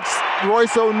 I watched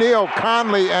Royce O'Neal,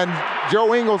 Conley, and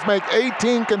Joe Ingles make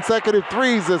 18 consecutive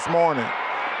threes this morning.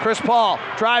 Chris Paul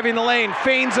driving the lane,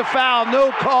 feigns a foul,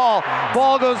 no call.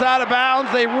 Ball goes out of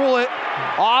bounds. They rule it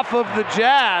off of the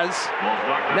Jazz.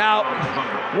 Now,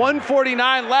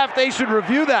 1:49 left. They should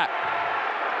review that.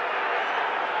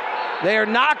 They are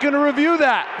not going to review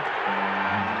that.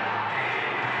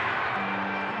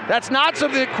 That's not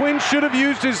something that Quinn should have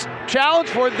used his challenge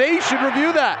for. They should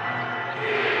review that.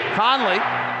 Conley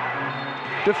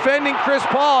defending Chris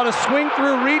Paul, and a swing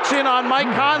through reach in on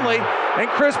Mike Conley, and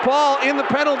Chris Paul in the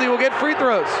penalty will get free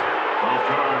throws.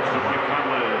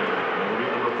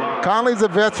 Conley's a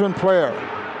veteran player.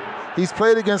 He's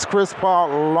played against Chris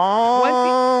Paul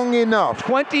long enough.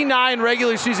 29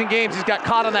 regular season games. He's got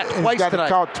caught on that twice tonight. He's got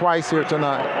caught twice here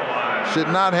tonight. Should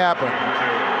not happen.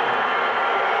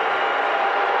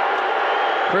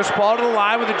 Chris Paul to the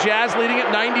line with the Jazz leading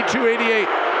at 92-88.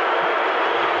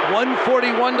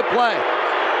 1:41 to play.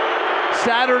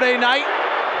 Saturday night.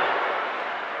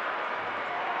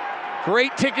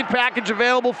 Great ticket package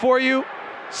available for you.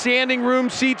 Standing room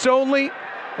seats only,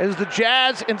 as the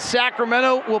Jazz in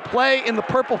Sacramento will play in the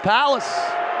Purple Palace.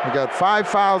 We got 5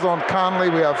 fouls on Conley.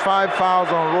 We have 5 fouls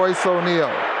on Royce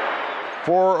O'Neal.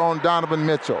 4 on Donovan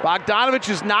Mitchell. Bogdanovich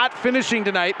is not finishing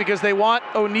tonight because they want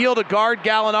O'Neal to guard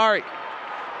Gallinari.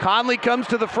 Conley comes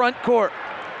to the front court.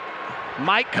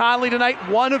 Mike Conley tonight,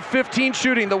 1 of 15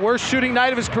 shooting, the worst shooting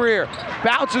night of his career.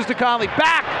 Bounces to Conley,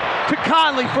 back to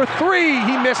Conley for 3,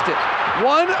 he missed it.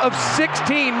 1 of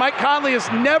 16, Mike Conley has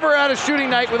never had a shooting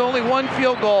night with only 1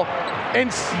 field goal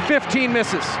and 15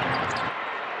 misses.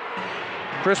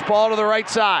 Chris Paul to the right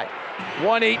side,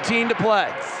 1:18 to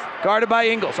play. Guarded by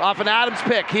Ingles, off an Adams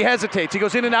pick. He hesitates, he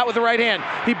goes in and out with the right hand.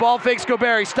 He ball fakes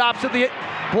Gobert, he stops at the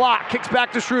block, kicks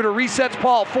back to Schroeder, resets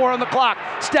Paul, 4 on the clock.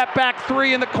 Step back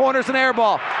 3 in the corners, an air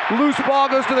ball. Loose ball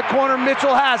goes to the corner,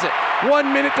 Mitchell has it.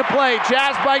 1 minute to play,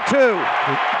 Jazz by 2.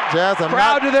 Jazz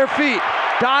crowd to their feet.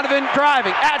 Donovan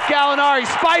driving at Gallinari,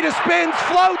 Spida spins,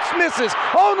 floats, misses.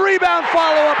 Own rebound,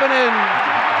 follow up and in.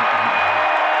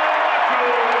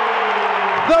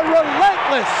 The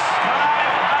relentless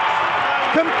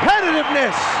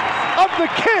competitiveness of the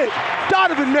kid,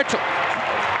 Donovan Mitchell.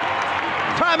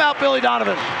 Timeout, Billy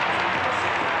Donovan.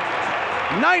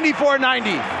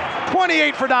 94-90,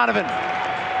 28 for Donovan.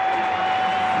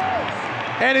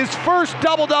 And his first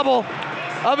double-double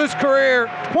of his career,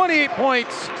 28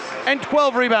 points and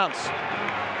 12 rebounds.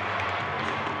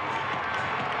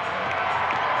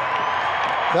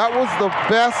 That was the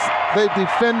best they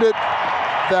defended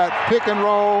that pick and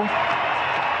roll,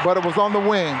 but it was on the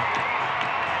wing,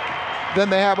 than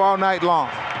they have all night long.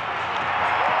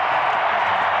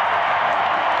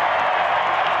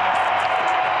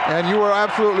 And you were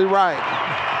absolutely right.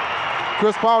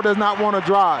 Chris Paul does not want to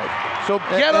drive. So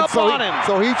get up on him.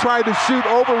 So he tried to shoot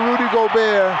over Rudy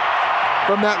Gobert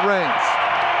from that range.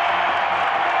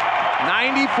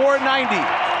 94-90.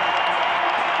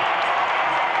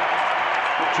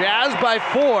 Jazz by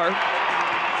 4.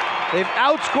 They've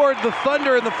outscored the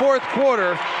Thunder in the fourth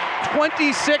quarter,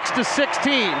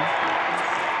 26-16.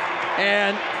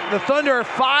 And the Thunder are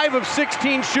 5 of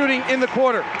 16 shooting in the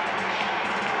quarter.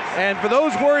 And for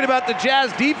those worried about the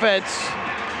Jazz defense,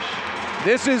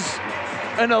 this is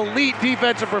an elite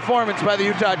defensive performance by the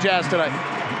Utah Jazz tonight.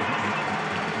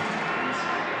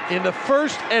 In the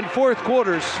first and fourth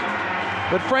quarters,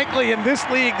 but frankly in this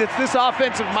league that's this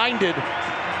offensive minded,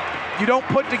 you don't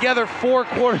put together 4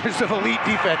 quarters of elite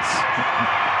defense.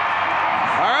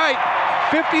 All right,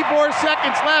 54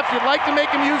 seconds left. You'd like to make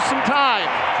him use some time.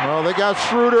 Well, they got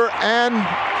Schroeder and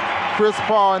Chris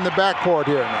Paul in the backcourt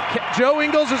here now. Joe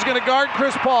Ingles is going to guard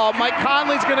Chris Paul. Mike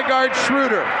Conley's going to guard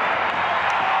Schroeder.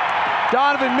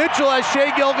 Donovan Mitchell has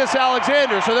Shai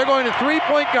Gilgeous-Alexander, so they're going to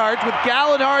 3-point guards with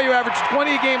Gallinari, who averaged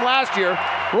 20 a game last year,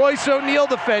 Royce O'Neal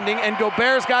defending, and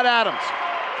Gobert's got Adams.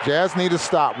 Jazz need a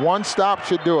stop. 1 stop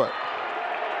should do it.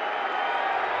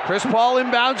 Chris Paul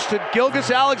inbounds to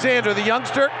Gilgeous-Alexander, the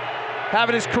youngster,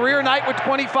 having his career night with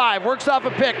 25. Works off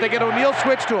a pick. They get O'Neal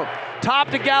switched to him. Top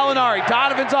to Gallinari.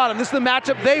 Donovan's on him. This is the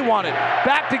matchup they wanted.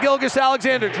 Back to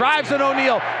Gilgeous-Alexander. Drives on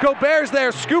O'Neal. Gobert's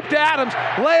there. Scoop to Adams.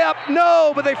 Layup.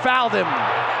 No, but they fouled him.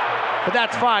 But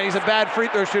that's fine. He's a bad free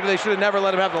throw shooter. They should have never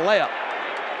let him have the layup.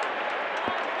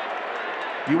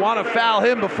 You want to foul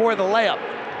him before the layup.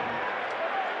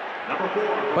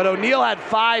 But O'Neal had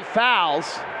 5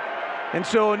 fouls. And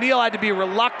so O'Neal had to be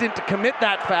reluctant to commit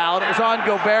that foul. And it was on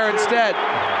Gobert instead.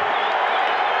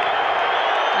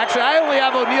 Actually, I only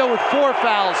have O'Neal with 4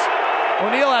 fouls.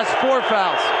 O'Neal has 4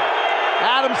 fouls.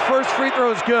 Adams' first free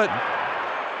throw is good.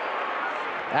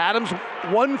 Adams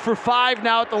 1 for 5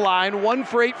 now at the line. 1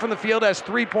 for 8 from the field, has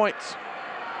 3 points.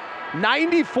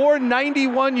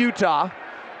 94-91 Utah.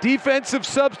 Defensive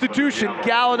substitution.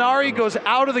 Gallinari goes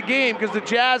out of the game because the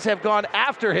Jazz have gone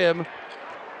after him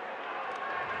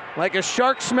like a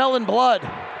shark smelling blood.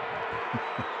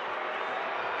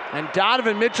 And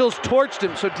Donovan Mitchell's torched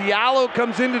him, so Diallo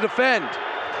comes in to defend.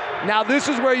 Now this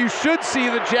is where you should see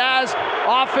the Jazz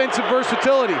offensive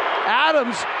versatility.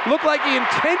 Adams looked like he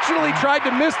intentionally tried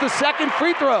to miss the second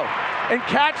free throw and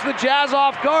catch the Jazz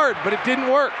off guard, but it didn't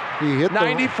work. He hit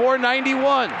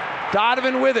 94-91.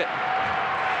 Donovan with it.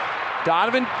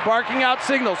 Donovan barking out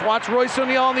signals, wants Royce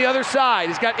O'Neal on the other side.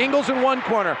 He's got Ingles in one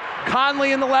corner,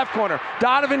 Conley in the left corner.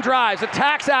 Donovan drives,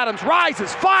 attacks Adams,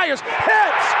 rises, fires,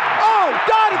 hits! Oh,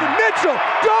 Donovan Mitchell,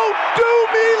 don't do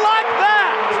me like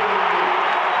that!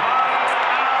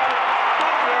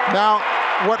 Now,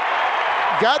 what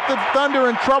got the Thunder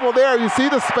in trouble there, you see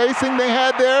the spacing they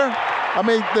had there? I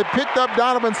mean, they picked up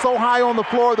Donovan so high on the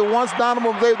floor that once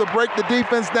Donovan was able to break the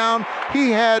defense down, he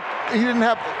didn't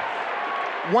have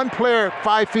one player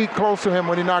 5 feet close to him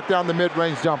when he knocked down the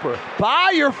mid-range jumper.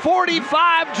 Buy your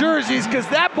 45 jerseys, because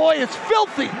that boy is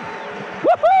filthy.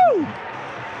 Woohoo!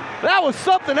 That was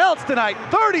something else tonight.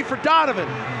 30 for Donovan.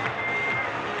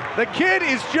 The kid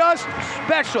is just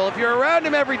special. If you're around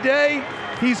him every day,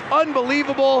 he's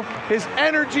unbelievable. His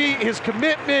energy, his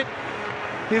commitment,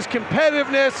 his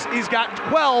competitiveness. He's got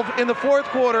 12 in the fourth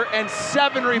quarter and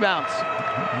 7 rebounds.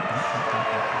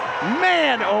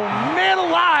 Man, oh man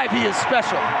alive, he is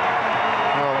special.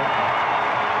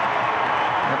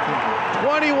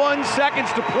 21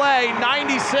 seconds to play,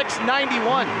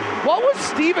 96-91. What was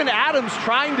Steven Adams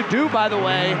trying to do, by the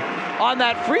way, on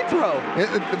that free throw?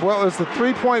 Well, it's a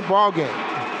three-point ball game.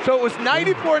 So it was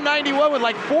 94-91 with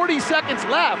like 40 seconds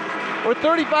left, or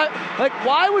 35. Like,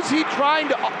 why was he trying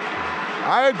to?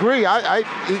 I agree.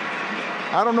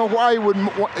 I don't know why he would.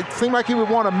 It seemed like he would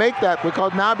want to make that,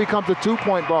 because now it becomes a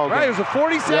 2-point ball game. Right, it was a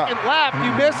 40-second left.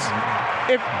 You miss.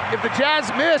 If the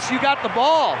Jazz miss, you got the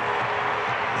ball.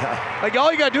 Like,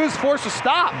 all you got to do is force a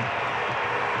stop.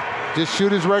 Just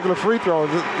shoot his regular free throws.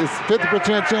 It's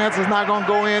 50% chance it's not going to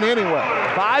go in anyway.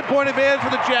 5-point advantage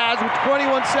for the Jazz with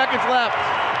 21 seconds left.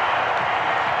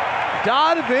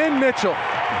 Donovan Mitchell,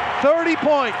 30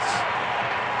 points.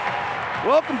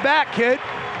 Welcome back, kid.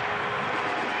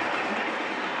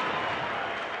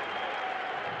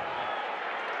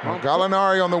 Well,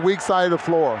 Gallinari on the weak side of the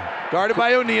floor. Guarded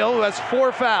by O'Neal, who has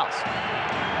 4 fouls.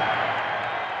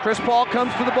 Chris Paul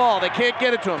comes to the ball. They can't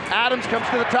get it to him. Adams comes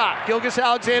to the top.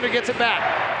 Gilgeous-Alexander gets it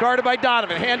back. Guarded by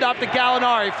Donovan. Hand off to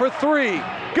Gallinari for 3.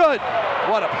 Good.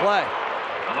 What a play.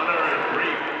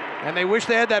 And they wish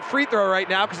they had that free throw right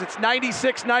now, because it's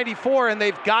 96-94 and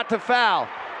they've got to foul.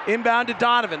 Inbound to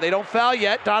Donovan. They don't foul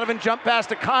yet. Donovan jumped past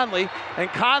to Conley, and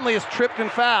Conley is tripped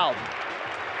and fouled.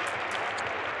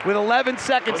 With 11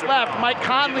 seconds left, Mike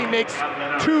Conley makes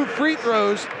 2 free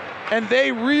throws, and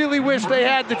they really wish they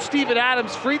had the Steven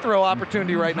Adams free throw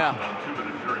opportunity right now.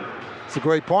 It's a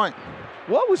great point.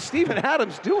 What was Steven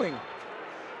Adams doing?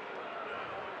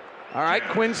 All right,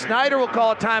 Quinn Snyder will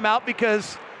call a timeout,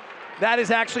 because that is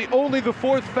actually only the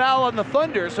 4th foul on the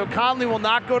Thunder, so Conley will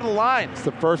not go to the line. It's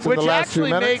the first in the last 2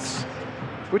 minutes.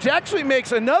 Which actually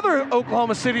makes another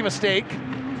Oklahoma City mistake.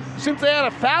 Since they had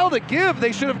a foul to give,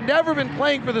 they should have never been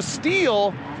playing for the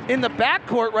steal in the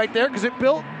backcourt right there, because it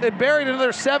buried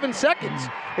another 7 seconds.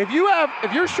 If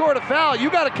you're short a foul,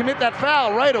 you got to commit that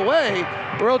foul right away,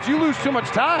 or else you lose too much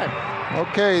time.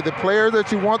 Okay, the players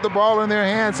that you want the ball in their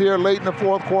hands here late in the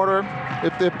fourth quarter,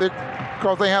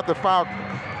 because they have to foul.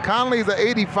 Conley's an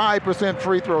 85%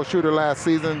 free throw shooter last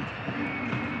season,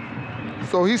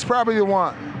 so he's probably the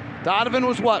one. Donovan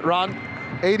was what, Ron?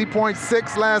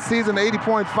 80.6 last season,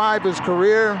 80.5 his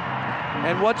career.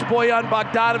 And what's Bojan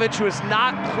Bogdanovic, who has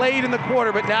not played in the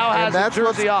quarter but now has a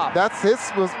jersey off?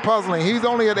 His was puzzling. He's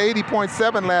only at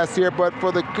 80.7 last year, but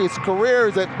for his career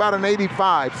is at about an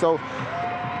 85. So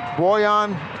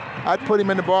Bojan, I'd put him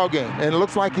in the ball game, and it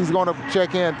looks like he's going to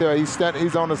check in there.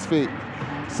 He's on his feet.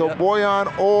 So yep.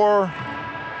 Bojan or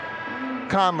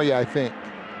Conley, I think.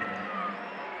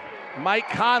 Mike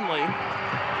Conley.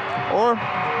 Or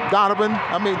Donovan.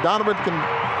 I mean, Donovan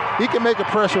can make a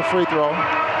pressure free throw.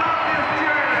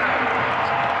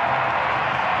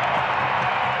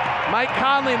 Mike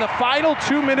Conley in the final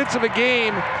 2 minutes of a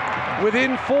game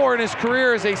within 4 in his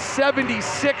career is a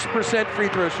 76% free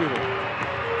throw shooter.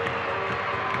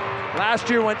 Last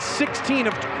year went 16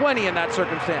 of 20 in that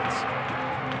circumstance.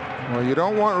 Well, you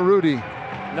don't want Rudy.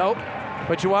 Nope,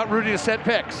 but you want Rudy to set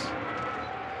picks.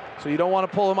 So you don't want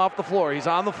to pull him off the floor. He's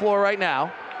on the floor right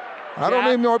now. I don't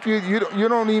even know if you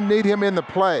don't even need him in the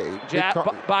play.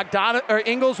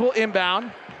 Ingles will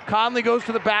inbound. Conley goes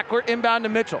to the backcourt, inbound to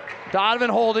Mitchell. Donovan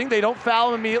holding. They don't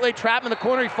foul him immediately. Trap him in the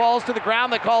corner. He falls to the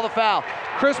ground. They call the foul.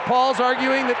 Chris Paul's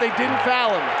arguing that they didn't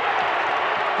foul him.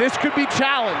 This could be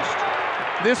challenged.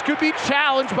 This could be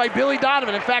challenged by Billy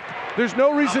Donovan. In fact, there's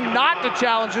no reason not to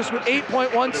challenge this with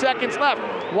 8.1 seconds left.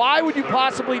 Why would you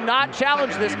possibly not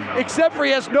challenge this, except for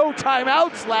he has no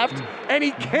timeouts left, and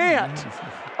he can't?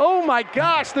 Oh my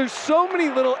gosh, there's so many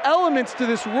little elements to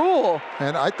this rule.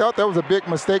 And I thought that was a big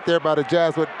mistake there by the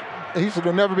Jazz, but he should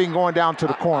have never been going down to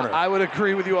the corner. I would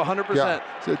agree with you 100%. Yeah.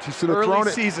 So you should have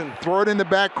Early season. Throw it in the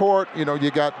backcourt. You know,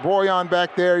 you got Bojan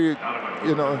back there. You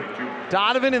know.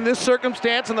 Donovan in this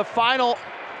circumstance in the final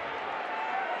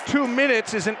 2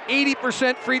 minutes is an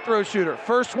 80% free throw shooter.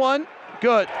 First one,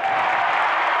 good.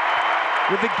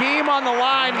 With the game on the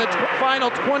line in the final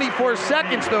 24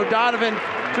 seconds, though, Donovan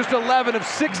just 11 of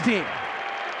 16.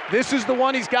 This is the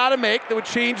one he's got to make that would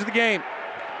change the game.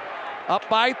 Up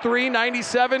by 3,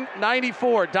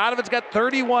 97-94. Donovan's got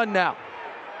 31 now.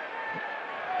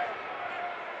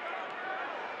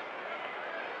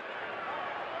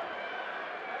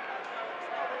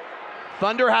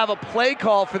 Thunder have a play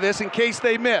call for this in case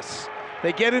they miss.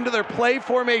 They get into their play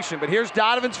formation, but here's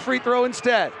Donovan's free throw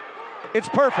instead. It's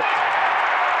perfect.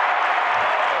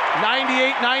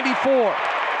 98-94.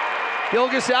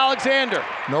 Gilgeous-Alexander.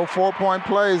 No 4-point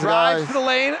plays, drives guys. to the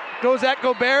lane, goes at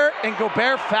Gobert, and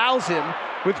Gobert fouls him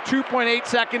with 2.8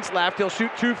 seconds left. He'll shoot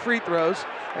 2 free throws,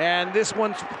 and this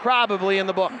one's probably in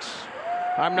the books.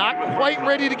 I'm not quite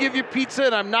ready to give you pizza,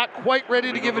 and I'm not quite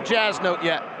ready to give a Jazz note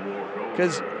yet,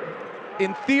 because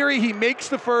in theory, he makes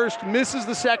the first, misses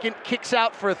the second, kicks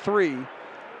out for a 3,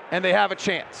 and they have a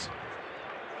chance.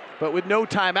 But with no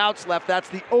timeouts left, that's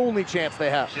the only chance they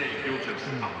have.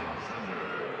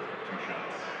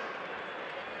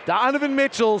 Donovan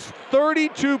Mitchell's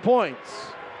 32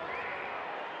 points,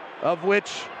 of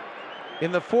which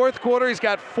in the fourth quarter he's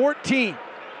got 14,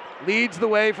 leads the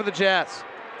way for the Jazz.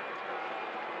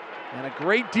 And a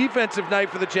great defensive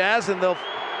night for the Jazz, and they'll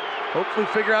hopefully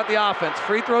figure out the offense.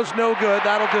 Free throws no good,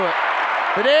 that'll do it.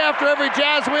 The day after every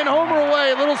Jazz win, home or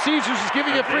away, Little Caesars is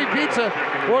giving you free pizza.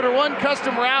 Order one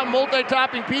custom round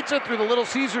multi-topping pizza through the Little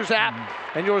Caesars app,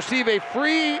 and you'll receive a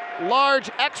free,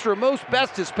 large, extra, most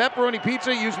bestest pepperoni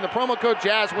pizza using the promo code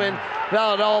JAZZWIN.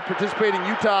 Valid at all participating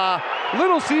Utah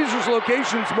Little Caesars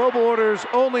locations. Mobile orders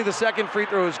only. The second free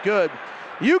throw is good.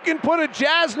 You can put a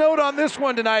Jazz note on this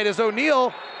one tonight, as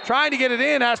O'Neal, trying to get it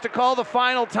in, has to call the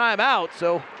final timeout.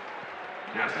 So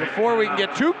before we can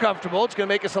get too comfortable, it's going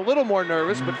to make us a little more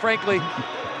nervous, but frankly,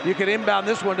 you could inbound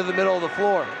this one to the middle of the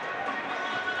floor.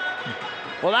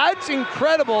 Well, that's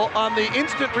incredible on the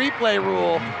instant replay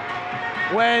rule,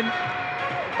 when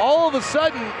all of a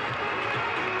sudden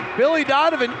Billy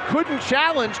Donovan couldn't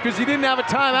challenge because he didn't have a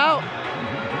timeout.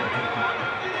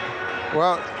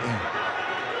 Well,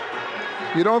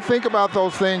 you don't think about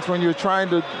those things when you're trying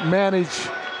to manage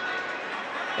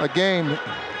a game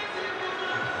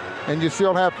and you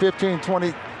still have 15,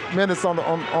 20 minutes on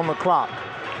the clock.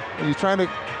 And you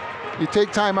take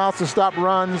timeouts to stop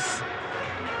runs,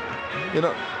 you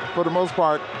know, for the most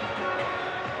part.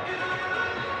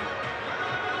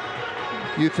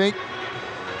 You think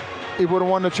he would have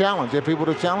won the challenge if he would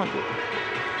have challenged it?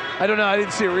 I don't know, I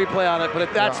didn't see a replay on it,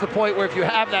 but that's the point where if you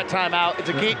have that timeout, it's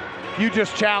a game, you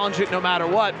just challenge it no matter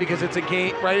what, because it's a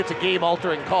game, right? It's a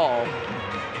game-altering call.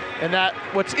 And that,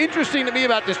 what's interesting to me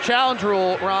about this challenge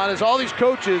rule, Ron, is all these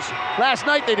coaches, last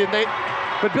night they didn't,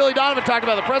 but Billy Donovan talked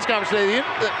about the press conference today.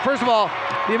 First of all,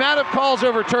 the amount of calls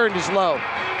overturned is low,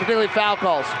 particularly foul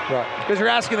calls. Right. Because you're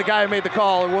asking the guy who made the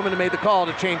call or woman who made the call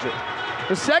to change it.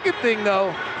 The second thing,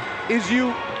 though, is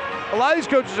a lot of these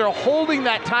coaches are holding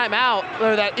that timeout,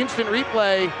 or that instant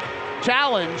replay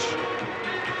challenge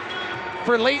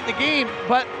for late in the game,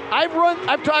 but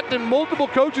I've talked to multiple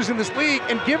coaches in this league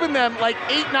and given them like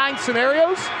 8-9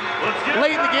 scenarios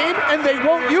late in the game, and they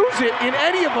won't use it in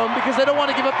any of them because they don't want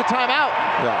to give up the timeout.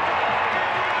 Yeah.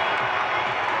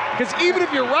 Because even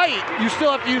if you're right, you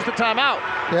still have to use the timeout.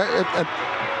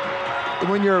 Yeah.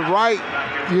 When you're right,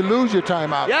 you lose your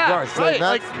timeout. Yeah,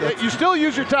 right. You still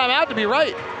use your timeout to be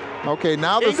right. Okay,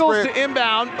 now the Ingles to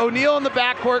inbound. O'Neal in the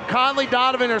backcourt. Conley,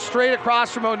 Donovan are straight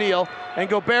across from O'Neal, and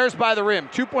Gobert's by the rim.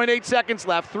 2.8 seconds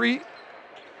left. 3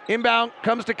 inbound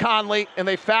comes to Conley, and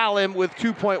they foul him with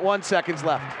 2.1 seconds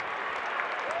left.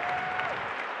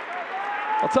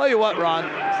 I'll tell you what, Ron.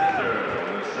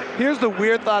 Here's the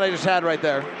weird thought I just had right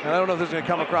there, and I don't know if this is going to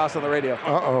come across on the radio.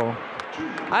 Uh-oh.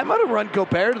 I might have run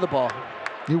Gobert to the ball.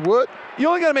 You would? You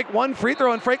only got to make one free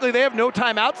throw, and frankly, they have no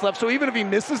timeouts left, so even if he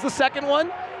misses the second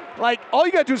one, like, all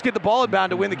you got to do is get the ball inbound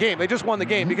to win the game. They just won the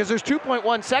game because there's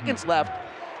 2.1 seconds left.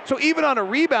 So even on a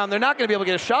rebound, they're not going to be able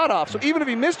to get a shot off. So even if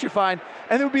he missed, you're fine.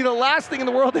 And it would be the last thing in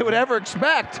the world they would ever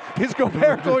expect is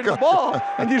Gobert going to the ball,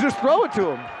 and you just throw it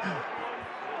to him.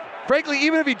 Frankly,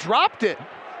 even if he dropped it,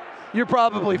 you're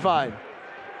probably fine.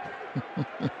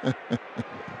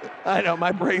 I know,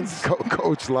 my brain's...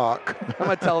 Coach Locke. I'm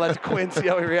going to tell that to Quinn, see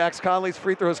how he reacts. Conley's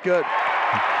free throw is good.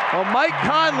 Well, Mike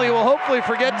Conley will hopefully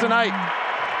forget tonight.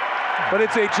 But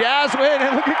it's a Jazz win,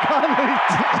 and look at Conley.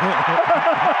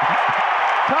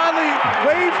 Conley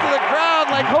waves to the crowd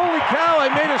like, holy cow, I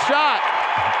made a shot.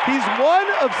 He's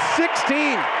 1 of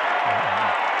 16.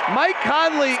 Mike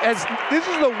Conley this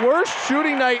is the worst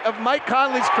shooting night of Mike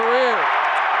Conley's career.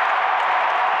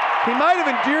 He might have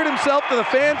endeared himself to the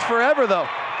fans forever, though.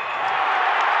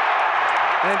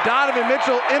 And Donovan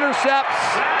Mitchell intercepts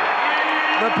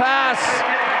the pass,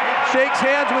 shakes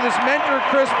hands with his mentor,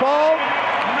 Chris Paul.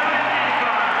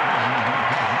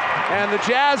 And the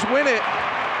Jazz win it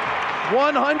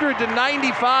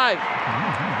 100-95.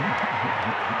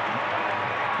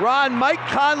 Ron, Mike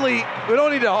Conley, we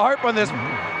don't need to harp on this,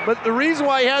 but the reason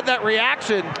why he had that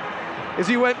reaction is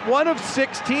he went 1 of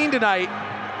 16 tonight.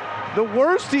 The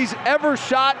worst he's ever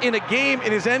shot in a game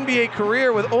in his NBA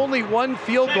career with only 1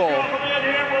 field goal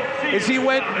is he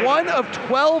went 1 of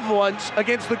 12 once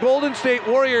against the Golden State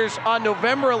Warriors on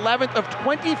November 11th of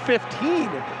 2015.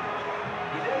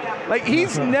 Like,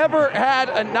 he's never had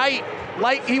a night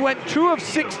like he went 2 of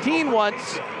 16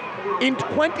 once in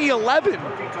 2011.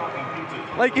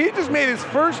 Like, he just made his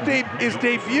his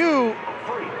debut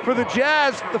for the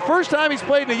Jazz, the first time he's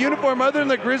played in a uniform other than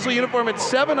the Grizzly uniform in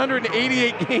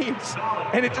 788 games,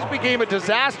 and it just became a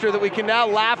disaster that we can now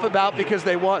laugh about because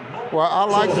they won. Well, I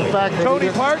like the fact that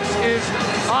Tony Parks is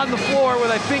on the floor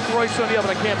with, I think, Royce O'Neal,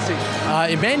 but I can't see.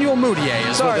 Emmanuel Mudiay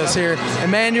is with us here.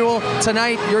 Emmanuel,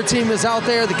 tonight your team is out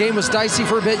there. The game was dicey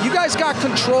for a bit. You guys got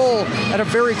control at a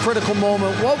very critical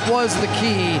moment. What was the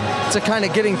key to kind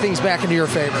of getting things back into your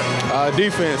favor?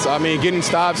 Defense. I mean, getting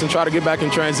stops and try to get back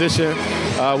in transition.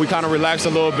 We kind of relaxed a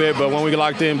little bit, but when we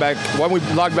locked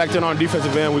back in on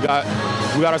defensive end, we got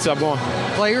ourselves going.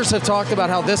 Players have talked about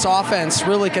how this offense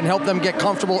really can help them get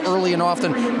comfortable early and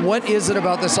often. What is it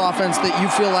about this offense that you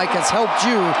feel like has helped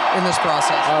you in this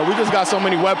process? We just got so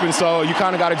many weapons, so you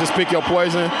kind of got to just pick your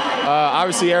poison.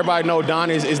 Obviously, everybody knows Don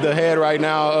is the head right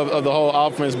now of the whole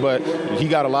offense, but he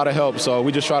got a lot of help, so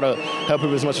we just try to help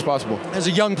him as much as possible. As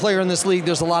a young player in this league,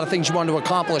 there's a lot of things you want to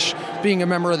accomplish being a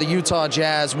member of the Utah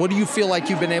Jazz. What do you feel like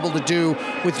you've been able to do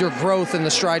with your growth and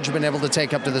the strides you've been able to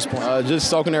take up to this point? Just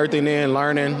soaking everything in,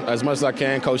 learning as much as I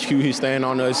can. Coach Q, he's staying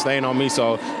on us, staying on me,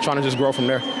 so trying to just grow from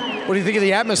there. What do you think of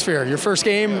the atmosphere? Your first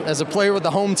game as a player with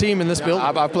the home team in this building?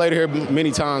 I've played here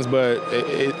many times, but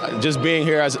just being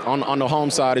here on the home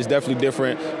side is definitely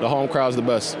different. The home crowd's the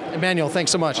best. Emmanuel,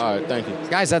 thanks so much. All right, thank you.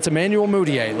 Guys, that's Emmanuel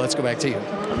Mudiay. Let's go back to you.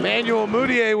 Emmanuel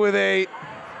Mudiay with a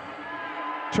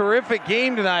terrific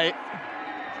game tonight.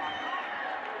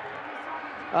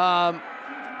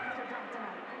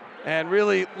 And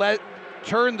really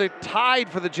turned the tide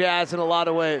for the Jazz in a lot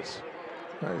of ways.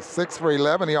 6 for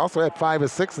 11. He also had 5 or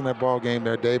 6 in that ball game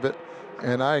there, David.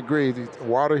 And I agree.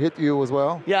 Water hit you as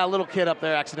well? Yeah, a little kid up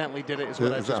there accidentally did it, is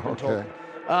what I've just been told.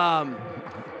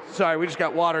 Sorry, we just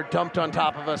got water dumped on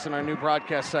top of us in our new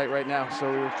broadcast site right now,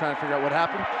 so we were trying to figure out what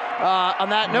happened. On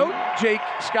that note, Jake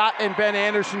Scott and Ben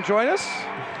Anderson join us.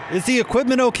 Is the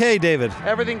equipment okay, David?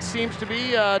 Everything seems to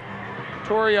be.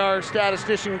 Tori, our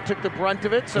statistician, took the brunt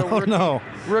of it, so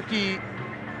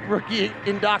rookie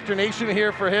indoctrination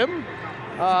here for him.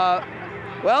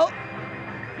 Well,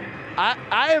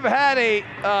 I have had a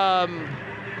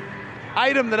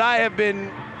item that I have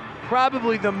been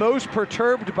probably the most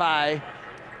perturbed by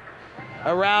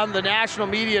around the national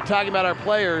media talking about our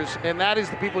players, and that is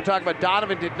the people who talk about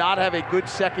Donovan did not have a good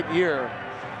second year.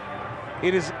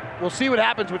 We'll see what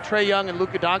happens with Trae Young and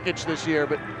Luka Doncic this year,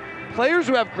 but players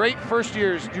who have great first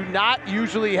years do not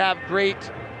usually have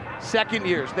great second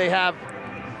years. They have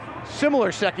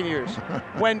similar second years.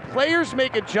 When players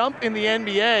make a jump in the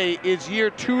NBA, is year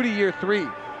 2 to year 3.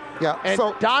 Yeah. And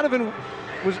so Donovan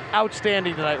was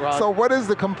outstanding tonight, Rod. So what is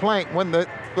the complaint when the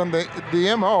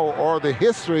MO or the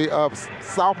history of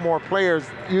sophomore players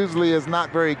usually is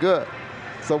not very good?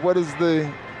 So what is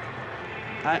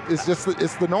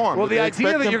it's the norm. Well, the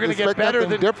idea that you're going to get better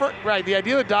than different. Right. The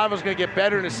idea that Donovan's going to get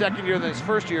better in his second year than his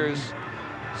first year is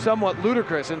somewhat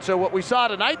ludicrous. And so what we saw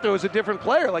tonight, though, is a different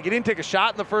player. Like, he didn't take a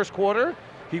shot in the first quarter.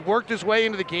 He worked his way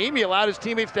into the game. He allowed his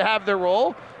teammates to have their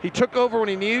role. He took over when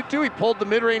he needed to. He pulled the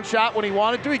mid-range shot when he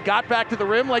wanted to. He got back to the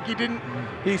rim like he didn't.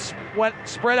 He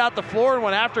spread out the floor and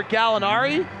went after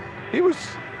Gallinari. He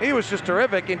was just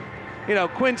terrific. And,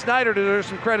 Quinn Snyder deserves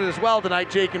some credit as well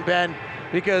tonight, Jake and Ben,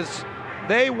 because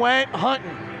They went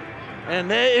hunting.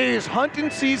 And it is hunting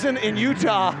season in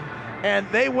Utah. And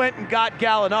they went and got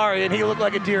Gallinari, and he looked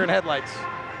like a deer in headlights.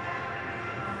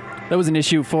 That was an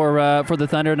issue for the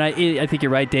Thunder, and I think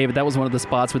you're right, David. That was one of the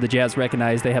spots where the Jazz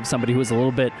recognized they have somebody who was a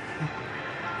little bit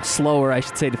slower, I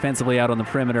should say, defensively out on the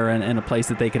perimeter and a place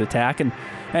that they could attack.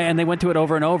 And they went to it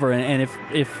over and over. And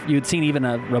if you'd seen even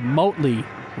a remotely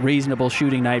reasonable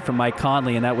shooting night from Mike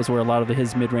Conley, and that was where a lot of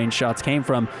his mid-range shots came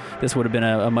from, this would have been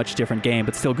a much different game,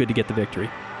 but still good to get the victory.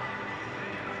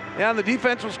 Yeah, and the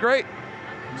defense was great.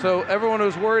 So everyone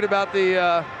was worried about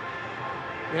the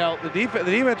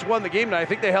defense won the game tonight. I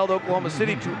think they held Oklahoma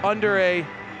City to under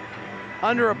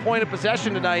a point of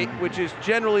possession tonight, which is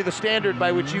generally the standard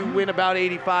by which you win about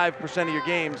 85% of your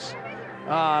games,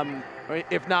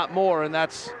 if not more, and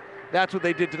that's what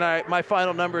they did tonight. My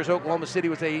final number is Oklahoma City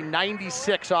was a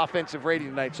 96 offensive rating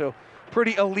tonight, so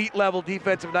pretty elite level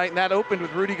defensive night, and that opened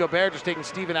with Rudy Gobert just taking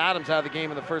Steven Adams out of the game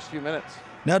in the first few minutes.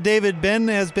 Now, David, Ben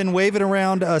has been waving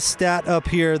around a stat up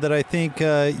here that I think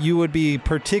you would be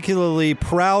particularly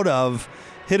proud of.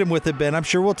 Hit him with it, Ben. I'm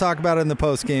sure we'll talk about it in the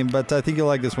postgame, but I think you'll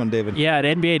like this one, David. Yeah, at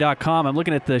NBA.com, I'm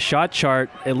looking at the shot chart.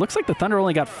 It looks like the Thunder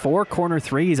only got 4 corner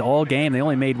threes all game. They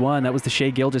only made 1. That was the Shai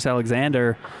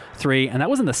Gilgeous-Alexander 3, and that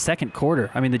was in the second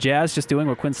quarter. I mean, the Jazz just doing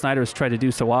what Quinn Snyder has tried to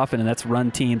do so often, and that's run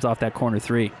teams off that corner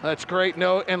 3. That's a great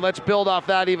note, and let's build off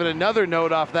that. Even another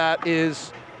note off that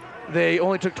is they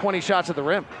only took 20 shots at the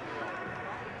rim.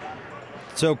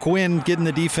 So Quinn getting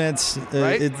the defense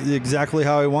right? It's exactly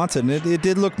how he wants it. And it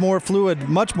did look more fluid,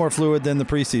 much more fluid than the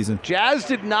preseason.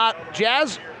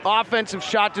 Jazz offensive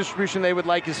shot distribution they would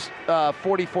like is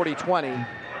 40-40-20.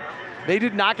 They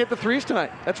did not get the threes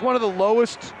tonight. That's one of the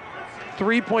lowest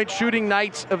three-point shooting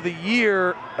nights of the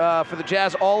year for the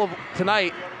Jazz. All of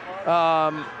tonight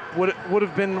would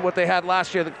have been what they had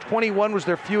last year. The 21 was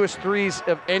their fewest threes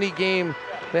of any game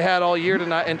they had all year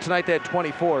tonight, and tonight they had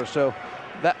 24. So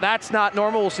that's not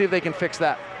normal. We'll see if they can fix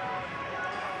that.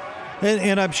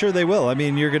 And I'm sure they will. I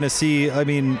mean, you're going to see,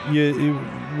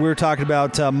 we're talking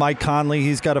about Mike Conley.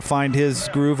 He's got to find his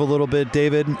groove a little bit,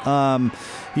 David.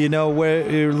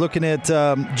 Where you're looking at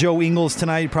Joe Ingles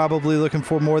tonight, probably looking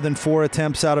for more than 4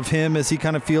 attempts out of him as he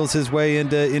kind of feels his way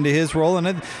into his role.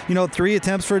 And, 3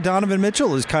 attempts for Donovan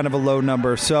Mitchell is kind of a low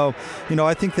number. So,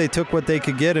 I think they took what they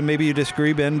could get, and maybe you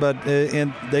disagree, Ben, but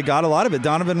and they got a lot of it.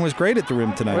 Donovan was great at the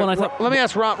rim tonight. Well, let me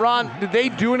ask Ron, did they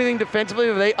do anything defensively?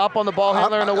 Were they up on the ball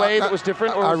handler in a way that was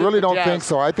different? Or I really don't Jazz? think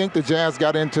so. I think the Jazz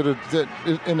got into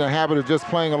in the habit of just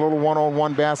playing a little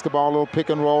one-on-one basketball, a little pick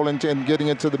and roll, and getting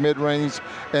into the mid-range,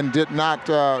 and did not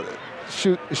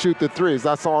shoot the threes.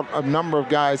 I saw a number of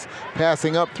guys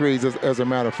passing up threes, as a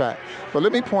matter of fact. But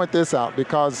let me point this out,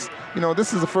 because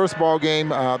this is the first ball game.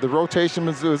 The rotation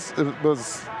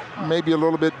was maybe a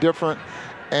little bit different,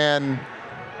 and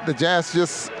the Jazz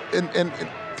just in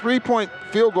three-point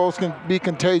field goals can be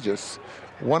contagious.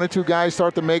 1 or 2 guys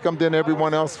start to make them, then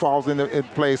everyone else falls into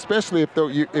play, especially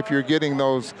if you're getting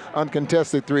those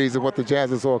uncontested threes of what the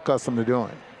Jazz is so accustomed to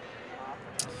doing.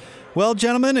 Well,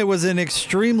 gentlemen, it was an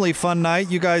extremely fun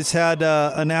night. You guys had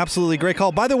an absolutely great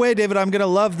call. By the way, David, I'm going to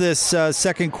love this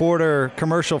second quarter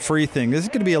commercial-free thing. This is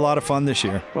going to be a lot of fun this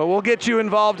year. Well, we'll get you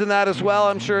involved in that as well,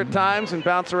 I'm sure, at times, and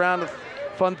bounce around with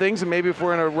fun things. And maybe if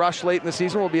we're in a rush late in the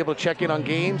season, we'll be able to check in on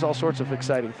games, all sorts of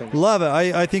exciting things. Love it.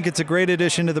 I think it's a great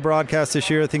addition to the broadcast this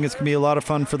year. I think it's going to be a lot of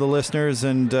fun for the listeners.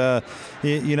 And,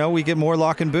 we get more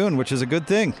Lock and Boone, which is a good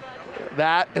thing.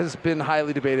 That has been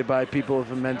highly debated by people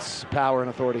of immense power and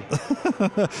authority.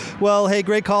 Well, hey,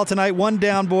 great call tonight. 1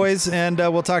 down, boys, and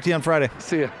we'll talk to you on Friday.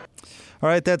 See ya. All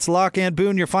right, that's Lock and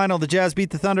Boone, your final. The Jazz beat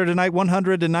the Thunder tonight,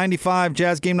 100-95.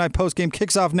 Jazz Game Night postgame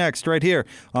kicks off next right here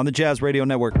on the Jazz Radio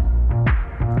Network.